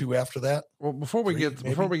month or two after that. Well, before we get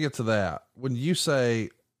to that, when you say,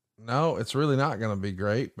 no, it's really not going to be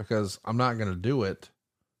great because I'm not going to do it,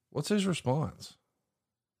 what's his response?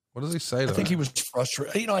 What does he say to that? I think he was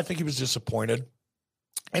frustrated. I think he was disappointed.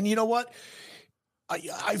 And you know what?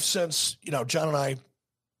 I've since, John and I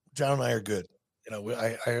are good.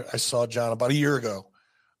 I saw John about a year ago.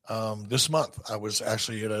 This month, I was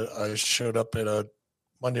actually I showed up at a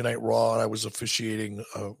Monday Night Raw, and I was officiating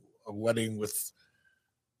a wedding with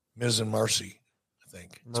Miz and Marcy, I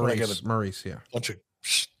think. Maurice, yeah. Bunch of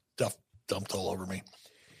stuff dumped all over me.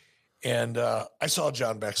 And I saw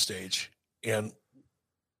John backstage, and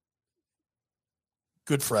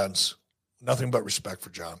good friends, nothing but respect for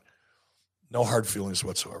John. No hard feelings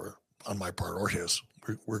whatsoever on my part or his.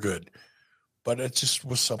 We're good. But it just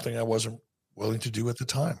was something I wasn't willing to do at the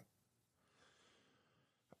time.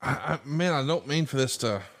 Man, I don't mean for this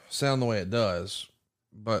to sound the way it does,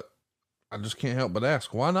 but I just can't help but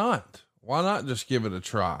ask, why not? Why not just give it a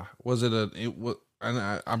try? And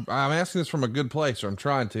I'm asking this from a good place, or I'm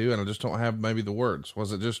trying to, and I just don't have maybe the words.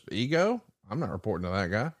 Was it just ego? I'm not reporting to that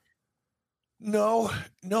guy. No,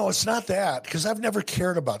 it's not that, because I've never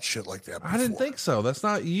cared about shit like that before. I didn't think so. That's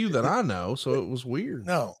not you that I know. So it was weird.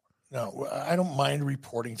 No, I don't mind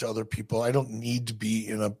reporting to other people. I don't need to be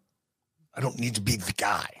the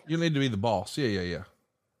guy. You need to be the boss. Yeah.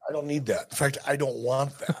 I don't need that. In fact, I don't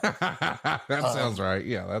want that. That sounds right.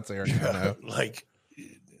 Yeah, that's Eric. Yeah, like,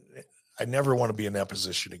 I never want to be in that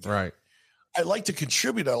position again. Right. I like to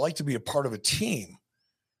contribute. I like to be a part of a team.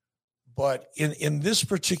 But in this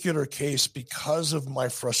particular case, because of my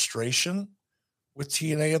frustration with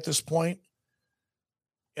TNA at this point,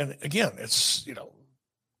 and again, it's,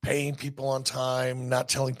 paying people on time, not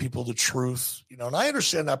telling people the truth, and I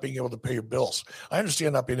understand not being able to pay your bills. I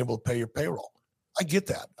understand not being able to pay your payroll. I get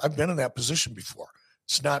that. I've been in that position before.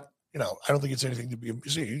 It's not, I don't think it's anything to be,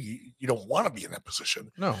 you don't want to be in that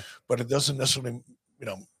position. No, but it doesn't necessarily,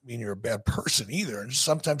 mean you're a bad person either. And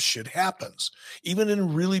sometimes shit happens, even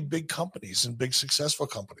in really big companies and big successful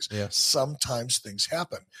companies. Yeah. Sometimes things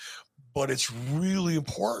happen, but it's really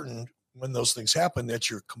important when those things happen that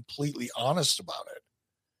you're completely honest about it.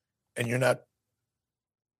 And you're not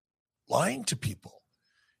lying to people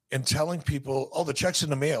and telling people, oh, the check's in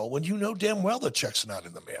the mail, when you know damn well the check's not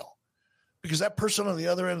in the mail. Because that person on the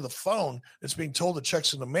other end of the phone that's being told the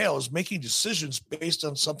check's in the mail is making decisions based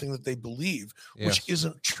on something that they believe, which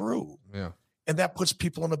isn't true. Yeah. And that puts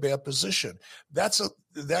people in a bad position.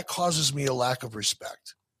 That causes me a lack of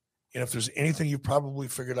respect. And if there's anything you've probably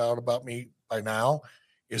figured out about me by now,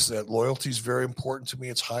 is that loyalty is very important to me.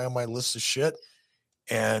 It's high on my list of shit.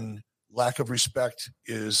 And lack of respect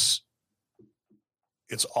it's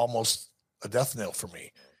almost a death knell for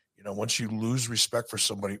me. Once you lose respect for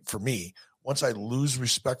somebody, for me, once I lose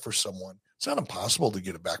respect for someone, it's not impossible to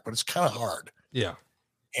get it back, but it's kind of hard. Yeah.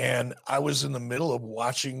 And I was in the middle of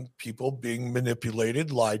watching people being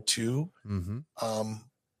manipulated, lied to. Mm-hmm.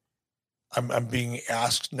 I'm being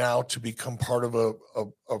asked now to become part of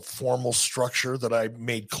a formal structure that I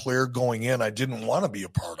made clear going in I didn't want to be a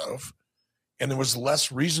part of. And there was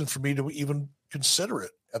less reason for me to even consider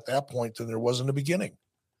it at that point than there was in the beginning.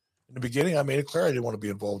 In the beginning, I made it clear I didn't want to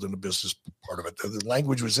be involved in the business part of it. The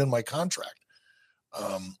language was in my contract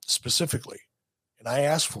specifically, and I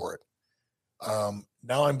asked for it.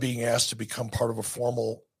 Now I'm being asked to become part of a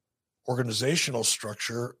formal organizational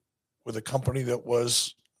structure with a company that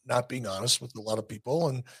was not being honest with a lot of people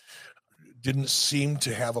and didn't seem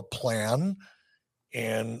to have a plan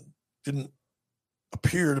and didn't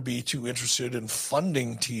appear to be too interested in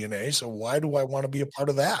funding TNA. So why do I want to be a part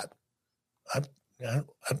of that? I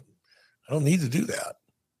don't need to do that.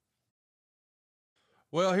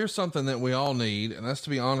 Well, here's something that we all need, and that's to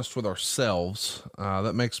be honest with ourselves.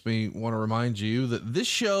 That makes me want to remind you that this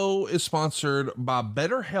show is sponsored by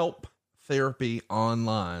BetterHelp Therapy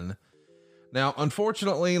Online. Now,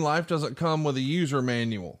 unfortunately, life doesn't come with a user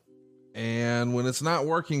manual. And when it's not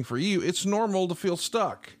working for you, it's normal to feel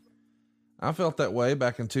stuck. I felt that way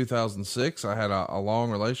back in 2006. I had a long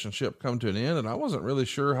relationship come to an end, and I wasn't really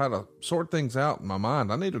sure how to sort things out in my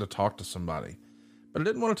mind. I needed to talk to somebody, but I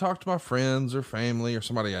didn't want to talk to my friends or family or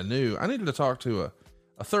somebody I knew. I needed to talk to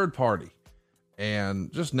a third party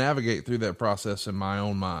and just navigate through that process in my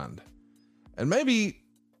own mind. And maybe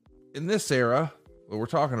in this era that we're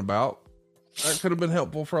talking about, that could have been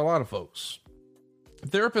helpful for a lot of folks.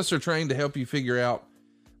 Therapists are trained to help you figure out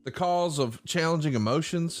the cause of challenging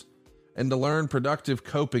emotions and to learn productive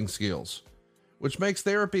coping skills, which makes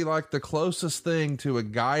therapy like the closest thing to a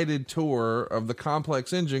guided tour of the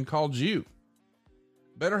complex engine called you.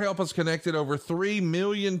 BetterHelp has connected over 3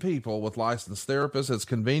 million people with licensed therapists. It's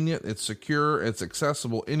convenient, it's secure, it's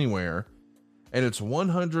accessible anywhere, and it's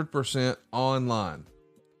 100% online.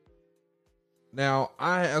 Now,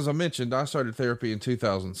 as I mentioned, I started therapy in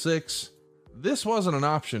 2006. This wasn't an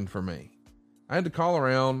option for me. I had to call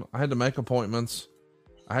around. I had to make appointments.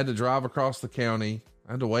 I had to drive across the county.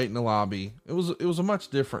 I had to wait in the lobby. It was a much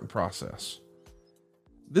different process.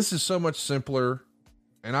 This is so much simpler.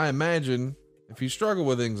 And I imagine if you struggle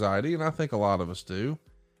with anxiety, and I think a lot of us do,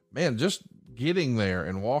 man, just getting there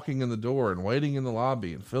and walking in the door and waiting in the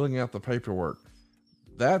lobby and filling out the paperwork,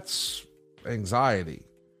 that's anxiety.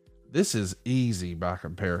 This is easy by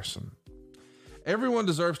comparison. Everyone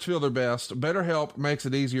deserves to feel their best. BetterHelp makes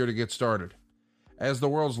it easier to get started. As the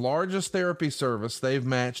world's largest therapy service, they've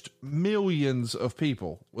matched millions of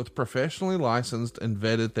people with professionally licensed and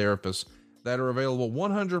vetted therapists that are available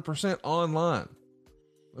 100% online.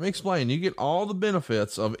 Let me explain. You get all the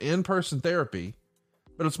benefits of in-person therapy,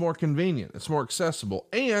 but it's more convenient, it's more accessible,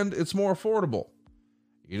 and it's more affordable.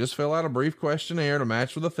 You just fill out a brief questionnaire to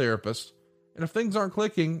match with a therapist, and if things aren't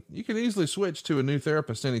clicking, you can easily switch to a new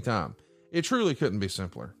therapist anytime. It truly couldn't be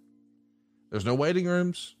simpler. There's no waiting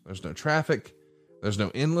rooms, there's no traffic, there's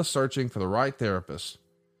no endless searching for the right therapist.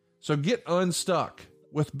 So get unstuck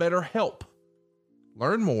with BetterHelp.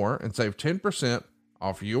 Learn more and save 10%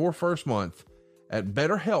 off your first month at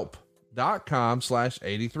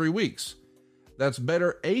betterhelp.com/83weeks. That's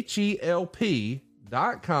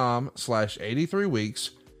betterhelp.com/83weeks.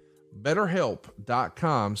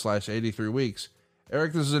 betterhelp.com/83weeks.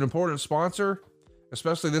 Eric, this is an important sponsor,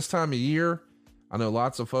 especially this time of year. I know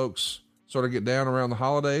lots of folks sort of get down around the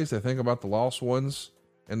holidays. They think about the lost ones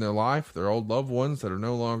in their life, their old loved ones that are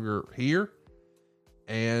no longer here.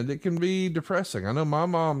 And it can be depressing. I know my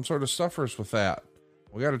mom sort of suffers with that.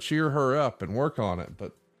 We got to cheer her up and work on it.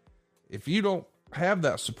 But if you don't have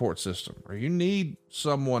that support system, or you need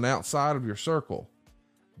someone outside of your circle,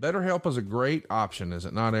 BetterHelp is a great option, is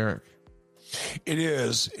it not, Eric? It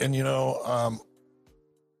is. And,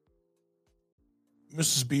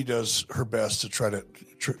 Mrs. B does her best to try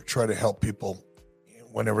to help people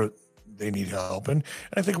whenever they need help. And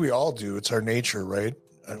I think we all do. It's our nature, right?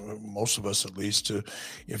 Most of us, at least,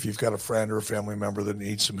 if you've got a friend or a family member that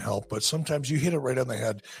needs some help, but sometimes you hit it right on the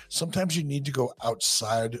head. Sometimes you need to go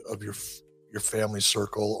outside of your family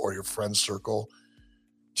circle or your friend circle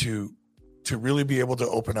to really be able to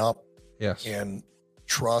open up. Yes. And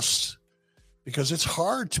trust, because it's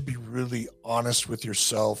hard to be really honest with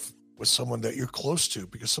yourself with someone that you're close to,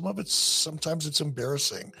 because sometimes it's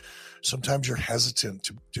embarrassing. Sometimes you're hesitant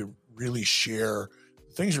to really share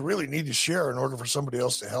things you really need to share in order for somebody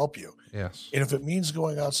else to help you. Yes. And if it means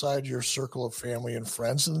going outside your circle of family and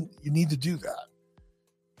friends, then you need to do that.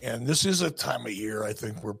 And this is a time of year, I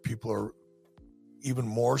think, where people are even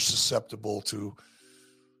more susceptible to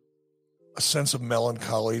a sense of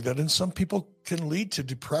melancholy that in some people can lead to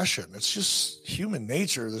depression. It's just human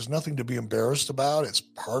nature. There's nothing to be embarrassed about. It's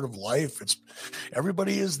part of life.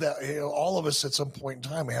 Everybody is that, all of us at some point in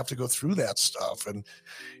time, we have to go through that stuff. And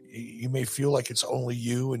you may feel like it's only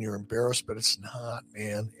you and you're embarrassed, but it's not,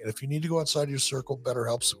 man. And if you need to go outside your circle,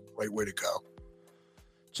 BetterHelp's the right way to go.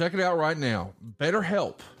 Check it out right now.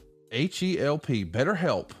 BetterHelp, H-E-L-P,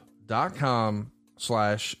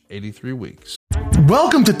 betterhelp.com/83weeks.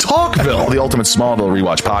 Welcome to Talkville, the ultimate Smallville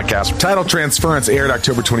rewatch podcast. Title Transference aired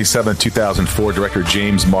October 27, 2004. Director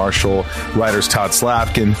James Marshall, writers Todd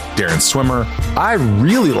Slavkin, Darren Swimmer. I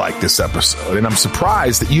really like this episode, and I'm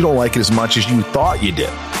surprised that you don't like it as much as you thought you did.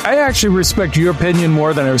 I actually respect your opinion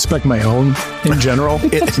more than I respect my own in general.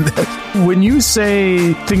 When you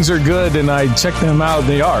say things are good and I check them out,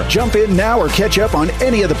 they are. Jump in now or catch up on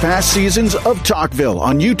any of the past seasons of Talkville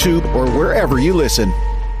on YouTube or wherever you listen.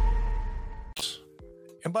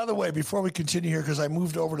 And by the way, before we continue here, because I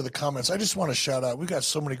moved over to the comments, I just want to shout out. We've got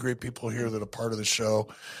so many great people here that are part of the show.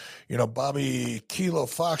 You know, Bobby Kilo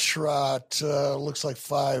Foxtrot, looks like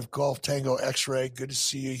 5, Golf Tango X-Ray. Good to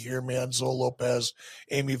see you here, man. Zoe Lopez,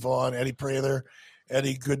 Amy Vaughn, Eddie Prather.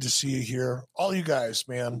 Eddie, good to see you here. All you guys,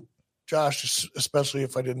 man. Josh, especially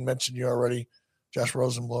if I didn't mention you already. Josh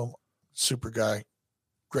Rosenblum, super guy.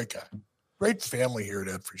 Great guy. Great family here at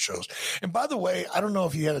Ad Free Shows. And by the way, I don't know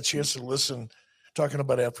if you had a chance to listen talking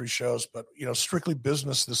about Ad Free Shows, but, you know, Strictly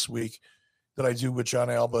Business this week that I do with John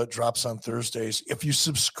Alba drops on Thursdays. If you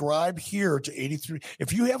subscribe here to 83,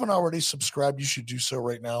 if you haven't already subscribed, you should do so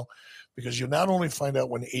right now, because you'll not only find out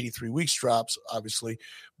when 83 Weeks drops, obviously,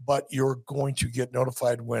 but you're going to get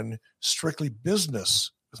notified when Strictly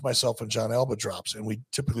Business with myself and John Alba drops, and we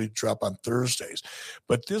typically drop on Thursdays.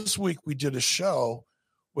 But this week we did a show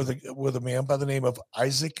with a man by the name of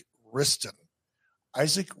Isaac Riston.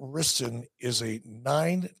 Isaac Riston is a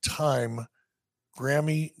 9-time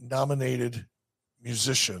Grammy-nominated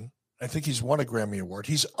musician. I think he's won a Grammy Award.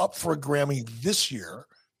 He's up for a Grammy this year.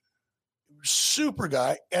 Super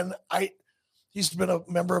guy. And he's been a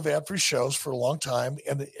member of Ad Free Shows for a long time.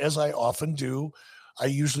 And as I often do, I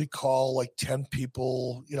usually call like 10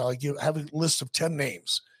 people. You know, I have a list of 10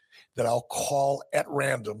 names that I'll call at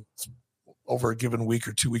random over a given week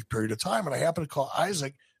or 2-week period of time. And I happen to call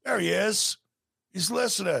Isaac. There he is. He's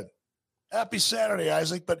listening. Happy Saturday,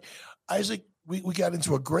 Isaac. But Isaac, we got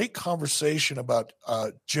into a great conversation about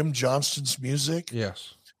Jim Johnston's music.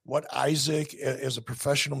 Yes. What Isaac, as a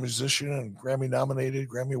professional musician and Grammy-nominated,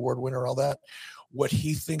 Grammy Award winner, all that, what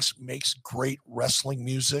he thinks makes great wrestling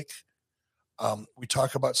music. We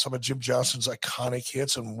talk about some of Jim Johnston's iconic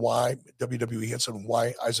hits and why WWE hits and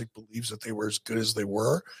why Isaac believes that they were as good as they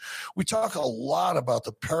were. We talk a lot about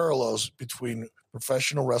the parallels between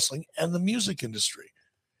professional wrestling and the music industry.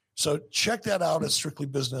 So check that out at Strictly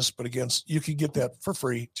Business. But again, you can get that for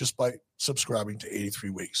free just by subscribing to 83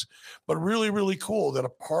 Weeks. But really, really cool that a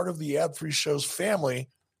part of the Ad Free Shows family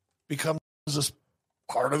becomes this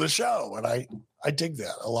part of the show. And I dig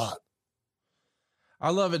that a lot. I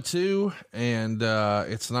love it too. And,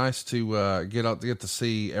 it's nice to, get to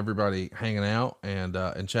see everybody hanging out and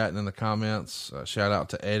chatting in the comments. Shout out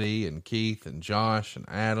to Eddie and Keith and Josh and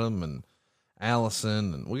Adam and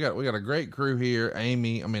Allison. And we got a great crew here.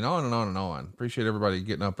 Amy, I mean, on and on and on. Appreciate everybody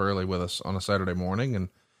getting up early with us on a Saturday morning and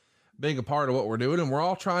being a part of what we're doing. And we're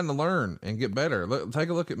all trying to learn and get better. Take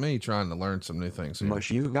a look at me trying to learn some new things here.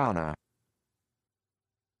 Mashugana.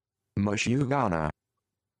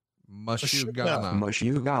 No,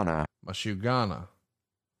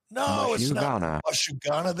 it's not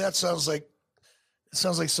Mashugana. That sounds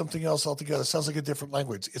like something else altogether. It sounds like a different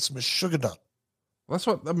language. It's Meshuggah. That's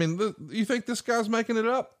what I mean. You think this guy's making it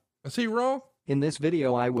up? Is he wrong? In this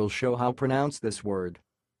video, I will show how to pronounce this word.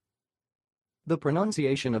 The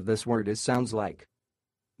pronunciation of this word sounds like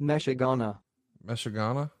Meshuggah.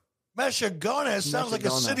 Meshuggah? Meshuggah sounds like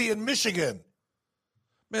a city in Michigan.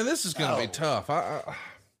 Man, this is going to be tough.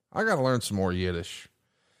 I got to learn some more Yiddish.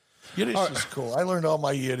 Yiddish is cool. I learned all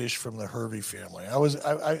my Yiddish from the Hervey family.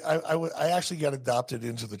 I actually got adopted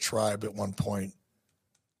into the tribe at one point.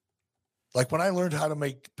 Like when I learned how to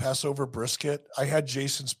make Passover brisket, I had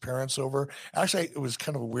Jason's parents over. Actually, it was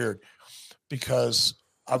kind of weird because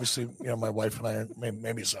obviously, you know, my wife and I,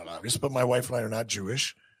 maybe it's not obvious, but my wife and I are not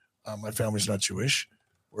Jewish. My family's not Jewish.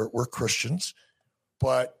 We're Christians.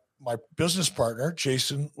 But my business partner,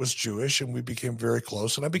 Jason, was Jewish, and we became very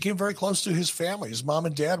close. And I became very close to his family. His mom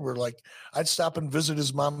and dad were like, I'd stop and visit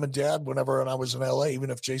his mom and dad whenever I was in LA, even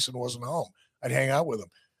if Jason wasn't home. I'd hang out with him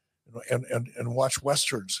and watch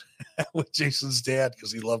Westerns with Jason's dad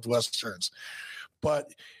because he loved Westerns.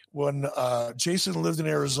 But when Jason lived in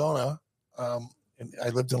Arizona, and I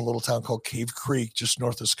lived in a little town called Cave Creek, just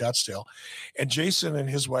north of Scottsdale, and Jason and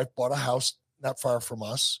his wife bought a house not far from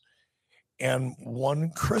us. And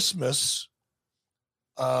one Christmas,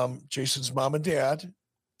 Jason's mom and dad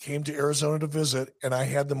came to Arizona to visit, and I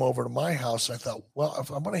had them over to my house. I thought, well, if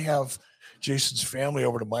I'm going to have Jason's family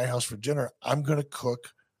over to my house for dinner, I'm going to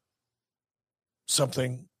cook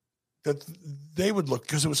something that they would look,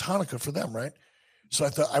 because it was Hanukkah for them, right? So I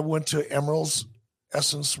thought, I went to Emerald's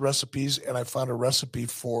Essence Recipes, and I found a recipe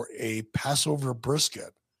for a Passover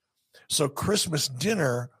brisket. So Christmas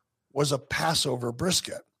dinner was a Passover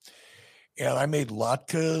brisket. And I made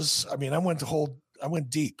latkes. I mean, I went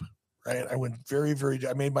deep, right? I went very, very,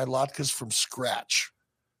 I made my latkes from scratch,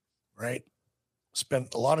 right?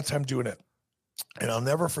 Spent a lot of time doing it. And I'll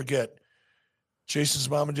never forget, Jason's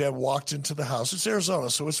mom and dad walked into the house. It's Arizona,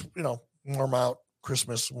 so it's, you know, warm out,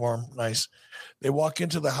 Christmas, warm, nice. They walk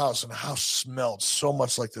into the house, and the house smelled so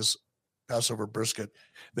much like this Passover brisket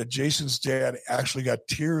that Jason's dad actually got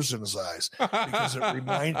tears in his eyes because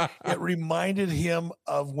it reminded him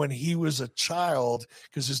of when he was a child,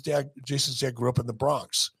 because Jason's dad grew up in the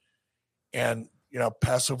Bronx, and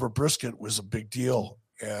Passover brisket was a big deal,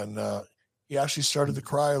 and he actually started to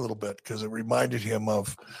cry a little bit because it reminded him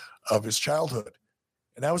of his childhood.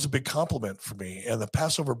 And that was a big compliment for me. And the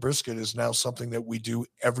Passover brisket is now something that we do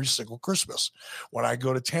every single Christmas. When I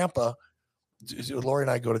go to Tampa, Lori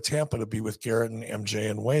and I go to Tampa to be with Garrett and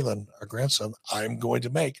MJ and Waylon, our grandson, I'm going to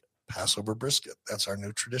make Passover brisket. That's our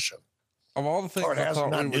new tradition. Of all the things,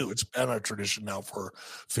 it's been our tradition now for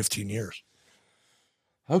 15 years.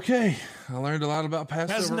 Okay. I learned a lot about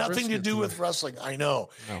Passover. It has nothing to do with wrestling. I know.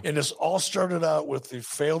 No. And this all started out with the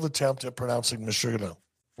failed attempt at pronouncing Meshuggah.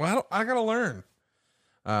 Well, I got to learn.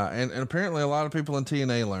 And apparently a lot of people in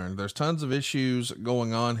TNA learned. There's tons of issues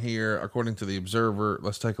going on here, according to the Observer.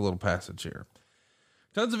 Let's take a little passage here.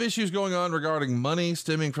 Tons of issues going on regarding money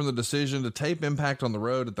stemming from the decision to tape Impact on the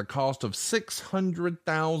road at the cost of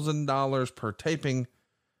 $600,000 per taping,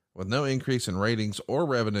 with no increase in ratings or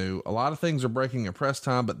revenue. A lot of things are breaking at press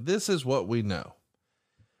time, but this is what we know.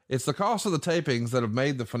 It's the cost of the tapings that have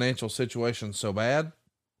made the financial situation so bad.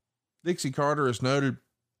 Dixie Carter has noted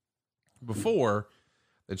before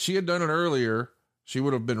that she had done it earlier, she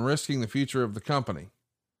would have been risking the future of the company.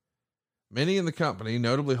 Many in the company,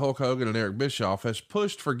 notably Hulk Hogan and Eric Bischoff, has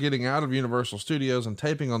pushed for getting out of Universal Studios and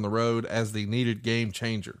taping on the road as the needed game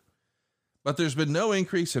changer. But there's been no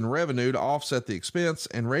increase in revenue to offset the expense,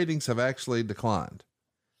 and ratings have actually declined.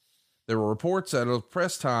 There were reports that at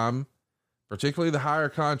press time, particularly the higher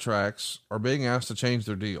contracts, are being asked to change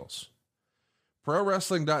their deals.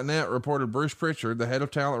 ProWrestling.net reported Bruce Pritchard, the head of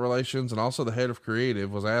talent relations and also the head of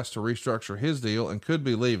creative, was asked to restructure his deal and could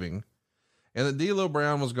be leaving, and that D'Lo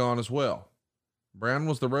Brown was gone as well. Brown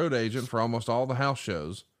was the road agent for almost all the house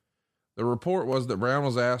shows. The report was that Brown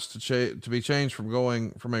was asked to be changed from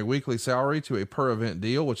going from a weekly salary to a per event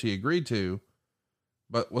deal, which he agreed to,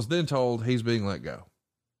 but was then told he's being let go.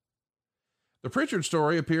 The Pritchard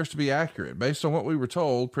story appears to be accurate. Based on what we were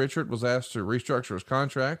told, Pritchard was asked to restructure his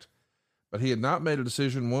contract, but he had not made a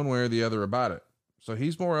decision one way or the other about it. So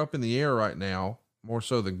he's more up in the air right now, more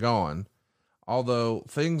so than gone, although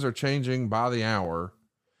things are changing by the hour.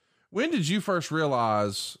 When did you first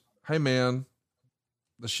realize, hey man,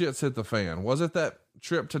 the shit's hit the fan? Was it that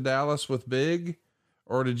trip to Dallas with Big,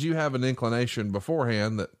 or did you have an inclination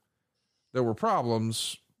beforehand that there were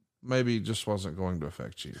problems, maybe it just wasn't going to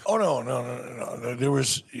affect you? Oh, no. There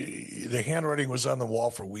was, the handwriting was on the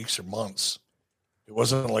wall for weeks or months. It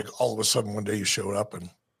wasn't like all of a sudden one day you showed up and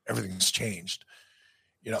everything's changed.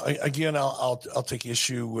 Again, I'll take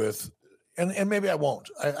issue with, and maybe I won't.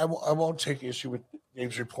 I won't take issue with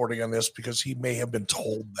Dave's reporting on this, because he may have been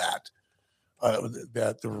told that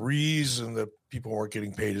the reason that people weren't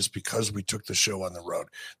getting paid is because we took the show on the road.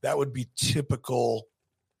 That would be typical.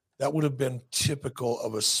 That would have been typical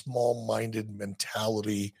of a small-minded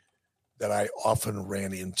mentality that I often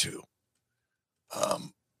ran into.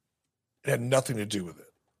 It had nothing to do with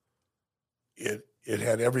it. It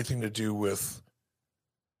had everything to do with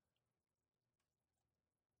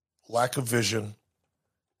lack of vision,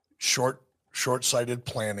 short-sighted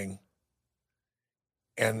planning,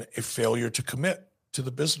 and a failure to commit to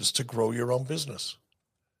the business, to grow your own business.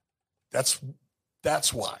 That's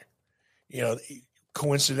why.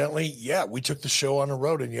 Coincidentally, yeah, we took the show on the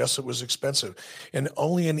road, and yes, it was expensive. And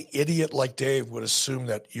only an idiot like Dave would assume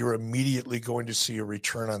that you're immediately going to see a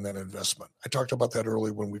return on that investment. I talked about that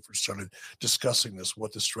earlier when we first started discussing this,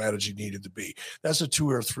 what the strategy needed to be. That's a 2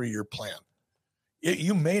 or 3 year plan.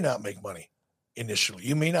 You may not make money initially.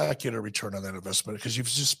 You may not get a return on that investment because you've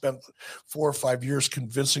just spent 4 or 5 years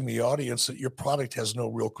convincing the audience that your product has no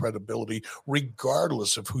real credibility,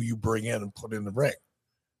 regardless of who you bring in and put in the ring.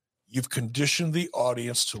 You've conditioned the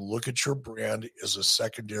audience to look at your brand as a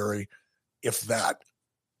secondary, if that,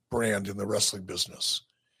 brand in the wrestling business.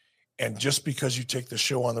 And just because you take the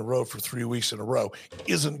show on the road for 3 weeks in a row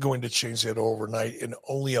isn't going to change that overnight. And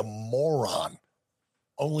only a moron,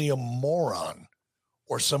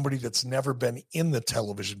 or somebody that's never been in the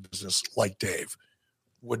television business like Dave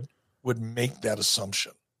would make that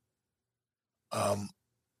assumption.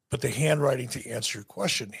 But the handwriting, to answer your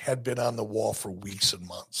question, had been on the wall for weeks and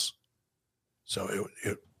months. So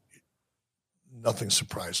nothing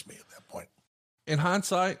surprised me at that point. In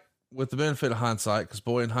hindsight, with the benefit of hindsight, because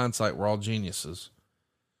boy, in hindsight, we're all geniuses.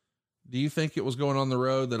 Do you think it was going on the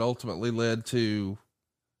road that ultimately led to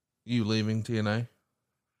you leaving TNA?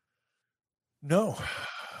 No,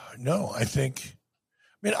 I think,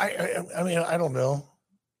 I don't know.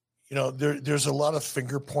 there's a lot of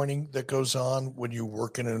finger pointing that goes on when you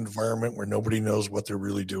work in an environment where nobody knows what they're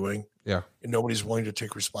really doing. Yeah. And nobody's willing to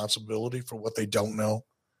take responsibility for what they don't know.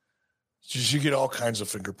 So you get all kinds of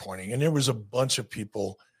finger pointing. And there was a bunch of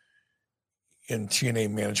people in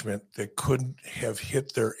TNA management that couldn't have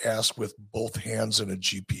hit their ass with both hands in a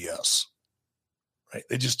GPS, right?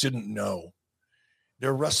 They just didn't know.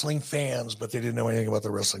 They're wrestling fans, but they didn't know anything about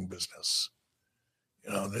the wrestling business.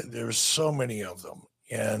 There's so many of them.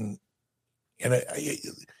 And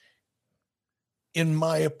in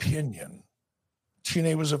my opinion,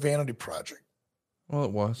 TNA was a vanity project. Well,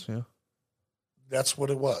 it was, yeah. That's what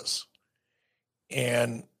it was.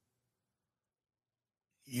 And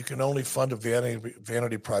you can only fund a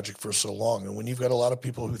vanity project for so long. And when you've got a lot of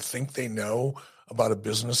people who think they know about a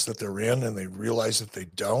business that they're in and they realize that they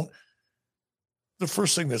don't, the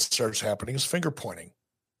first thing that starts happening is finger pointing.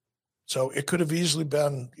 So it could have easily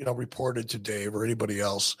been, reported to Dave or anybody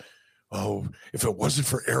else. Oh, if it wasn't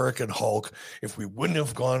for Eric and Hulk, if we wouldn't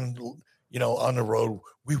have gone, on the road,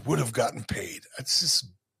 we would have gotten paid. It's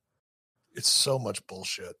so much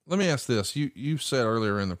bullshit. Let me ask this. You said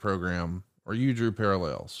earlier in the program, or you drew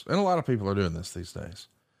parallels, and a lot of people are doing this these days,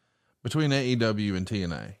 between AEW and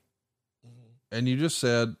TNA. Mm-hmm. And you just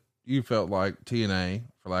said you felt like TNA,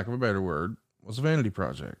 for lack of a better word, was a vanity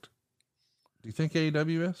project. Do you think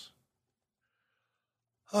AEW is?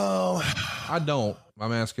 I don't.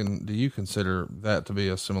 I'm asking, do you consider that to be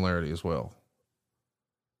a similarity as well?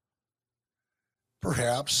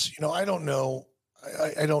 Perhaps. I don't know.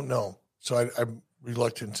 I don't know. So I'm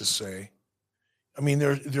reluctant to say. I mean,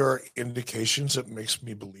 there are indications that makes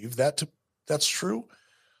me believe that's true,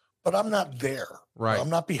 but I'm not there. Right. I'm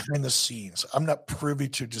not behind the scenes. I'm not privy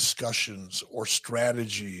to discussions or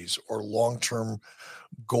strategies or long-term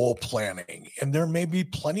goal planning. And there may be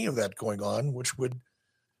plenty of that going on, which would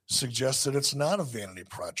suggest that it's not a vanity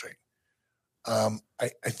project. I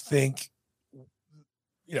think,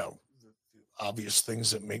 the obvious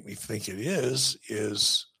things that make me think it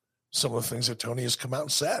is some of the things that Tony has come out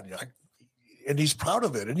and said, and he's proud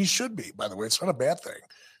of it, and he should be, by the way. It's not a bad thing,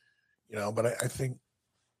 but I think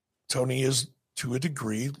Tony is, to a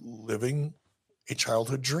degree, living a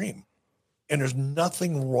childhood dream. And there's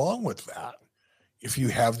nothing wrong with that if you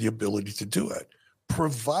have the ability to do it,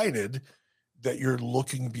 provided that you're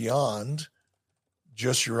looking beyond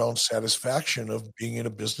just your own satisfaction of being in a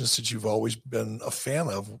business that you've always been a fan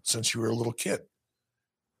of since you were a little kid.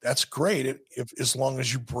 That's great as long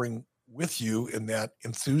as you bring with you in that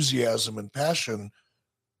enthusiasm and passion,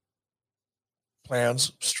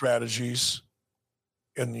 plans, strategies,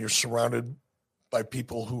 and you're surrounded by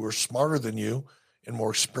people who are smarter than you and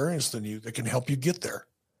more experienced than you that can help you get there.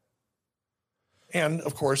 And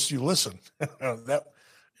of course you listen.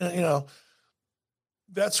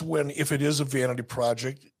 That's when, if it is a vanity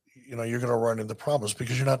project, you're going to run into problems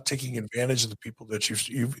because you're not taking advantage of the people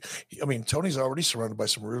that Tony's already surrounded by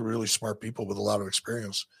some really, really smart people with a lot of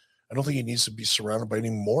experience. I don't think he needs to be surrounded by any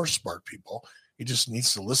more smart people. He just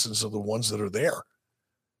needs to listen to the ones that are there.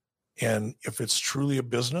 And if it's truly a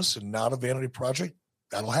business and not a vanity project,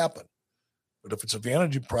 that'll happen. But if it's a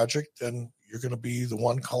vanity project, then you're going to be the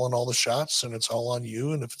one calling all the shots and it's all on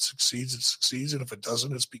you. And if it succeeds, it succeeds. And if it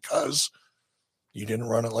doesn't, it's because you didn't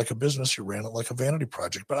run it like a business. You ran it like a vanity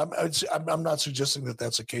project. But I'm not suggesting that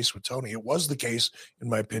that's the case with Tony. It was the case, in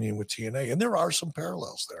my opinion, with TNA. And there are some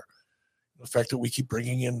parallels there. The fact that we keep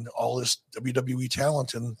bringing in all this WWE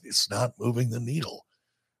talent and it's not moving the needle.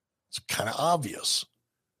 It's kind of obvious.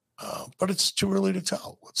 But it's too early to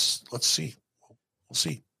tell. Let's see. We'll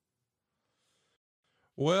see.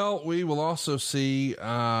 Well, we will also see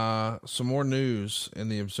some more news in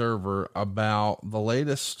the Observer about the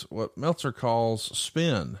latest, what Meltzer calls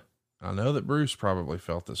spin. I know that Bruce probably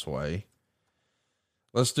felt this way.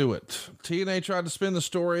 Let's do it. TNA tried to spin the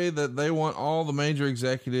story that they want all the major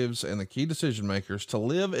executives and the key decision makers to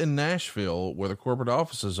live in Nashville where the corporate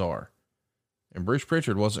offices are. And Bruce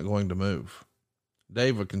Pritchard wasn't going to move.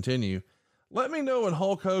 Dave would continue, "Let me know when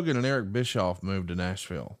Hulk Hogan and Eric Bischoff moved to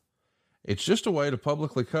Nashville. It's just a way to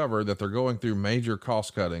publicly cover that they're going through major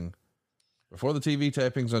cost cutting. Before the TV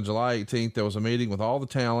tapings on July 18th, there was a meeting with all the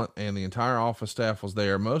talent and the entire office staff was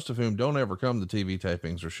there, most of whom don't ever come to TV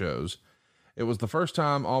tapings or shows. It was the first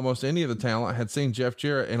time almost any of the talent had seen Jeff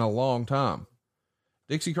Jarrett in a long time.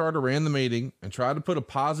 Dixie Carter ran the meeting and tried to put a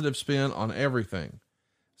positive spin on everything,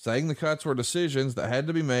 saying the cuts were decisions that had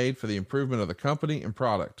to be made for the improvement of the company and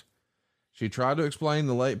product. She tried to explain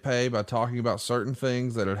the late pay by talking about certain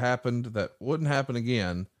things that had happened that wouldn't happen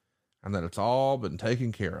again and that it's all been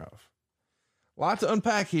taken care of." A lot to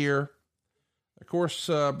unpack here. Of course,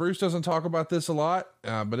 Bruce doesn't talk about this a lot,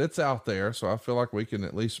 but it's out there, so I feel like we can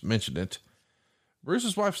at least mention it.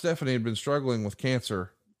 Bruce's wife, Stephanie, had been struggling with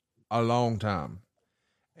cancer a long time.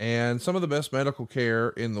 And some of the best medical care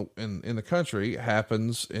in the country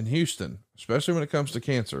happens in Houston, especially when it comes to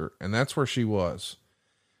cancer. And that's where she was.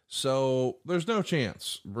 So there's no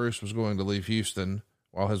chance Bruce was going to leave Houston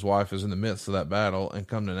while his wife is in the midst of that battle and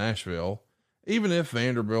come to Nashville. Even if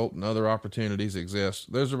Vanderbilt and other opportunities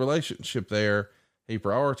exist, there's a relationship there. He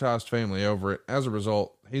prioritized family over it. As a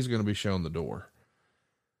result, he's going to be shown the door.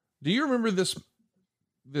 Do you remember this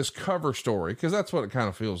cover story? Cause that's what it kind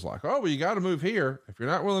of feels like. Oh, well, you got to move here. If you're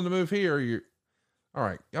not willing to move here, you're all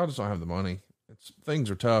right. Y'all just don't have the money.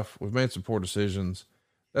 Things are tough. We've made some poor decisions.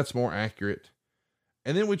 That's more accurate.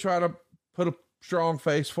 And then we try to put a strong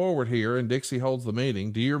face forward here, and Dixie holds the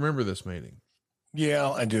meeting. Do you remember this meeting? Yeah,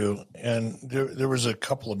 I do. And there was a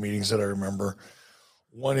couple of meetings that I remember.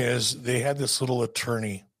 One is they had this little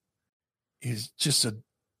attorney. He's just a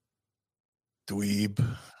dweeb,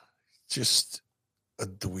 just a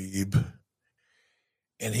dweeb.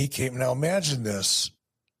 And he came. Now imagine this.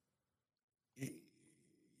 You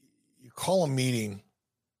call a meeting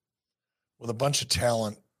with a bunch of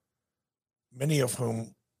talent, many of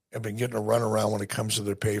whom have been getting a runaround when it comes to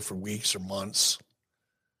their pay for weeks or months.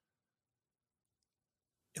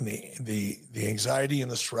 And the anxiety and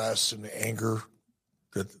the stress and the anger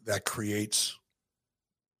that creates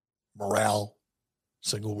morale,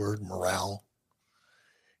 single word, morale.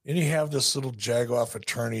 And you have this little jagoff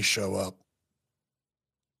attorney show up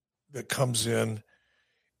that comes in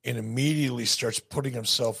and immediately starts putting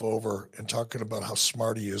himself over and talking about how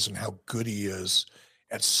smart he is and how good he is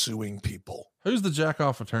at suing people. Who's the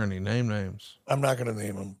jack-off attorney? Name names. I'm not going to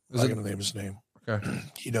name him. I'm not going to name his name. Okay.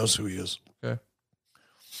 He knows who he is. Okay.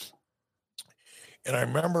 And I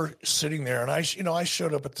remember sitting there, and I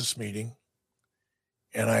showed up at this meeting,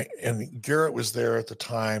 and Garrett was there at the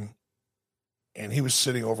time, and he was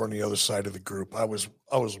sitting over on the other side of the group. I wasn't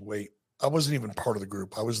even part of the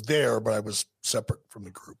group. I was there, but I was separate from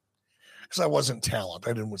the group because I wasn't talent.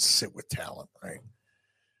 I didn't sit with talent, right?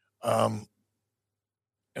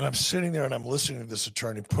 And I'm sitting there and I'm listening to this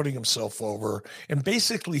attorney putting himself over and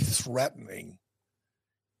basically threatening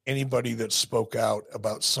anybody that spoke out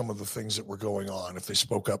about some of the things that were going on, if they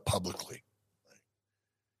spoke up publicly,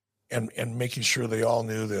 and making sure they all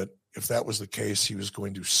knew that if that was the case, he was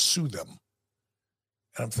going to sue them.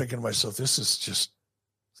 And I'm thinking to myself, this is just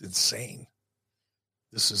insane.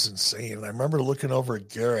 This is insane. And I remember looking over at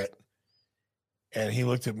Garrett, and he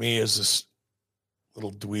looked at me as this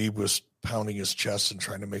little dweeb was pounding his chest and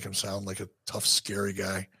trying to make him sound like a tough, scary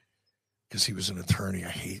guy because he was an attorney. I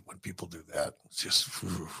hate when people do that. It's just,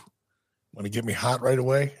 want to get me hot right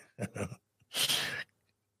away?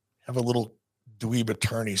 Have a little dweeb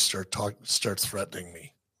attorney start threatening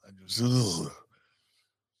me.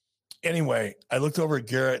 Anyway, I looked over at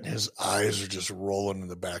Garrett, and his eyes are just rolling in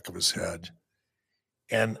the back of his head.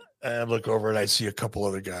 And I look over and I see a couple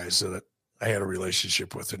other guys that I had a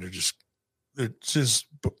relationship with, and they're just, I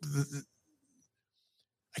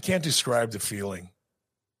can't describe the feeling.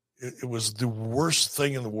 It was the worst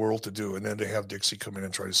thing in the world to do. And then to have Dixie come in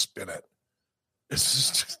and try to spin it.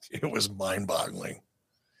 It was mind boggling,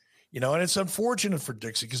 and it's unfortunate for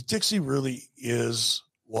Dixie because Dixie really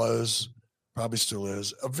was, probably still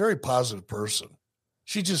is, a very positive person.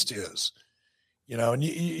 She just is, and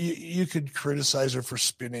you could criticize her for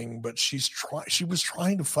spinning, but she was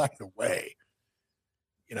trying to find a way.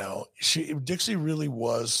 Dixie really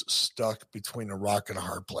was stuck between a rock and a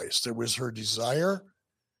hard place. There was her desire,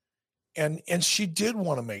 and she did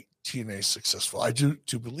want to make TNA successful. I do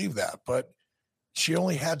believe that, but she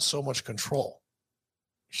only had so much control.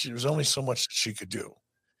 There was only so much that she could do.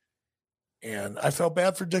 And I felt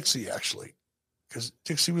bad for Dixie, actually, because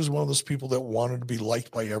Dixie was one of those people that wanted to be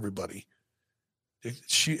liked by everybody.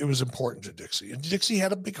 It was important to Dixie. And Dixie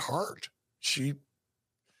had a big heart. She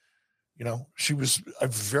was a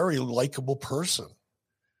very likable person,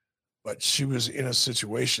 but she was in a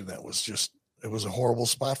situation that was it was a horrible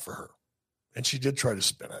spot for her. And she did try to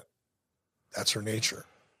spin it. That's her nature.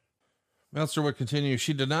 Meltzer would continue.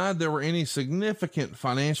 She denied there were any significant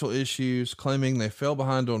financial issues, claiming they fell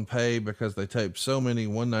behind on pay because they taped so many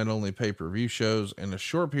one-night-only pay-per-view shows in a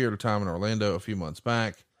short period of time in Orlando a few months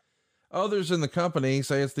back. Others in the company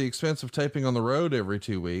say it's the expense of taping on the road every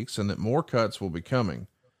 2 weeks and that more cuts will be coming.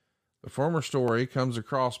 The former story comes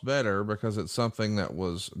across better because it's something that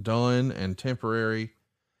was done and temporary.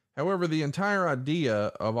 However, the entire idea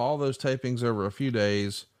of all those tapings over a few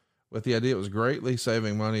days, with the idea it was greatly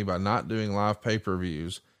saving money by not doing live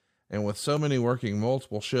pay-per-views, and with so many working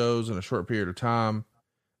multiple shows in a short period of time,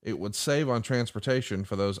 it would save on transportation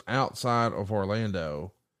for those outside of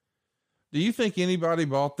Orlando. Do you think anybody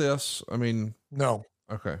bought this? I mean, no.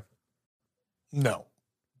 Okay. No,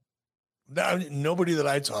 nobody that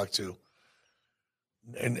I talked to,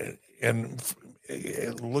 and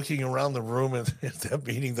looking around the room at that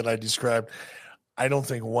meeting that I described, I don't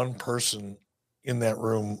think one person in that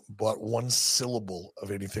room bought one syllable of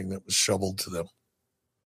anything that was shoveled to them.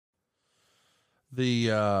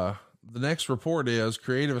 The next report is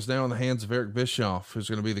creative is now in the hands of Eric Bischoff, who's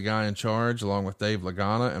going to be the guy in charge, along with Dave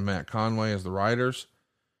Lagana and Matt Conway as the writers.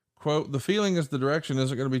 Quote, the feeling is the direction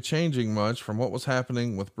isn't going to be changing much from what was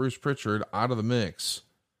happening with Bruce Pritchard out of the mix.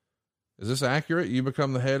 Is this accurate? You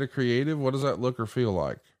become the head of creative. What does that look or feel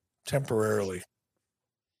like? Temporarily.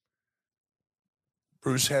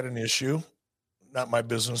 Bruce had an issue. Not my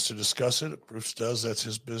business to discuss it. If Bruce does, that's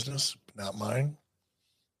his business, not mine.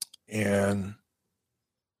 And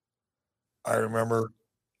I remember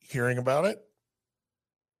hearing about it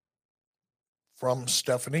from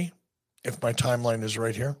Stephanie, if my timeline is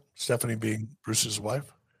right here, Stephanie being Bruce's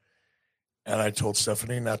wife. And I told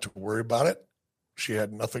Stephanie not to worry about it. She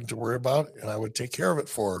had nothing to worry about, and I would take care of it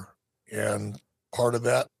for her. And part of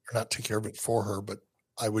that, or not take care of it for her, but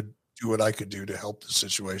I would do what I could do to help the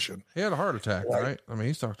situation. He had a heart attack, right? I mean,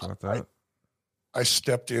 he's talked about that. I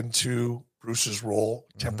stepped into Bruce's role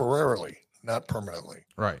temporarily, not permanently.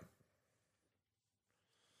 Right.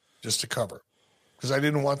 Just to cover. Because I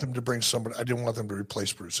didn't want them to bring somebody, I didn't want them to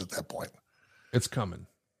replace Bruce at that point. It's coming.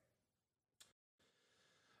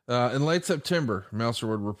 In late September, Meltzer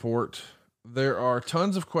would report, there are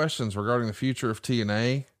tons of questions regarding the future of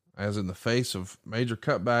TNA, as in the face of major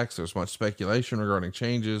cutbacks, there's much speculation regarding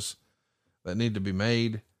changes that need to be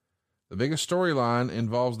made. The biggest storyline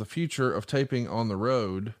involves the future of taping on the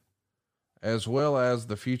road, as well as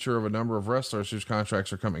the future of a number of wrestlers whose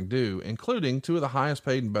contracts are coming due, including two of the highest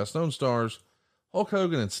paid and best known stars, Hulk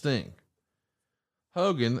Hogan and Sting.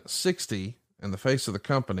 Hogan, 60, and the face of the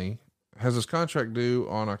company, has his contract due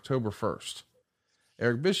on October 1st.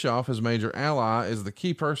 Eric Bischoff, his major ally, is the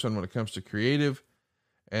key person when it comes to creative,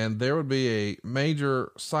 and there would be a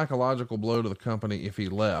major psychological blow to the company if he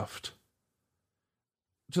left.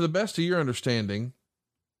 To the best of your understanding,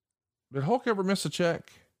 did Hulk ever miss a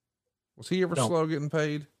check? Was he ever slow getting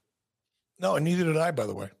paid? No, and neither did I, by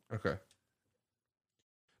the way. Okay.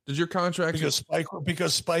 Did your contract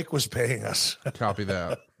because Spike was paying us? Copy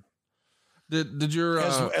that. Did your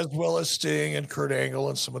as well as Sting and Kurt Angle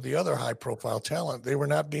and some of the other high profile talent, they were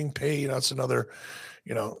not being paid. That's another,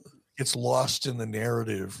 it's lost in the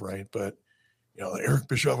narrative, right? But Eric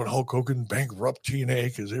Bischoff and Hulk Hogan bankrupt TNA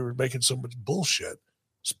because they were making so much bullshit.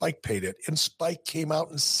 Spike paid it, and Spike came out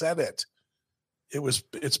and said it.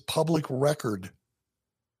 It's public record.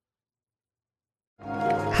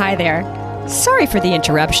 Hi there. Sorry for the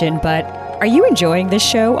interruption, but are you enjoying this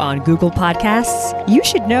show on Google Podcasts? You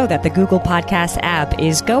should know that the Google Podcasts app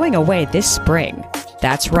is going away this spring.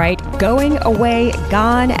 That's right, going away,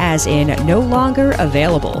 gone as in no longer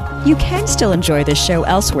available. You can still enjoy this show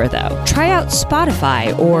elsewhere though. Try out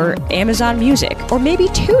Spotify or Amazon Music, or maybe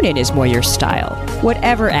TuneIn is more your style.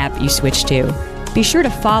 Whatever app you switch to, be sure to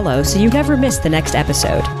follow so you never miss the next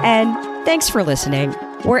episode. And thanks for listening,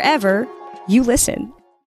 wherever you listen.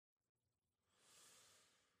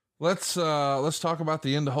 Let's talk about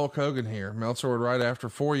the end of Hulk Hogan here. Meltzer would write, after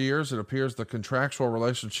 4 years, it appears the contractual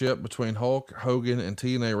relationship between Hulk, Hogan, and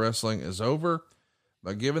TNA Wrestling is over,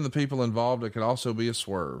 but given the people involved, it could also be a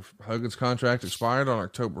swerve. Hogan's contract expired on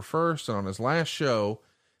October 1st, and on his last show,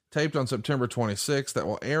 taped on September 26th, that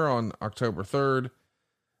will air on October 3rd,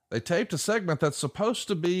 they taped a segment that's supposed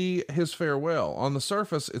to be his farewell. On the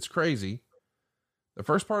surface, it's crazy. The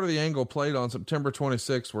first part of the angle played on September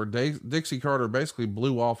 26th, where Dixie Carter basically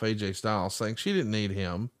blew off AJ Styles, saying she didn't need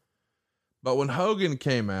him. But when Hogan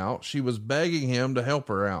came out, she was begging him to help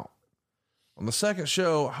her out. On the second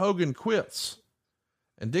show, Hogan quits,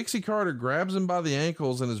 and Dixie Carter grabs him by the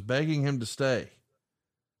ankles and is begging him to stay.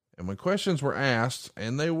 And when questions were asked,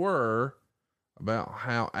 and they were, about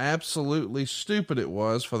how absolutely stupid it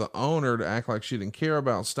was for the owner to act like she didn't care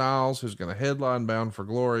about Styles, who's going to headline Bound for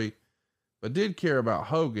Glory, but did care about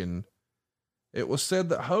Hogan, it was said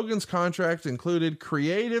that Hogan's contract included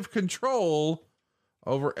creative control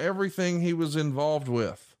over everything he was involved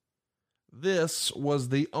with. This was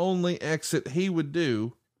the only exit he would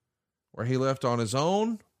do, where he left on his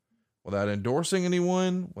own, without endorsing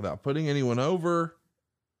anyone, without putting anyone over,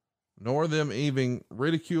 nor them even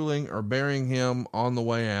ridiculing or burying him on the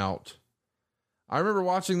way out. I remember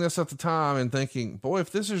watching this at the time and thinking, boy,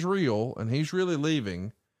 if this is real and he's really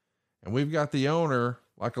leaving, and we've got the owner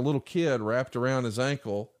like a little kid wrapped around his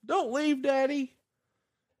ankle, don't leave, Daddy.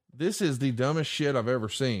 this is the dumbest shit I've ever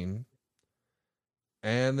seen.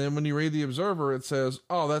 And then when you read the Observer, it says,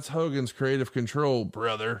 oh, that's Hogan's creative control,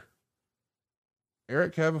 brother.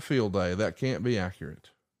 Eric, have a field day. That can't be accurate.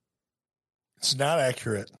 It's not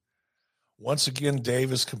accurate. Once again,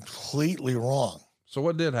 Dave is completely wrong. So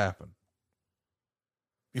what did happen?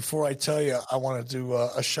 Before I tell you, I want to do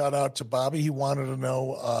a shout out to Bobby. He wanted to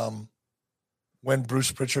know when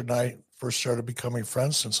Bruce Pritchard and I first started becoming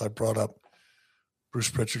friends, since I brought up Bruce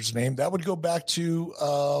Pritchard's name. That would go back to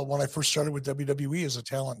when I first started with WWE as a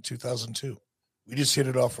talent in 2002. We just hit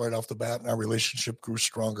it off right off the bat, and our relationship grew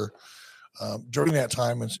stronger during that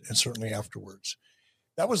time and certainly afterwards.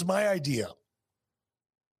 That was my idea.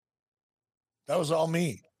 That was all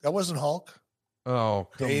me. That wasn't Hulk. Oh,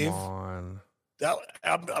 come Dave, on.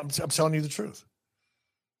 I'm telling you the truth.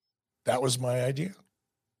 That was my idea.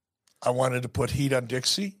 I wanted to put heat on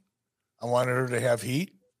Dixie. I wanted her to have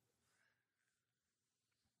heat.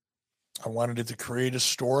 I wanted it to create a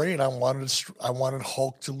story, and I wanted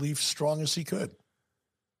Hulk to leave strong as he could.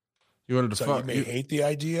 You wanted to so you may hate the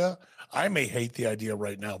idea. I may hate the idea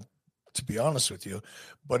right now, to be honest with you.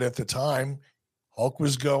 But at the time, Hulk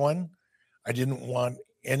was going. I didn't want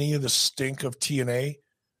any of the stink of TNA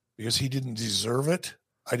because he didn't deserve it.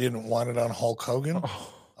 I didn't want it on Hulk Hogan.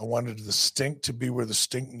 Oh. I wanted the stink to be where the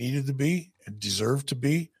stink needed to be and deserved to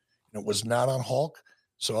be. And it was not on Hulk.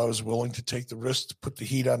 So I was willing to take the risk to put the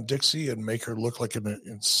heat on Dixie and make her look like an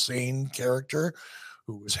insane character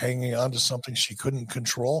who was hanging on to something she couldn't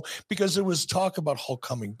control, because there was talk about Hulk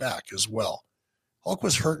coming back as well. Hulk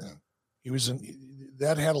was hurting.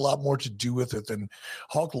 That had a lot more to do with it than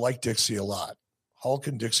Hulk liked Dixie a lot. Hulk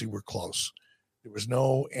and Dixie were close. There was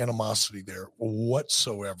no animosity there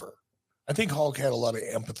whatsoever. I think Hulk had a lot of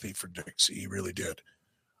empathy for Dixie. He really did.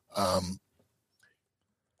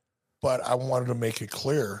 But I wanted to make it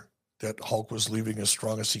clear that Hulk was leaving as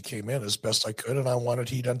strong as he came in as best I could, and I wanted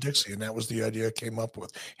heat on Dixie, and that was the idea I came up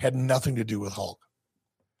with. Had nothing to do with Hulk.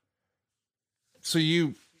 So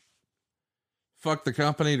you fuck the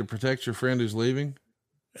company to protect your friend who's leaving?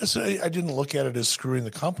 Yes, I didn't look at it as screwing the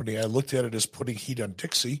company. I looked at it as putting heat on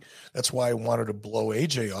Dixie. That's why I wanted to blow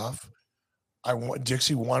AJ off.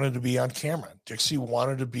 Dixie wanted to be on camera. Dixie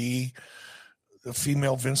wanted to be the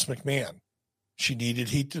female Vince McMahon. She needed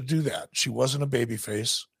heat to do that. She wasn't a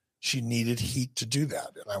babyface. She needed heat to do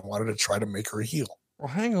that. And I wanted to try to make her a heel. Well,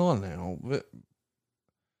 hang on now.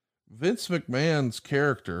 Vince McMahon's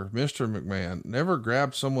character, Mr. McMahon, never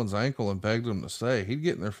grabbed someone's ankle and begged them to stay. He'd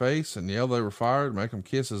get in their face and yell they were fired, make them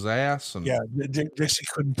kiss his ass. And yeah, Dixie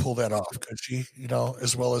couldn't pull that off, could she?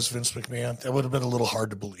 As well as Vince McMahon. That would have been a little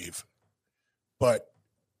hard to believe. But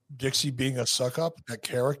Dixie being a suck up, that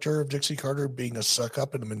character of Dixie Carter being a suck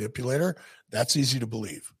up and a manipulator, that's easy to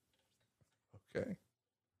believe. Okay.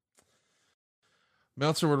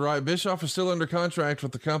 Meltzer would write, Bischoff is still under contract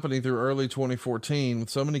with the company through early 2014. With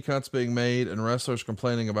so many cuts being made and wrestlers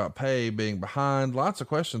complaining about pay being behind, lots of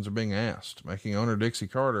questions are being asked. Making owner Dixie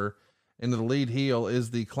Carter into the lead heel is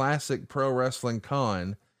the classic pro wrestling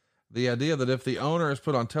con. The idea that if the owner is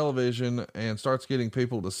put on television and starts getting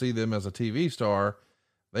people to see them as a TV star,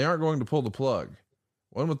 they aren't going to pull the plug.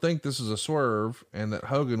 One would think this is a swerve and that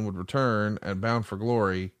Hogan would return at Bound for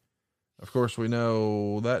Glory. Of course, we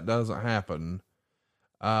know that doesn't happen.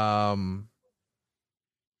 I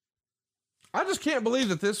just can't believe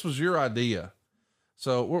that this was your idea.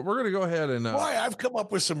 So we're going to go ahead and, why? I've come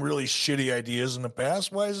up with some really shitty ideas in the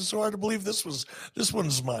past. Why is it so hard to believe this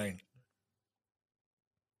one's mine?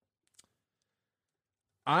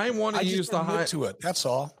 I want to use the high to it. That's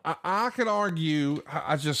all. I could argue.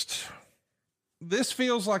 This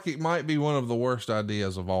feels like it might be one of the worst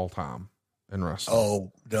ideas of all time in wrestling.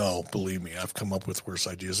 Oh no, believe me, I've come up with worse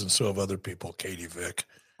ideas, and so have other people. Katie Vick.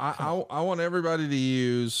 I want everybody to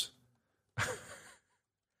use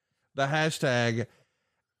the hashtag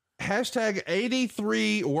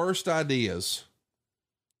 83 worst ideas.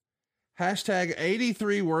 Hashtag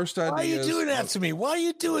 83 worst ideas. Why are you doing that to me? Why are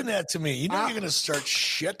you doing that to me? You know you're going to start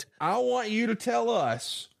shit. I want you to tell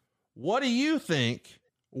us, what do you think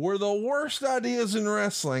were the worst ideas in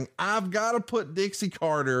wrestling? I've got to put Dixie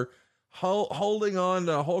Carter holding on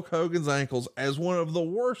to Hulk Hogan's ankles as one of the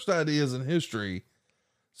worst ideas in history.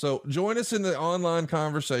 So join us in the online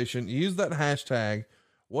conversation. Use that hashtag.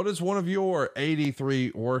 What is one of your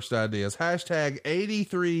 83 worst ideas? Hashtag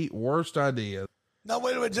 83 worst ideas. Now,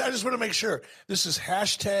 wait a minute. I just want to make sure this is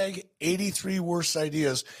hashtag 83 worst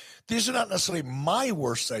ideas. These are not necessarily my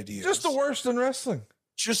worst ideas. Just the worst in wrestling.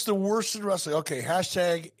 Just the worst in wrestling. Okay.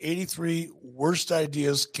 Hashtag 83 worst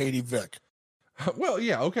ideas. Katie Vick. Well,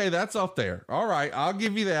 yeah. Okay. That's up there. All right. I'll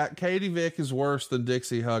give you that. Katie Vick is worse than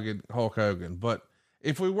Dixie hugging Hulk Hogan, but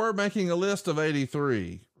if we were making a list of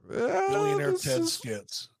 83, Billionaire Ted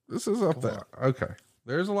skits. This is up there. Okay.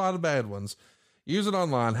 There's a lot of bad ones. Use it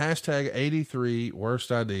online. Hashtag 83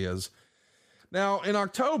 worst ideas. Now in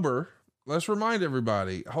October, let's remind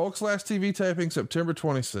everybody, Hulk's last TV taping, September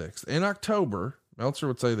 26th. In October, Meltzer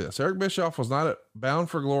would say this: Eric Bischoff was not at Bound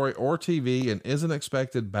for Glory or TV and isn't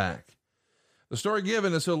expected back. The story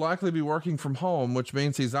given is he'll likely be working from home, which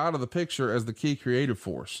means he's out of the picture as the key creative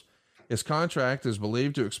force. His contract is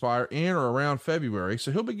believed to expire in or around February,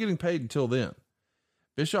 so he'll be getting paid until then.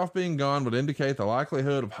 Bischoff being gone would indicate the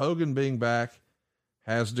likelihood of Hogan being back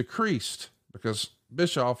has decreased, because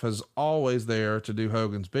Bischoff is always there to do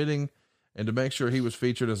Hogan's bidding and to make sure he was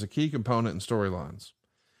featured as a key component in storylines.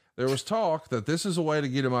 There was talk that this is a way to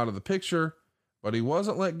get him out of the picture, but he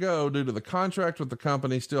wasn't let go due to the contract with the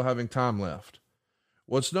company still having time left.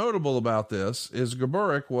 What's notable about this is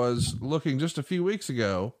Gaburik was looking just a few weeks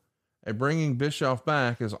ago at bringing Bischoff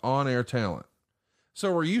back as on-air talent.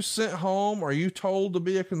 So were you sent home? Are you told to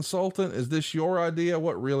be a consultant? Is this your idea?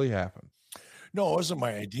 What really happened? No, it wasn't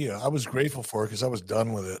my idea. I was grateful for it because I was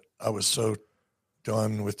done with it. I was so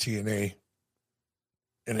done with TNA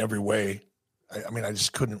in every way. I mean, I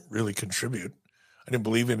just couldn't really contribute. I didn't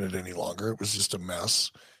believe in it any longer. It was just a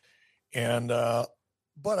mess. And,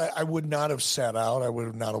 but I would not have sat out. I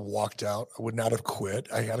would not have walked out. I would not have quit.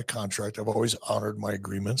 I had a contract. I've always honored my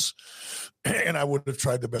agreements, and I would have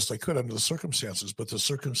tried the best I could under the circumstances, but the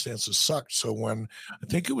circumstances sucked. So when I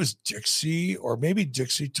think it was Dixie, or maybe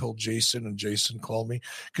Dixie told Jason and Jason called me,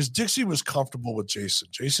 because Dixie was comfortable with Jason.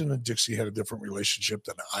 Jason and Dixie had a different relationship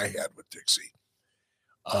than I had with Dixie.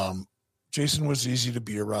 Jason was easy to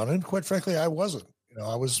be around, and quite frankly, I wasn't.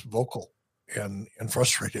 I was vocal and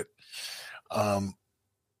frustrated.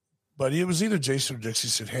 But it was either Jason or Dixie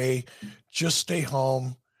said, "Hey, just stay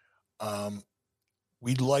home.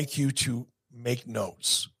 We'd like you to make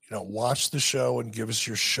notes. Watch the show and give us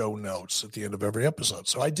your show notes at the end of every episode."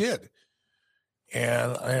 So I did,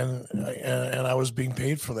 and I was being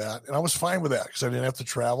paid for that, and I was fine with that because I didn't have to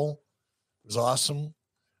travel. It was awesome.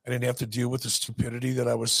 I didn't have to deal with the stupidity that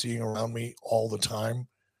I was seeing around me all the time.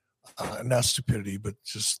 Not stupidity, but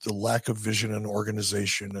just the lack of vision and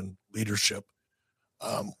organization and leadership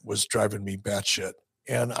was driving me batshit.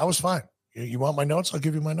 And I was fine. You want my notes? I'll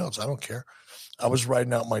give you my notes. I don't care. I was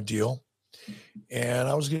writing out my deal, and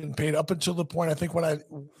I was getting paid up until the point, I think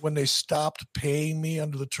when they stopped paying me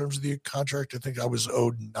under the terms of the contract, I think I was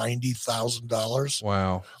owed $90,000.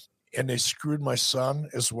 Wow. And they screwed my son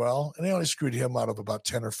as well. And they only screwed him out of about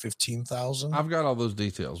 10 or 15,000. I've got all those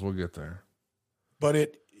details. We'll get there.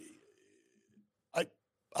 But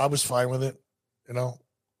I was fine with it. I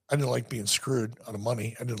didn't like being screwed out of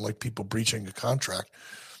money. I didn't like people breaching a contract,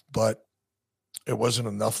 but it wasn't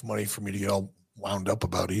enough money for me to get all wound up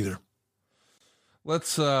about either.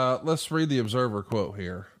 Let's read the Observer quote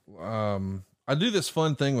here. I do this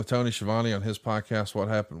fun thing with Tony Schiavone on his podcast, What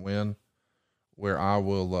Happened When, where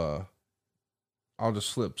I'll just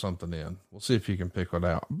slip something in. We'll see if you can pick it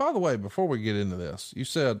out. By the way, before we get into this, you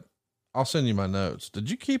said, I'll send you my notes. Did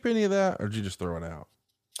you keep any of that, or did you just throw it out?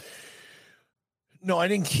 No, I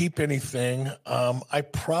didn't keep anything. I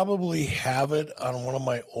probably have it on one of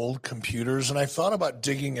my old computers, and I thought about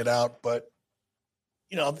digging it out, but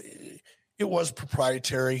it was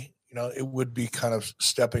proprietary. It would be kind of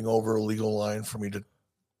stepping over a legal line for me to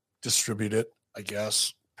distribute it, I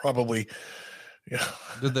guess. Probably.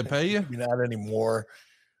 Did they pay you? Not anymore.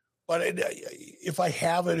 But if I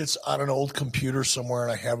have it, it's on an old computer somewhere,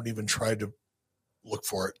 and I haven't even tried to look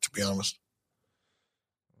for it, to be honest.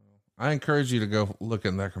 I encourage you to go look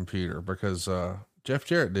in that computer, because Jeff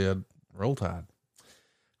Jarrett did. Roll Tide.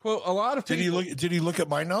 Quote, a lot of people. Did he look at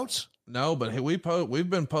my notes? No, but we've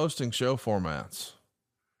been posting show formats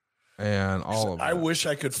and all of that. I wish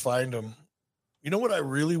I could find them. You know what I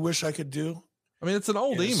really wish I could do? I mean, it's an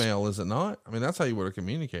old email, is it not? I mean, that's how you would have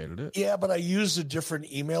communicated it. Yeah, but I used a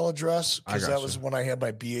different email address because that was when I had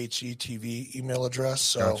my BHE TV email address.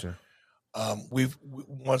 So gotcha.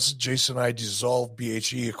 Once Jason and I dissolved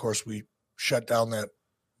BHE, of course, we shut down that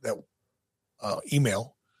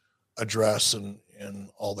email address and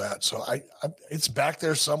all that. So it's back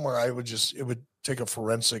there somewhere. It would take a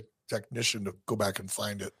forensic technician to go back and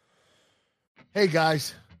find it. Hey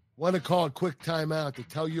guys, want to call a quick timeout to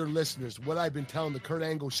tell your listeners what I've been telling the Kurt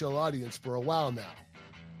Angle Show audience for a while now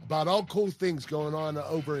about all cool things going on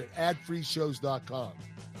over at adfreeshows.com.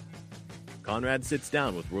 Conrad sits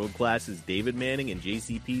down with World Class's David Manning and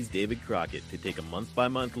JCP's David Crockett to take a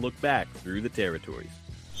month-by-month look back through the territories.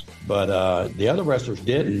 But the other wrestlers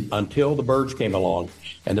didn't until the Birds came along.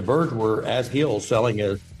 And the Birds were as heels selling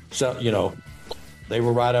as, They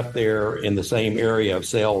were right up there in the same area of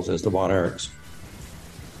sales as the Von Erichs.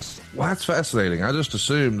 Well, that's fascinating. I just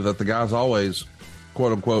assumed that the guys always,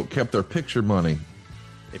 quote unquote, kept their picture money.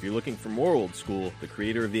 If you're looking for more old school, the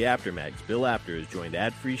creator of the Aftermags, Bill Apter, has joined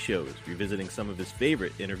Ad-Free Shows, revisiting some of his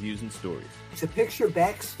favorite interviews and stories. It's a picture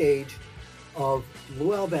backstage of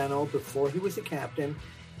Lou Albano before he was a captain,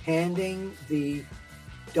 handing the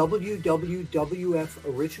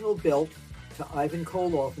WWF original belt to Ivan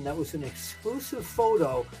Koloff, and that was an exclusive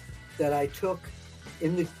photo that I took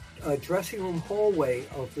in the dressing room hallway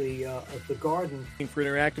of the Garden. For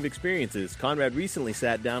interactive experiences, Conrad recently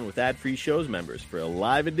sat down with Ad-Free Shows members for a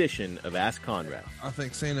live edition of Ask Conrad. I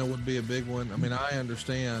think Cena would be a big one. I mean, I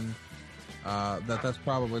understand that's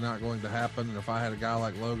probably not going to happen. And if I had a guy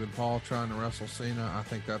like Logan Paul trying to wrestle Cena, I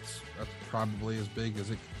think that's probably as big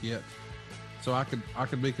as it could get. So I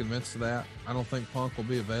could be convinced of that. I don't think Punk will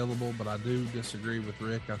be available, but I do disagree with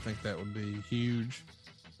Rick. I think that would be huge.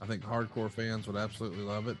 I think hardcore fans would absolutely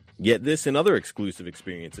love it. Get this and other exclusive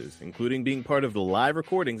experiences, including being part of the live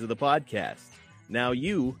recordings of the podcast. Now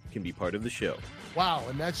you can be part of the show. Wow,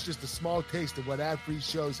 and that's just a small taste of what Ad-Free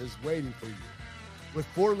Shows is waiting for you. With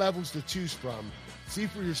 4 levels to choose from, see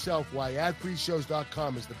for yourself why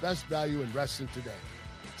adfreeshows.com is the best value in wrestling today.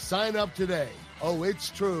 Sign up today. Oh, it's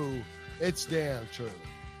true. It's damn true.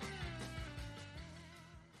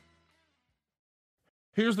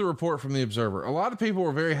 Here's the report from the Observer. A lot of people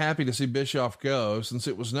were very happy to see Bischoff go, since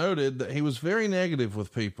it was noted that he was very negative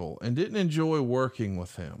with people and didn't enjoy working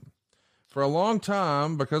with him. For a long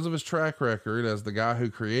time, because of his track record as the guy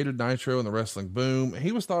who created Nitro and the wrestling boom,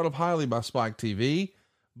 he was thought of highly by Spike TV,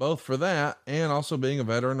 both for that and also being a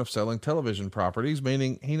veteran of selling television properties,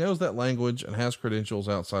 meaning he knows that language and has credentials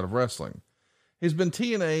outside of wrestling. He's been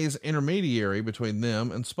TNA's intermediary between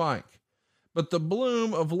them and Spike. But the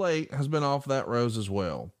bloom of late has been off that rose as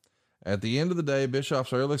well. At the end of the day,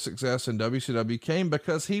 Bischoff's early success in WCW came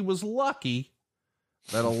because he was lucky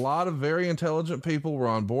that a lot of very intelligent people were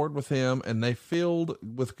on board with him and they filled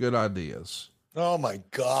with good ideas. Oh my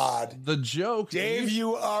God. The joke. Dave,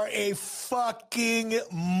 you are a fucking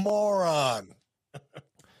moron.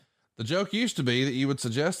 The joke used to be that you would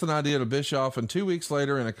suggest an idea to Bischoff, and 2 weeks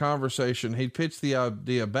later in a conversation, he'd pitch the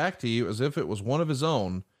idea back to you as if it was one of his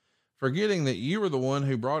own, forgetting that you were the one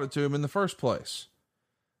who brought it to him in the first place.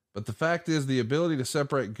 But the fact is, the ability to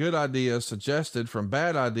separate good ideas suggested from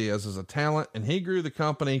bad ideas is a talent, and he grew the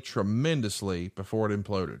company tremendously before it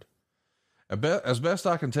imploded. As best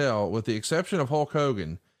I can tell, with the exception of Hulk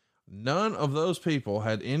Hogan, none of those people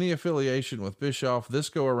had any affiliation with Bischoff this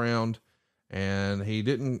go around, and he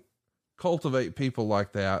didn't cultivate people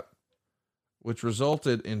like that, which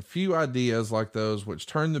resulted in few ideas like those which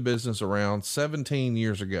turned the business around 17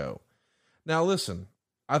 years ago. Now listen,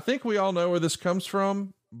 I think we all know where this comes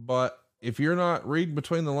from, but if you're not reading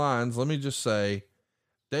between the lines, let me just say,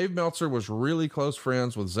 Dave Meltzer was really close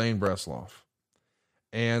friends with Zane Bresloff.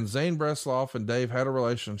 And Zane Bresloff and Dave had a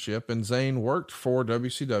relationship, and Zane worked for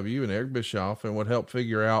WCW and Eric Bischoff and would help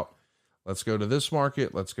figure out, let's go to this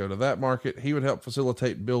market, let's go to that market. He would help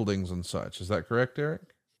facilitate buildings and such. Is that correct,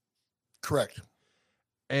 Eric? Correct.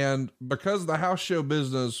 And because the house show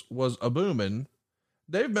business was a booming,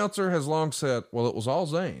 Dave Meltzer has long said, well, it was all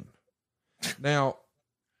Zane. Now,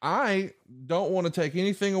 I don't want to take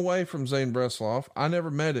anything away from Zane Bresloff. I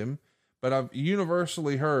never met him, but I've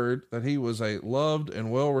universally heard that he was a loved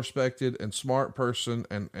and well-respected and smart person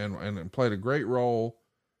and played a great role.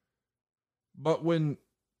 But when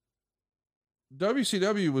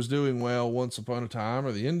WCW was doing well once upon a time,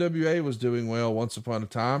 or the NWA was doing well once upon a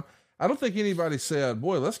time, I don't think anybody said,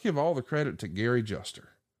 boy, let's give all the credit to Gary Juster.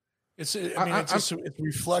 It's a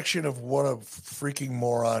reflection of what a freaking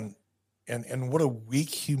moron and what a weak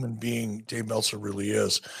human being Dave Meltzer really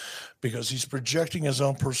is, because he's projecting his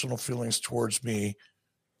own personal feelings towards me.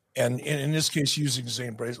 And in this case, using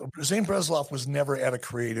Zane Bresloff. Zane Bresloff was never at a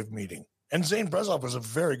creative meeting. And Zane Bresloff was a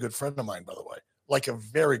very good friend of mine, by the way, like a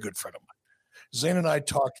very good friend of mine. Zane and I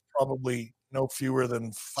talked probably no fewer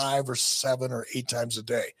than 5 or 7 or 8 times a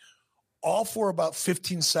day, all for about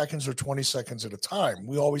 15 seconds or 20 seconds at a time.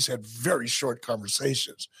 We always had very short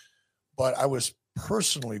conversations, but I was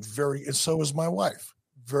personally and so was my wife,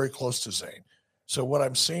 very close to Zane. So what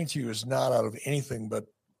I'm saying to you is not out of anything but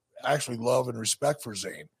actually love and respect for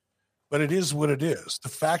Zane, but it is what it is. The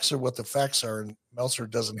facts are what the facts are, and Meltzer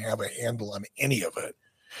doesn't have a handle on any of it.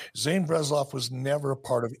 Zane Bresloff was never a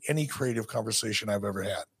part of any creative conversation I've ever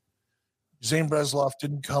had. Zane Bresloff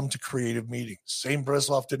didn't come to creative meetings. Zane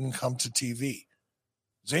Bresloff didn't come to TV.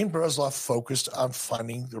 Zane Bresloff focused on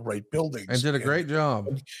finding the right buildings and did a great job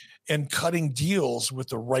and cutting deals with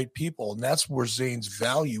the right people. And that's where Zane's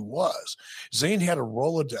value was. Zane had a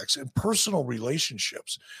Rolodex and personal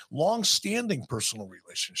relationships, long-standing personal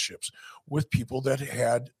relationships with people that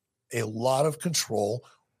had a lot of control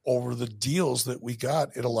over the deals that we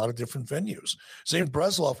got at a lot of different venues. Zane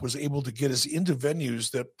Bresloff was able to get us into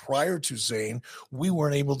venues that prior to Zane, we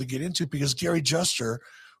weren't able to get into because Gary Juster,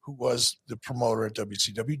 who was the promoter at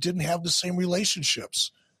WCW, didn't have the same relationships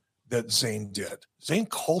that Zane did. Zane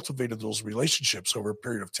cultivated those relationships over a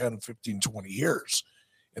period of 10, 15, 20 years,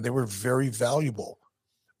 and they were very valuable.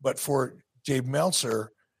 But for Dave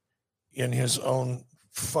Meltzer, in his own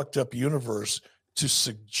fucked up universe, to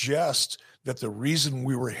suggest that the reason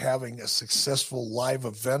we were having a successful live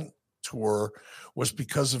event tour was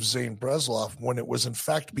because of Zane Bresloff, when it was in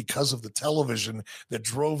fact because of the television that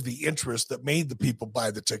drove the interest that made the people buy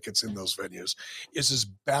the tickets in those venues, is as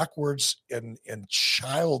backwards and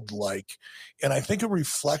childlike, and I think a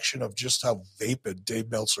reflection of just how vapid Dave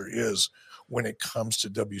Meltzer is when it comes to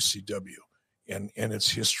WCW and its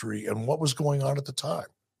history and what was going on at the time.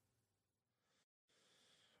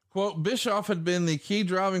 Quote, Bischoff had been the key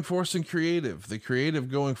driving force in creative. The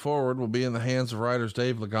creative going forward will be in the hands of writers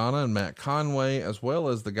Dave Lagana and Matt Conway, as well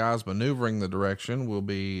as the guys maneuvering the direction will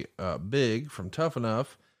be Big from Tough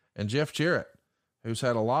Enough and Jeff Jarrett, who's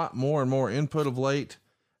had a lot more and more input of late.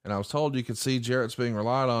 And I was told you could see Jarrett's being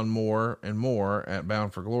relied on more and more at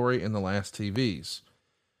Bound for Glory in the last TVs.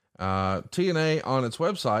 TNA on its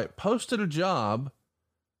website posted a job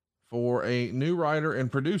for a new writer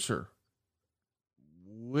and producer,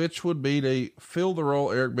 which would be to fill the role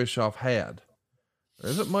Eric Bischoff had.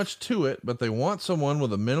 There isn't much to it, but they want someone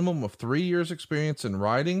with a minimum of 3 years experience in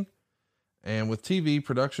writing and with TV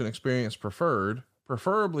production experience preferred,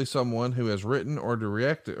 preferably someone who has written or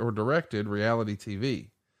directed reality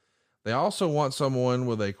TV. They also want someone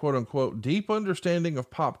with a quote unquote deep understanding of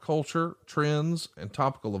pop culture, trends, and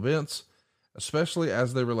topical events, especially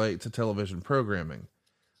as they relate to television programming.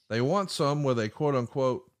 They want some with a quote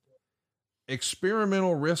unquote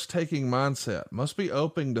experimental risk-taking mindset, must be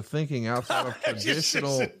open to thinking outside of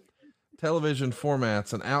traditional television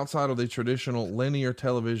formats and outside of the traditional linear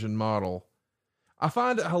television model. I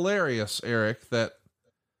find it hilarious, Eric, that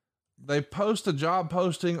they post a job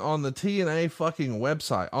posting on the TNA fucking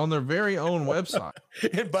website, on their very own website.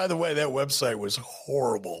 And by the way, that website was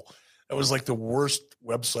horrible. It was like the worst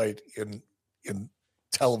website in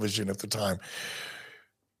television at the time.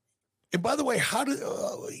 And by the way, how did,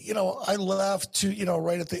 I left to,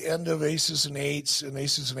 right at the end of Aces and Eights, and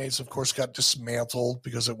Aces and Eights, of course, got dismantled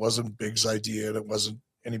because it wasn't Big's idea and it wasn't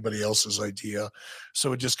anybody else's idea.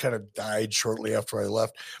 So it just kind of died shortly after I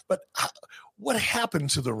left. But what happened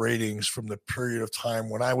to the ratings from the period of time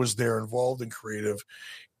when I was there involved in creative?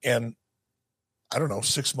 And I don't know,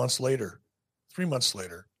 6 months later, 3 months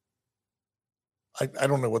later, I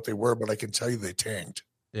don't know what they were, but I can tell you they tanked.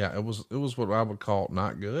 Yeah, it was what I would call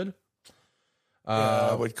not good.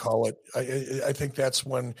 I would call it. I think that's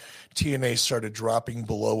when TNA started dropping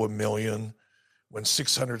below 1 million, when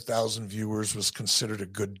 600,000 viewers was considered a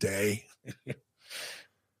good day.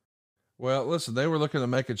 Well, listen, they were looking to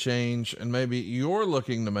make a change, and maybe you're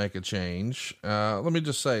looking to make a change. Let me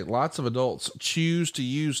just say, lots of adults choose to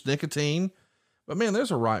use nicotine, but man,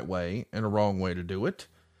 there's a right way and a wrong way to do it.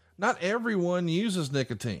 Not everyone uses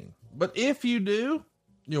nicotine, but if you do,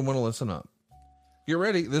 you'll want to listen up. Get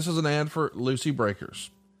ready. This is an ad for Lucy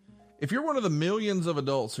Breakers. If you're one of the millions of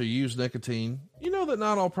adults who use nicotine, you know that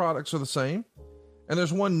not all products are the same. And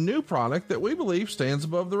there's one new product that we believe stands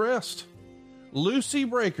above the rest. Lucy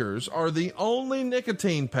Breakers are the only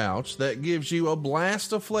nicotine pouch that gives you a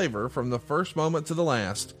blast of flavor from the first moment to the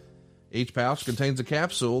last. Each pouch contains a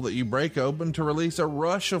capsule that you break open to release a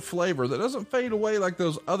rush of flavor that doesn't fade away like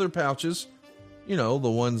those other pouches. You know,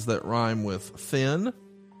 the ones that rhyme with thin.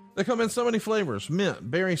 They come in so many flavors: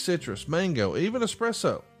 mint, berry citrus, mango, even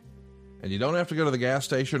espresso. And you don't have to go to the gas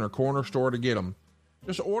station or corner store to get them.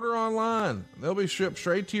 Just order online. They'll be shipped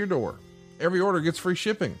straight to your door. Every order gets free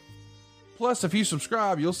shipping. Plus, if you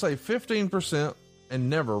subscribe, you'll save 15% and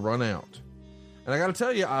never run out. And I got to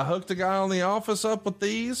tell you, I hooked a guy on the office up with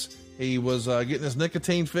these. He was getting his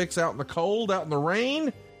nicotine fix out in the cold, out in the rain.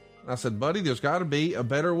 And I said, buddy, there's got to be a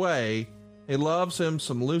better way. He loves him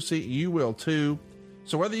some Lucy. You will too.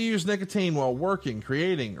 So whether you use nicotine while working,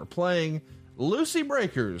 creating, or playing, Lucy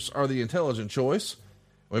Breakers are the intelligent choice.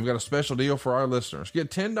 We've got a special deal for our listeners. Get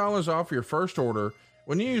 $10 off your first order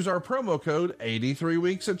when you use our promo code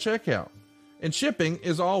 83weeks at checkout. And shipping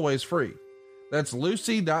is always free. That's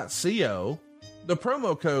lucy.co. The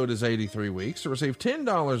promo code is 83weeks to receive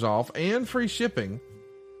 $10 off and free shipping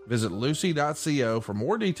Visit lucy.co for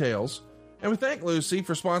more details, and we thank Lucy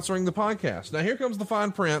for sponsoring the podcast. Now here comes the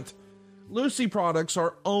fine print. Lucy products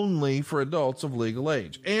are only for adults of legal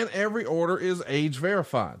age, and every order is age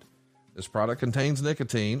verified. This product contains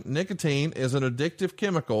nicotine. Nicotine is an addictive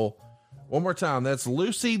chemical. One more time, that's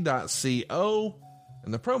lucy.co,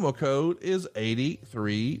 and the promo code is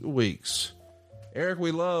 83 weeks. Eric,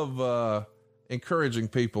 we love encouraging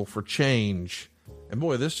people for change. And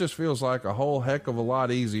boy, this just feels like a whole heck of a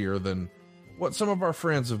lot easier than what some of our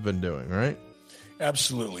friends have been doing, right?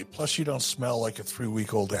 Absolutely. Plus, you don't smell like a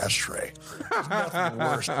 3-week-old ashtray.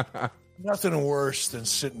 Nothing worse than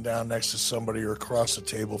sitting down next to somebody or across the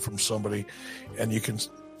table from somebody, and you can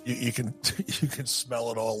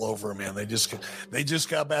smell it all over, man. They just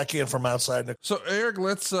got back in from outside. So, Eric,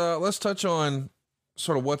 let's touch on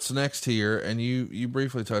sort of what's next here, and you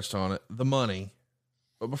briefly touched on it, the money.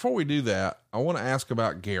 But before we do that, I want to ask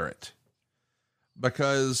about Garrett,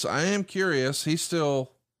 because I am curious. He's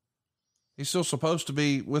still supposed to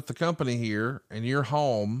be with the company here, and you're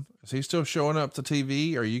home. Is he still showing up to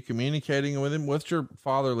TV? Are you communicating with him? What's your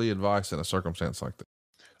fatherly advice in a circumstance like that?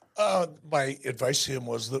 My advice to him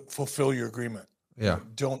was that fulfill your agreement. Yeah.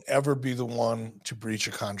 Don't ever be the one to breach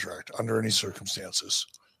a contract under any circumstances.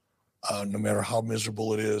 No matter how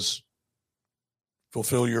miserable it is,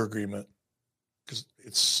 fulfill your agreement, because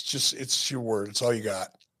it's your word. It's all you got.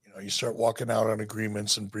 You start walking out on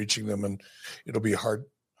agreements and breaching them, and it'll be a hard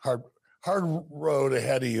road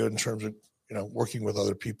ahead of you in terms of, working with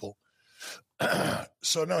other people.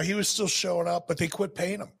 So no, he was still showing up, but they quit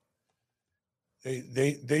paying him.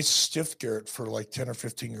 They stiffed Garrett for like 10 or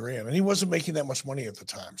 15 grand, and he wasn't making that much money at the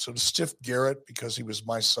time. So to stiff Garrett because he was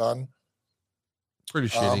my son, pretty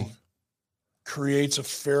shitty, creates a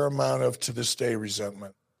fair amount of, to this day,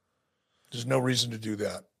 resentment. There's no reason to do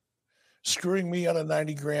that. Screwing me out of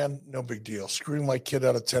 90 grand, no big deal. Screwing my kid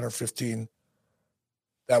out of 10 or 15,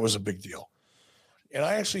 that was a big deal. And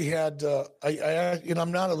I actually had,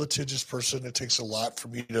 I'm not a litigious person. It takes a lot for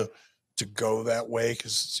me to go that way,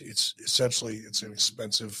 because it's essentially an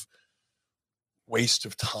expensive waste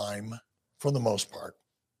of time for the most part.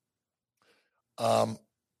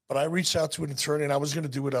 But I reached out to an attorney, and I was going to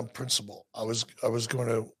do it on principle. I was going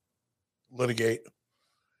to litigate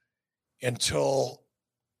until,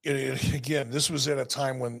 again, this was at a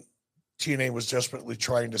time when TNA was desperately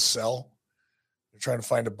trying to sell. They're trying to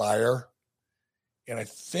find a buyer. And I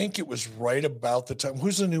think it was right about the time.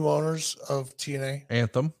 Who's the new owners of TNA?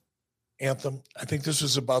 Anthem. I think this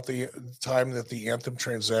was about the time that the Anthem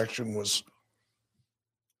transaction was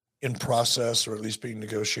in process, or at least being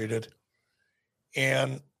negotiated.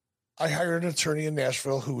 And I hired an attorney in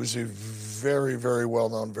Nashville who was a very, very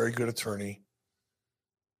well-known, very good attorney,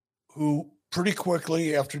 who pretty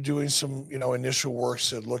quickly, after doing some, initial work,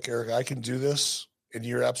 said, look, Eric, I can do this, and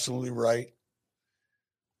you're absolutely right,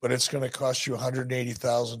 but it's going to cost you $180,000,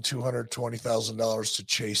 $220,000 to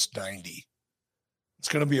chase 90. It's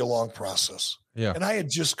going to be a long process. Yeah. And I had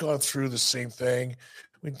just gone through the same thing.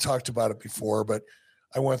 We talked about it before, but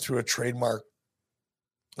I went through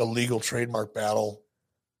a legal trademark battle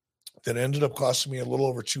that ended up costing me a little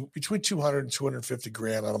over between 200 and 250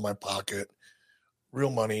 grand out of my pocket. Real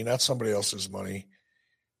money, not somebody else's money,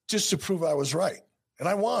 just to prove I was right. And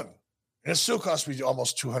I won. And it still cost me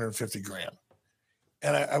almost 250 grand.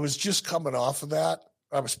 And I was just coming off of that.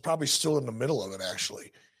 I was probably still in the middle of it,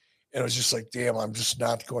 actually. And it was just like, damn, I'm just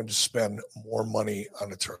not going to spend more money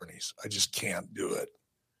on attorneys. I just can't do it.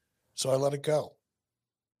 So I let it go.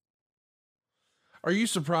 Are you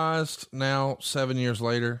surprised now, 7 years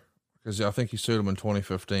later? Because I think you sued him in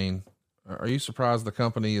 2015. Are you surprised the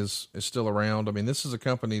company is still around? I mean, this is a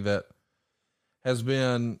company that has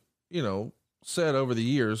been, said over the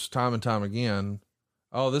years, time and time again,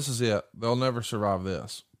 oh, this is it. They'll never survive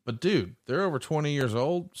this. But dude, they're over 20 years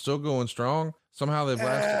old, still going strong. Somehow they've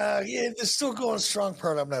lasted. Yeah, they're still going strong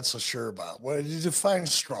part I'm not so sure about. What do you define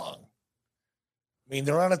strong? I mean,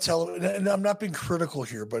 they're on a television, and I'm not being critical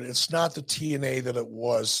here, but it's not the TNA that it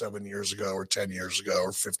was 7 years ago or 10 years ago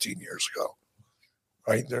or 15 years ago,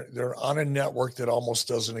 right? They're on a network that almost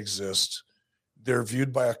doesn't exist. They're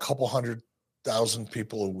viewed by a couple 100,000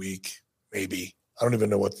 people a week, maybe. I don't even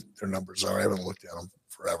know what their numbers are. I haven't looked at them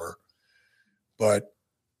forever. But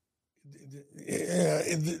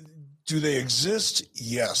do they exist?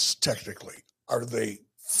 Yes, technically. Are they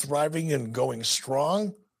thriving and going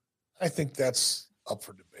strong? I think that's up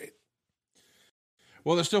for debate.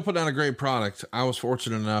 Well, they're still putting out a great product. I was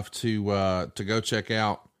fortunate enough to go check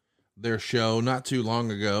out their show not too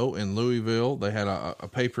long ago in Louisville. They had a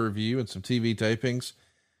pay-per-view and some TV tapings.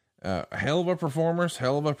 hell of a performers,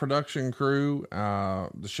 hell of a production crew.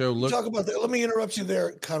 The show looked. Talk about that. Let me interrupt you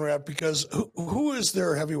there, Conrad, because who is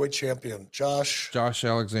their heavyweight champion? Josh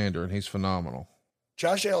Alexander, and he's phenomenal.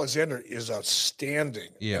 Josh Alexander is outstanding.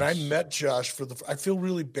 Yes. And I met Josh I feel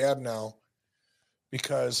really bad now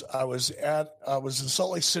because I was in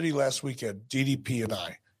Salt Lake City last weekend, DDP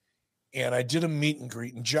and I did a meet and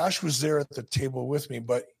greet, and Josh was there at the table with me.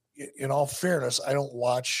 But in all fairness, I don't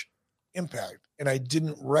watch Impact, and I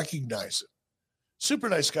didn't recognize it. Super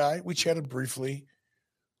nice guy. We chatted briefly,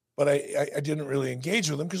 but I didn't really engage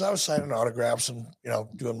with him because I was signing autographs and,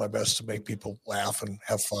 doing my best to make people laugh and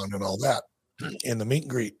have fun and all that in the meet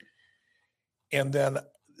and greet. And then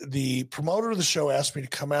the promoter of the show asked me to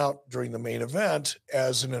come out during the main event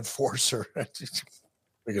as an enforcer.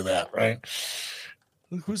 Look at that, right?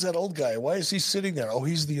 Who's that old guy? Why is he sitting there? Oh,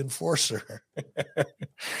 he's the enforcer.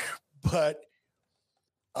 But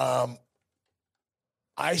I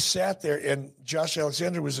sat there, and Josh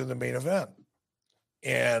Alexander was in the main event.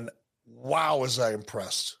 And wow, was I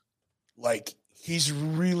impressed. Like, he's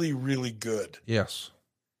really, really good. Yes.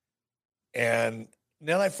 And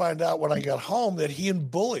then I find out when I got home that he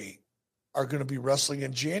and Bully are going to be wrestling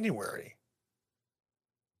in January.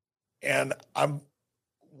 And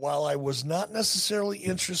while I was not necessarily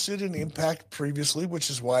interested in Impact previously, which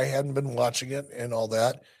is why I hadn't been watching it and all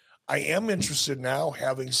that, I am interested now,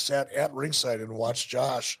 having sat at ringside and watched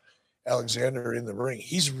Josh Alexander in the ring.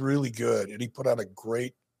 He's really good, and he put on a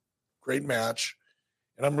great match.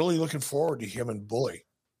 And I'm really looking forward to him and Bully.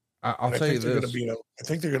 I'll tell you this. I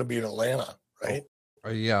think they're going to be in Atlanta, right?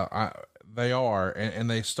 Yeah, they are. And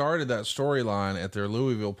they started that storyline at their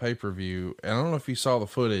Louisville pay-per-view. And I don't know if you saw the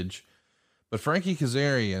footage, but Frankie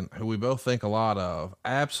Kazarian, who we both think a lot of,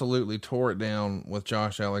 absolutely tore it down with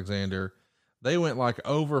Josh Alexander. They went like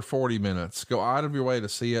over 40 minutes. Go out of your way to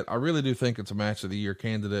see it. I really do think it's a match of the year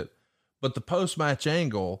candidate. But the post-match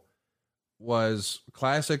angle was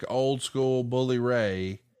classic old school Bully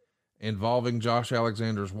Ray involving Josh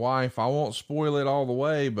Alexander's wife. I won't spoil it all the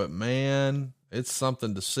way, but man, it's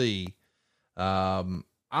something to see. I'm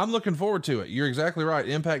looking forward to it. You're exactly right.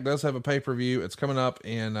 Impact does have a pay-per-view. It's coming up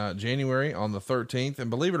in January on the 13th.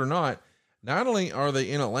 And believe it or not only are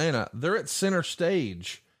they in Atlanta, they're at Center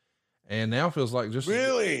Stage. And now feels like just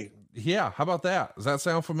really, yeah. How about that? Does that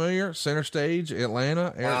sound familiar? Center Stage,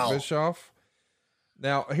 Atlanta, Eric Bischoff.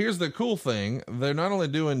 Now here's the cool thing. They're not only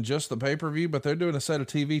doing just the pay-per-view, but they're doing a set of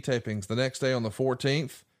TV tapings the next day on the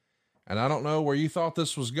 14th. And I don't know where you thought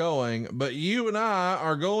this was going, but you and I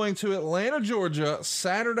are going to Atlanta, Georgia,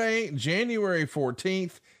 Saturday, January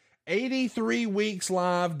 14th,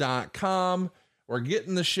 83weekslive.com. We're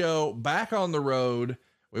getting the show back on the road.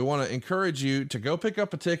 We want to encourage you to go pick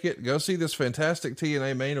up a ticket, go see this fantastic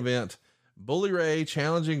TNA main event, Bully Ray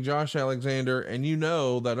challenging Josh Alexander. And you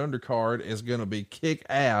know that undercard is going to be kick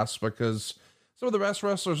ass because some of the best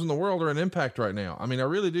wrestlers in the world are in Impact right now. I mean, I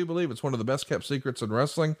really do believe it's one of the best kept secrets in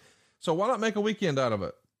wrestling. So why not make a weekend out of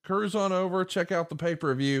it? Cruise on over, check out the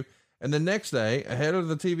pay-per-view. And the next day, ahead of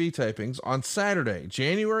the TV tapings, on Saturday,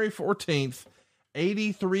 January 14th,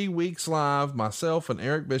 83 Weeks Live, myself and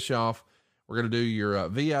Eric Bischoff, we're going to do your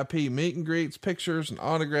VIP meet and greets, pictures and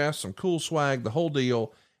autographs, some cool swag, the whole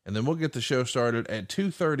deal. And then we'll get the show started at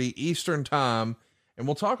 2:30 Eastern time. And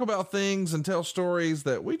we'll talk about things and tell stories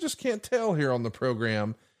that we just can't tell here on the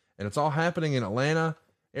program. And it's all happening in Atlanta.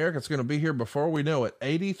 Eric, it's going to be here before we know it.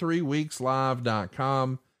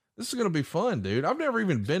 83weekslive.com. This is going to be fun, dude. I've never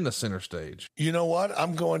even been to Center Stage. You know what?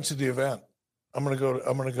 I'm going to the event. I'm going to go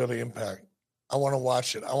to Impact. I want to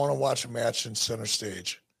watch it. I want to watch a match in Center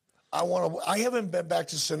Stage. I haven't been back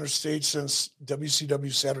to Center Stage since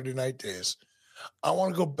WCW Saturday Night days. I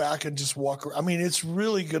want to go back and just walk around. I mean, it's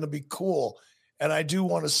really going to be cool. And I do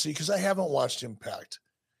want to see, because I haven't watched Impact.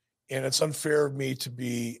 And it's unfair of me to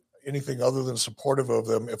be anything other than supportive of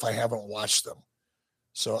them if I haven't watched them.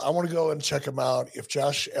 So I want to go and check them out. If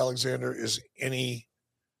Josh Alexander is any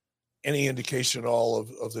indication at all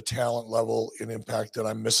of the talent level in Impact that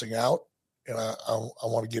I'm missing out, and I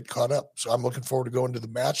want to get caught up. So I'm looking forward to going to the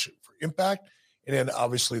match for Impact, and then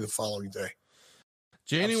obviously the following day.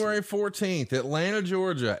 January 14th, Atlanta,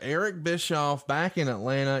 Georgia. Eric Bischoff back in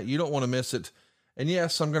Atlanta. You don't want to miss it. And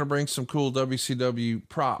yes, I'm going to bring some cool WCW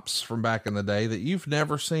props from back in the day that you've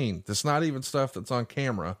never seen. That's not even stuff that's on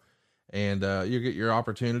camera. And you'll get your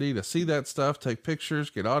opportunity to see that stuff, take pictures,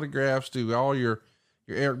 get autographs, do all your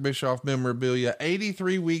Eric Bischoff memorabilia.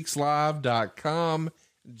 83weekslive.com.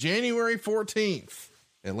 January 14th,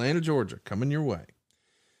 Atlanta, Georgia, coming your way.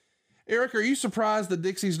 Eric, are you surprised that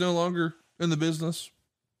Dixie's no longer in the business?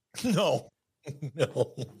 No.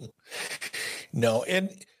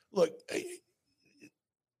 And look,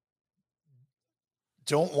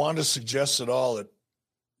 don't want to suggest at all that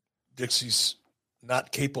Dixie's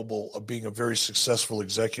not capable of being a very successful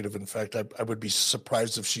executive. In fact, I would be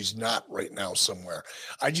surprised if she's not right now somewhere.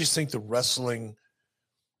 I just think the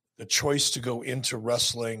choice to go into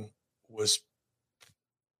wrestling was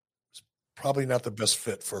probably not the best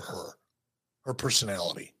fit for her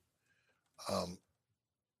personality.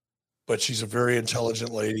 But she's a very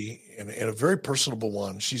intelligent lady and a very personable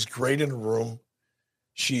one. She's great in a room.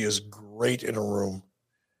 She is great in a room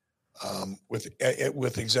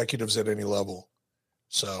with executives at any level.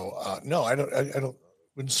 So no, I don't.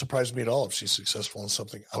 Wouldn't surprise me at all if she's successful in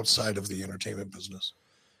something outside of the entertainment business.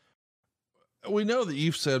 We know that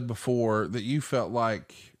you've said before that you felt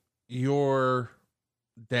like your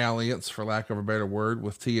dalliance, for lack of a better word,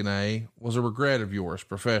 with TNA was a regret of yours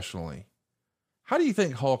professionally. How do you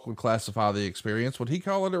think Hulk would classify the experience? Would he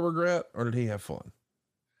call it a regret, or did he have fun?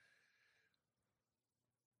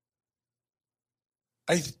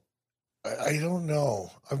 I don't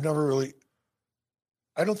know. I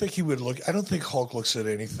don't think he would I don't think Hulk looks at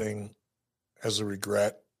anything as a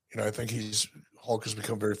regret. I think Hulk has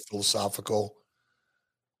become very philosophical.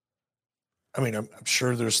 I mean, I'm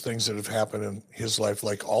sure there's things that have happened in his life,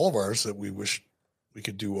 like all of ours, that we wish we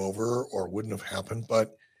could do over or wouldn't have happened.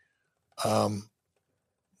 But,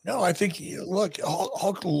 no, I think, look,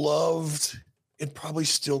 Hulk loved, it probably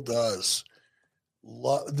still does.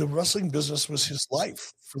 The wrestling business was his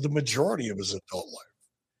life for the majority of his adult life.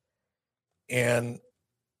 And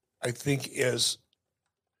I think as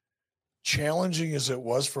challenging as it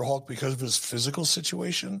was for Hulk because of his physical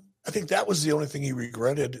situation, I think that was the only thing he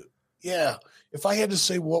regretted. Yeah. If I had to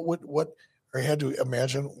say or had to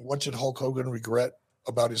imagine what did Hulk Hogan regret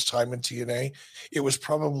about his time in TNA, it was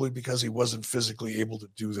probably because he wasn't physically able to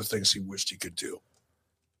do the things he wished he could do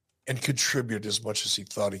and contribute as much as he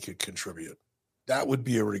thought he could contribute. That would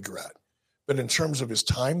be a regret. But in terms of his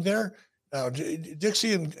time there, now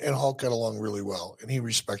Dixie and Hulk got along really well, and he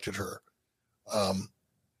respected her.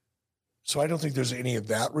 So I don't think there's any of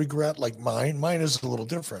that regret like mine. Mine is a little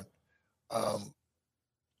different.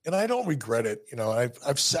 And I don't regret it.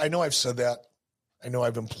 I know I've said that. I know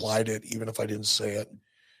I've implied it, even if I didn't say it.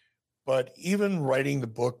 But even writing the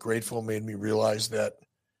book, Grateful, made me realize that,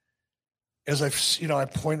 as I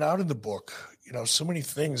point out in the book, so many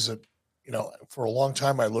things that, for a long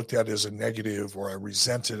time I looked at as a negative, or I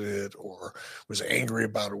resented it, or was angry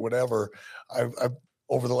about it, whatever. I've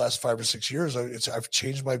over the last 5 or 6 years, I've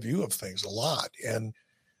changed my view of things a lot. And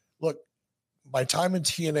look, my time in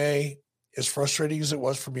TNA, as frustrating as it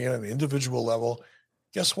was for me on an individual level,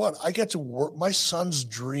 guess what? I get to work my son's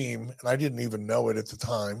dream, and I didn't even know it at the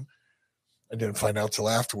time. I didn't find out till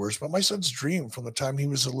afterwards, but my son's dream from the time he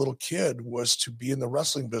was a little kid was to be in the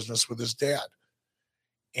wrestling business with his dad.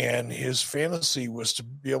 And his fantasy was to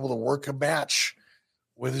be able to work a match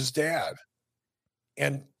with his dad.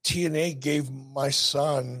 And TNA gave my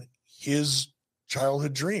son his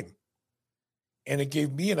childhood dream. And it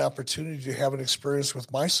gave me an opportunity to have an experience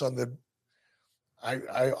with my son that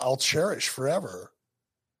I'll cherish forever.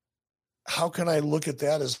 How can I look at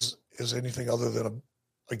that as anything other than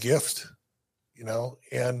a gift,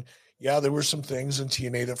 And yeah, there were some things in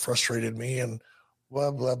TNA that frustrated me, and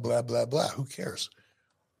blah, blah, blah, blah, blah. Who cares?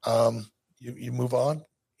 You move on,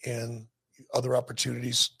 and other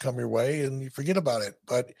opportunities come your way, and you forget about it.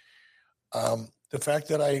 But the fact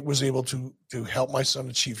that I was able to help my son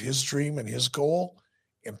achieve his dream and his goal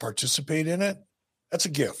and participate in it, that's a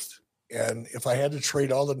gift. And if I had to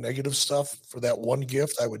trade all the negative stuff for that one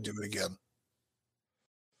gift, I would do it again.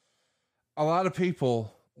 A lot of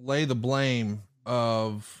people lay the blame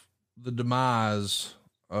of the demise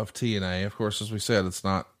of TNA. Of course, as we said, it's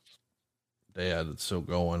not dead. It's still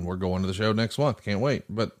going. We're going to the show next month. Can't wait.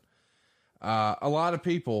 But a lot of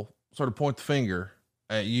people sort of point the finger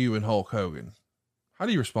at you and Hulk Hogan. How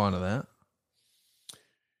do you respond to that?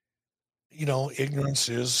 Ignorance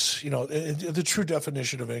is, the true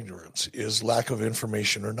definition of ignorance is lack of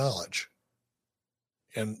information or knowledge.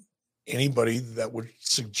 And anybody that would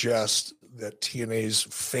suggest that TNA's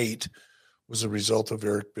fate was a result of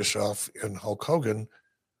Eric Bischoff and Hulk Hogan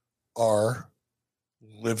are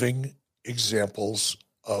living examples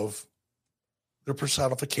of their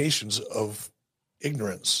personifications of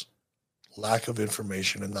ignorance, lack of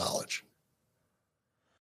information and knowledge.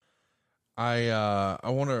 I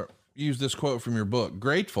want to use this quote from your book,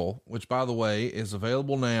 Grateful, which, by the way, is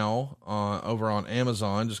available now over on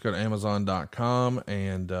Amazon. Just go to amazon.com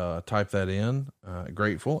and type that in,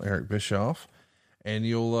 Grateful, Eric Bischoff, and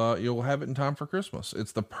you'll have it in time for Christmas.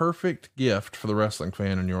 It's the perfect gift for the wrestling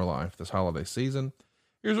fan in your life this holiday season.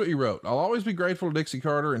 Here's what you wrote. I'll always be grateful to Dixie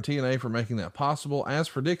Carter and TNA for making that possible. As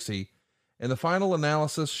for Dixie, In the final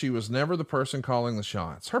analysis, she was never the person calling the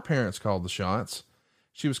shots. Her parents called the shots.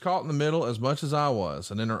 She was caught in the middle as much as I was,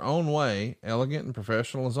 and in her own way, elegant and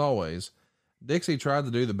professional as always, Dixie tried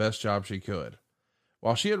to do the best job she could.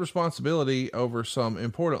 While she had responsibility over some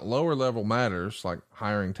important lower level matters, like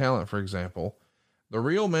hiring talent, for example, the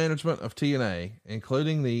real management of TNA,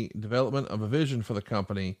 including the development of a vision for the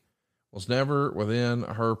company, was never within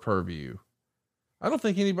her purview. I don't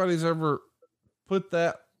think anybody's ever put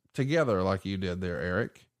that together like you did there,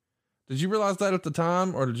 Eric. Did you realize that at the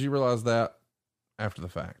time, or did you realize that after the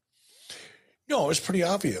fact? No, it's pretty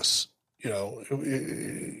obvious, and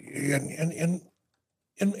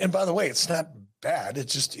by the way, it's not bad. It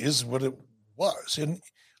just is what it was. And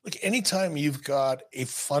like, anytime you've got a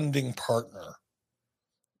funding partner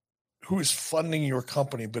who is funding your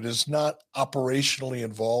company, but is not operationally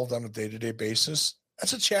involved on a day-to-day basis,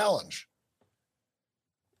 that's a challenge.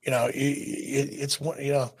 It's one,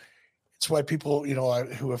 it's why people,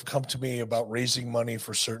 who have come to me about raising money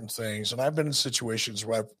for certain things. And I've been in situations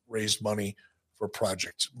where I've raised money for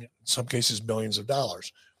projects, in some cases, millions of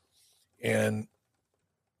dollars. And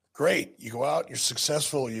great. You go out, you're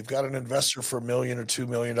successful. You've got an investor for $1 million or $2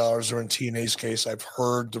 million, or in TNA's case, I've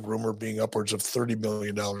heard the rumor being upwards of $30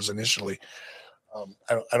 million initially.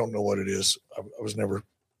 I don't know what it is. I was never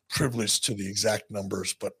privileged to the exact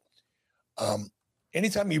numbers, but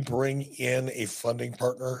anytime you bring in a funding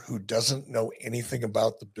partner who doesn't know anything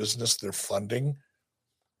about the business they're funding,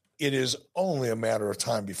 it is only a matter of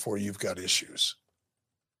time before you've got issues.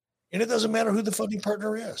 And it doesn't matter who the funding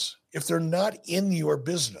partner is. If they're not in your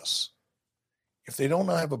business, if they don't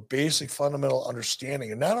have a basic fundamental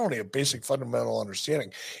understanding, and not only a basic fundamental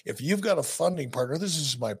understanding, if you've got a funding partner, this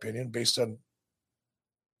is my opinion based on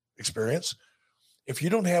experience, if you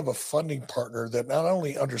don't have a funding partner that not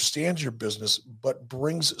only understands your business, but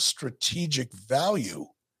brings strategic value,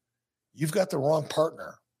 you've got the wrong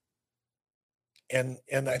partner. And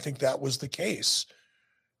I think that was the case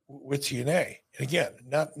with TNA. And again,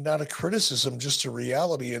 not a criticism, just a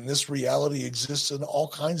reality. And this reality exists in all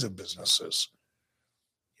kinds of businesses.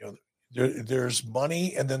 There's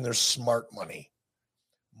money, and then there's smart money.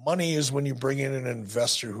 Money is when you bring in an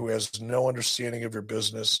investor who has no understanding of your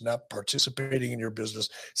business, not participating in your business,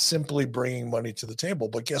 simply bringing money to the table.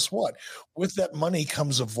 But guess what? With that money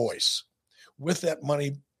comes a voice. With that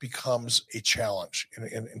money becomes a challenge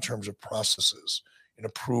in terms of processes and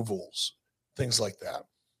approvals, things like that.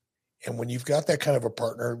 And when you've got that kind of a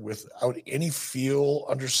partner without any feel,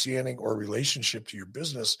 understanding, or relationship to your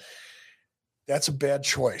business, that's a bad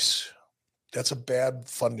choice. That's a bad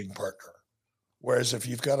funding partner. Whereas if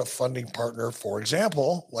you've got a funding partner, for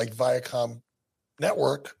example, like Viacom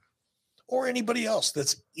Network or anybody else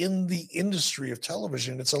that's in the industry of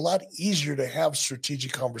television, it's a lot easier to have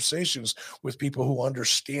strategic conversations with people who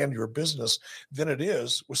understand your business than it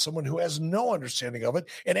is with someone who has no understanding of it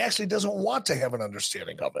and actually doesn't want to have an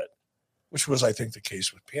understanding of it, which was, I think, the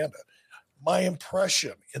case with Panda. My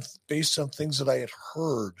impression, based on things that I had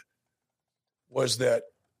heard, was that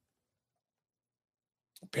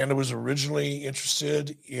Panda was originally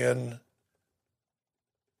interested in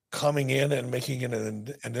coming in and making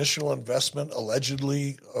an initial investment,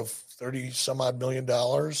 allegedly of $30 some odd million.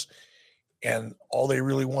 And all they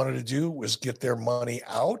really wanted to do was get their money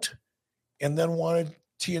out, and then wanted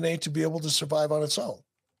TNA to be able to survive on its own.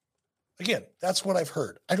 Again, that's what I've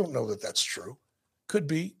heard. I don't know that that's true. Could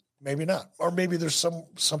be, maybe not. Or maybe there's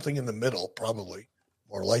something in the middle, probably,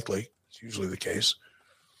 more likely. It's usually the case.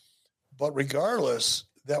 But regardless,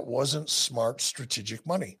 that wasn't smart strategic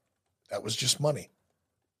money. That was just money.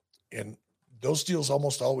 And those deals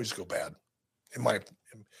almost always go bad, in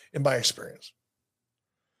my experience.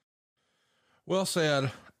 Well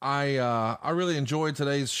said. I really enjoyed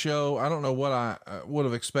today's show. I don't know what I would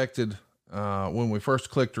have expected when we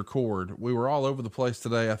first clicked record. We were all over the place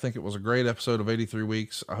today. I think it was a great episode of 83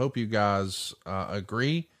 Weeks. I hope you guys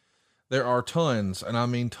agree. There are tons, and I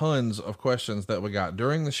mean tons, of questions that we got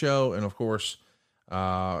during the show, and of course,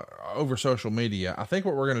 over social media. I think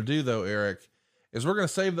what we're going to do, though, Eric, is we're going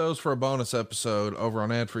to save those for a bonus episode over on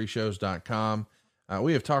adfreeshows.com.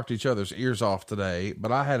 We have talked each other's ears off today,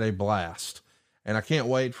 but I had a blast, and I can't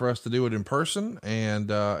wait for us to do it in person and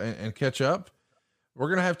catch up. We're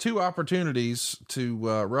going to have 2 opportunities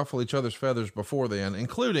to ruffle each other's feathers before then,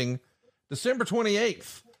 including December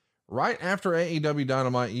 28th, right after AEW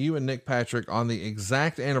Dynamite, you and Nick Patrick, on the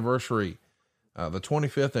exact anniversary, the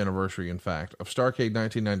 25th anniversary, in fact, of Starrcade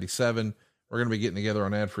 1997. We're going to be getting together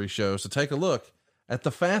on Ad Free Shows to take a look at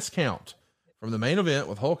the fast count from the main event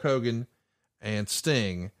with Hulk Hogan and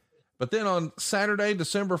Sting. But then on Saturday,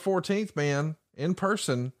 December 14th, man, in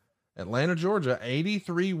person, Atlanta, Georgia.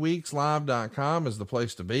 83weekslive.com is the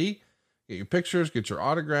place to be. Get your pictures, get your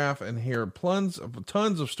autograph, and hear tons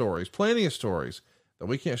of stories, plenty of stories that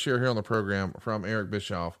we can't share here on the program from Eric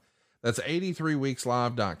Bischoff. That's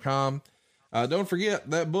 83weekslive.com. Don't forget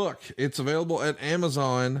that book. It's available at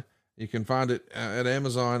Amazon. You can find it at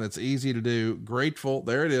Amazon. It's easy to do. Grateful.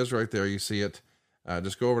 There it is right there. You see it.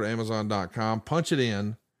 Just go over to Amazon.com, punch it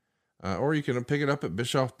in, or you can pick it up at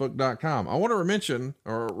bischoffbook.com. I want to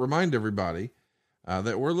remind everybody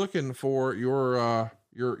that we're looking for your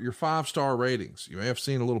 5-star ratings. You may have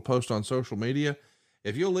seen a little post on social media.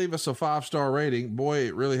 If you'll leave us a 5-star rating, boy,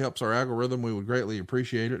 it really helps our algorithm. We would greatly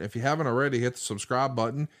appreciate it. If you haven't already, hit the subscribe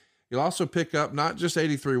button. You'll also pick up not just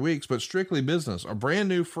 83 Weeks, but Strictly Business, a brand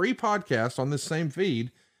new free podcast on this same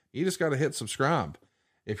feed. You just got to hit subscribe.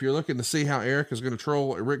 If you're looking to see how Eric is going to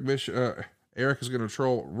troll Eric is going to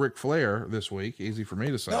troll Ric Flair this week. Easy for me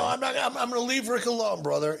to say. No, I'm not. I'm going to leave Rick alone,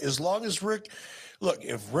 brother. As long as Rick, look,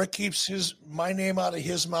 if Rick keeps my name out of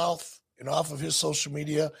his mouth and off of his social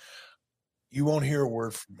media, you won't hear a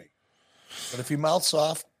word from me. But if he mouths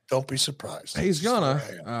off, don't be surprised. He's gonna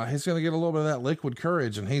get a little bit of that liquid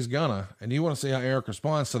courage, and and you want to see how Eric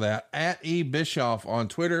responds to that. At E Bischoff on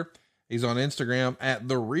Twitter. He's on Instagram at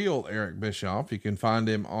The Real Eric Bischoff. You can find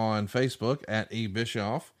him on Facebook at E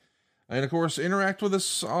Bischoff. And of course, interact with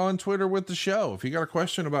us on Twitter with the show. If you got a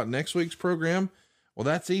question about next week's program, well,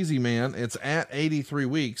 that's easy, man. It's at 83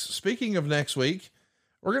 Weeks. Speaking of next week,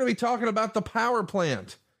 we're going to be talking about the power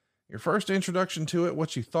plant. Your first introduction to it,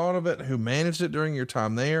 what you thought of it, who managed it during your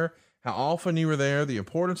time there, how often you were there, the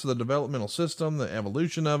importance of the developmental system, the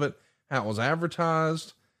evolution of it, how it was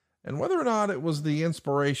advertised, and whether or not it was the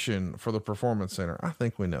inspiration for the Performance Center. I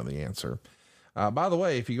think we know the answer. By the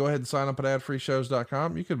way, if you go ahead and sign up at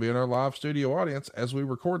adfreeshows.com, you could be in our live studio audience as we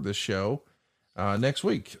record this show next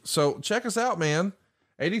week. So check us out, man.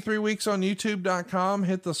 83 Weeks on YouTube.com.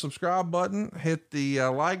 Hit the subscribe button, hit the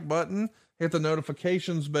like button, hit the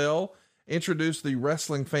notifications bell, introduce the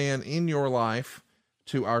wrestling fan in your life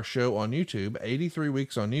to our show on YouTube. 83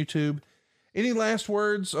 Weeks on YouTube. Any last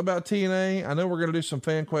words about TNA? I know we're going to do some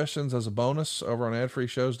fan questions as a bonus over on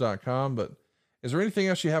adfreeshows.com, but is there anything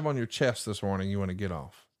else you have on your chest this morning you want to get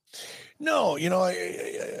off? No,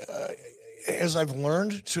 as I've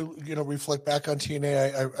learned to, reflect back on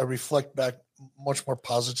TNA, I reflect back much more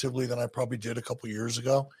positively than I probably did a couple of years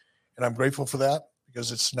ago. And I'm grateful for that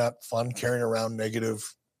because it's not fun carrying around negative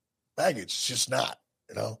baggage. It's just not,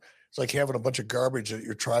 It's like having a bunch of garbage that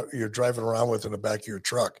you're driving around with in the back of your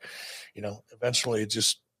truck. Eventually it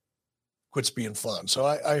just quits being fun. So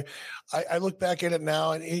I look back at it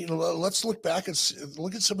now, and let's look back and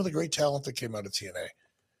look at some of the great talent that came out of TNA.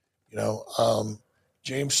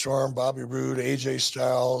 James Storm, Bobby Roode, AJ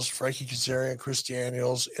Styles, Frankie Kazarian, Chris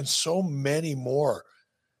Daniels, and so many more.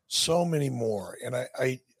 And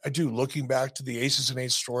I do, looking back to the Aces and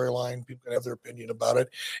Eights storyline, people can have their opinion about it.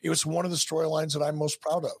 It was one of the storylines that I'm most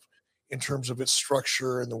proud of in terms of its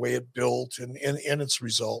structure and the way it built and its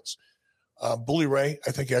results. Bully Ray,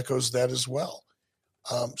 I think, echoes that as well.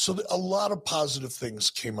 So a lot of positive things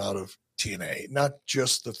came out of TNA, not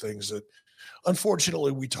just the things that,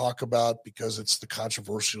 unfortunately, we talk about because it's the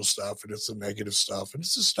controversial stuff and it's the negative stuff. And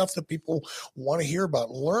it's the stuff that people want to hear about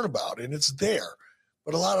and learn about, and it's there.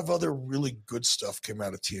 But a lot of other really good stuff came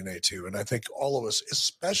out of TNA too. And I think all of us,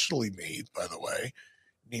 especially me, by the way,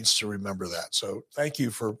 needs to remember that. So thank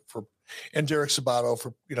you and Derek Sabato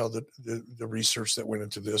for, the research that went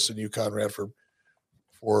into this, and you, Conrad, for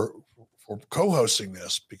co-hosting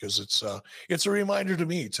this, because it's a reminder to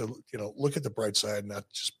me to, look at the bright side and not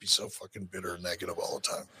just be so fucking bitter and negative all the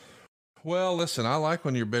time. Well, listen, I like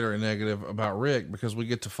when you're bitter and negative about Rick, because we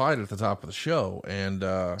get to fight at the top of the show, and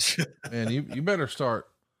you better start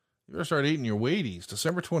eating your Wheaties.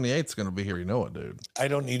 December 28th is going to be here. You know it, dude. I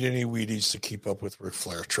don't need any Wheaties to keep up with Ric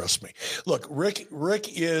Flair. Trust me. Look, Rick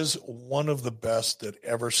is one of the best that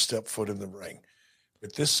ever stepped foot in the ring.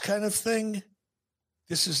 But this kind of thing,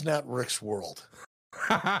 this is not Rick's world.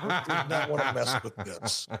 Rick did not want to mess with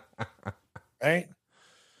this. Right?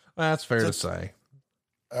 That's fair to say.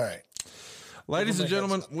 All right. Ladies and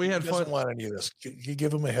gentlemen, we had fun. Want any of this? You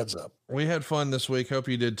give him a heads up. We had fun this week. Hope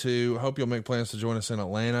you did too. Hope you'll make plans to join us in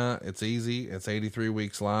Atlanta. It's easy. It's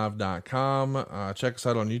 83weekslive.com. Check us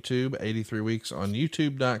out on YouTube, 83 Weeks on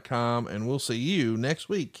YouTube.com. And we'll see you next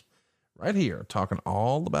week right here, talking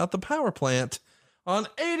all about the power plant on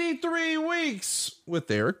 83 Weeks with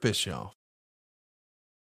Eric Bischoff.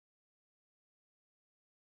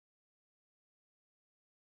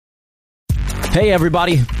 Hey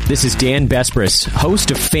everybody, this is Dan Bespris, host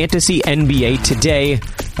of Fantasy NBA Today,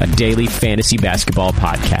 a daily fantasy basketball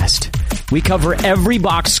podcast. We cover every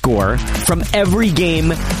box score from every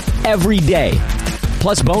game, every day.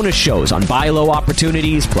 Plus bonus shows on buy low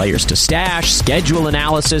opportunities, players to stash, schedule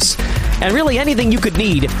analysis, and really anything you could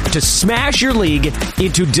need to smash your league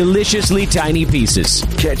into deliciously tiny pieces.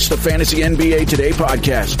 Catch the Fantasy NBA Today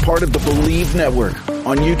podcast, part of the Believe Network,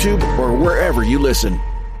 on YouTube or wherever you listen.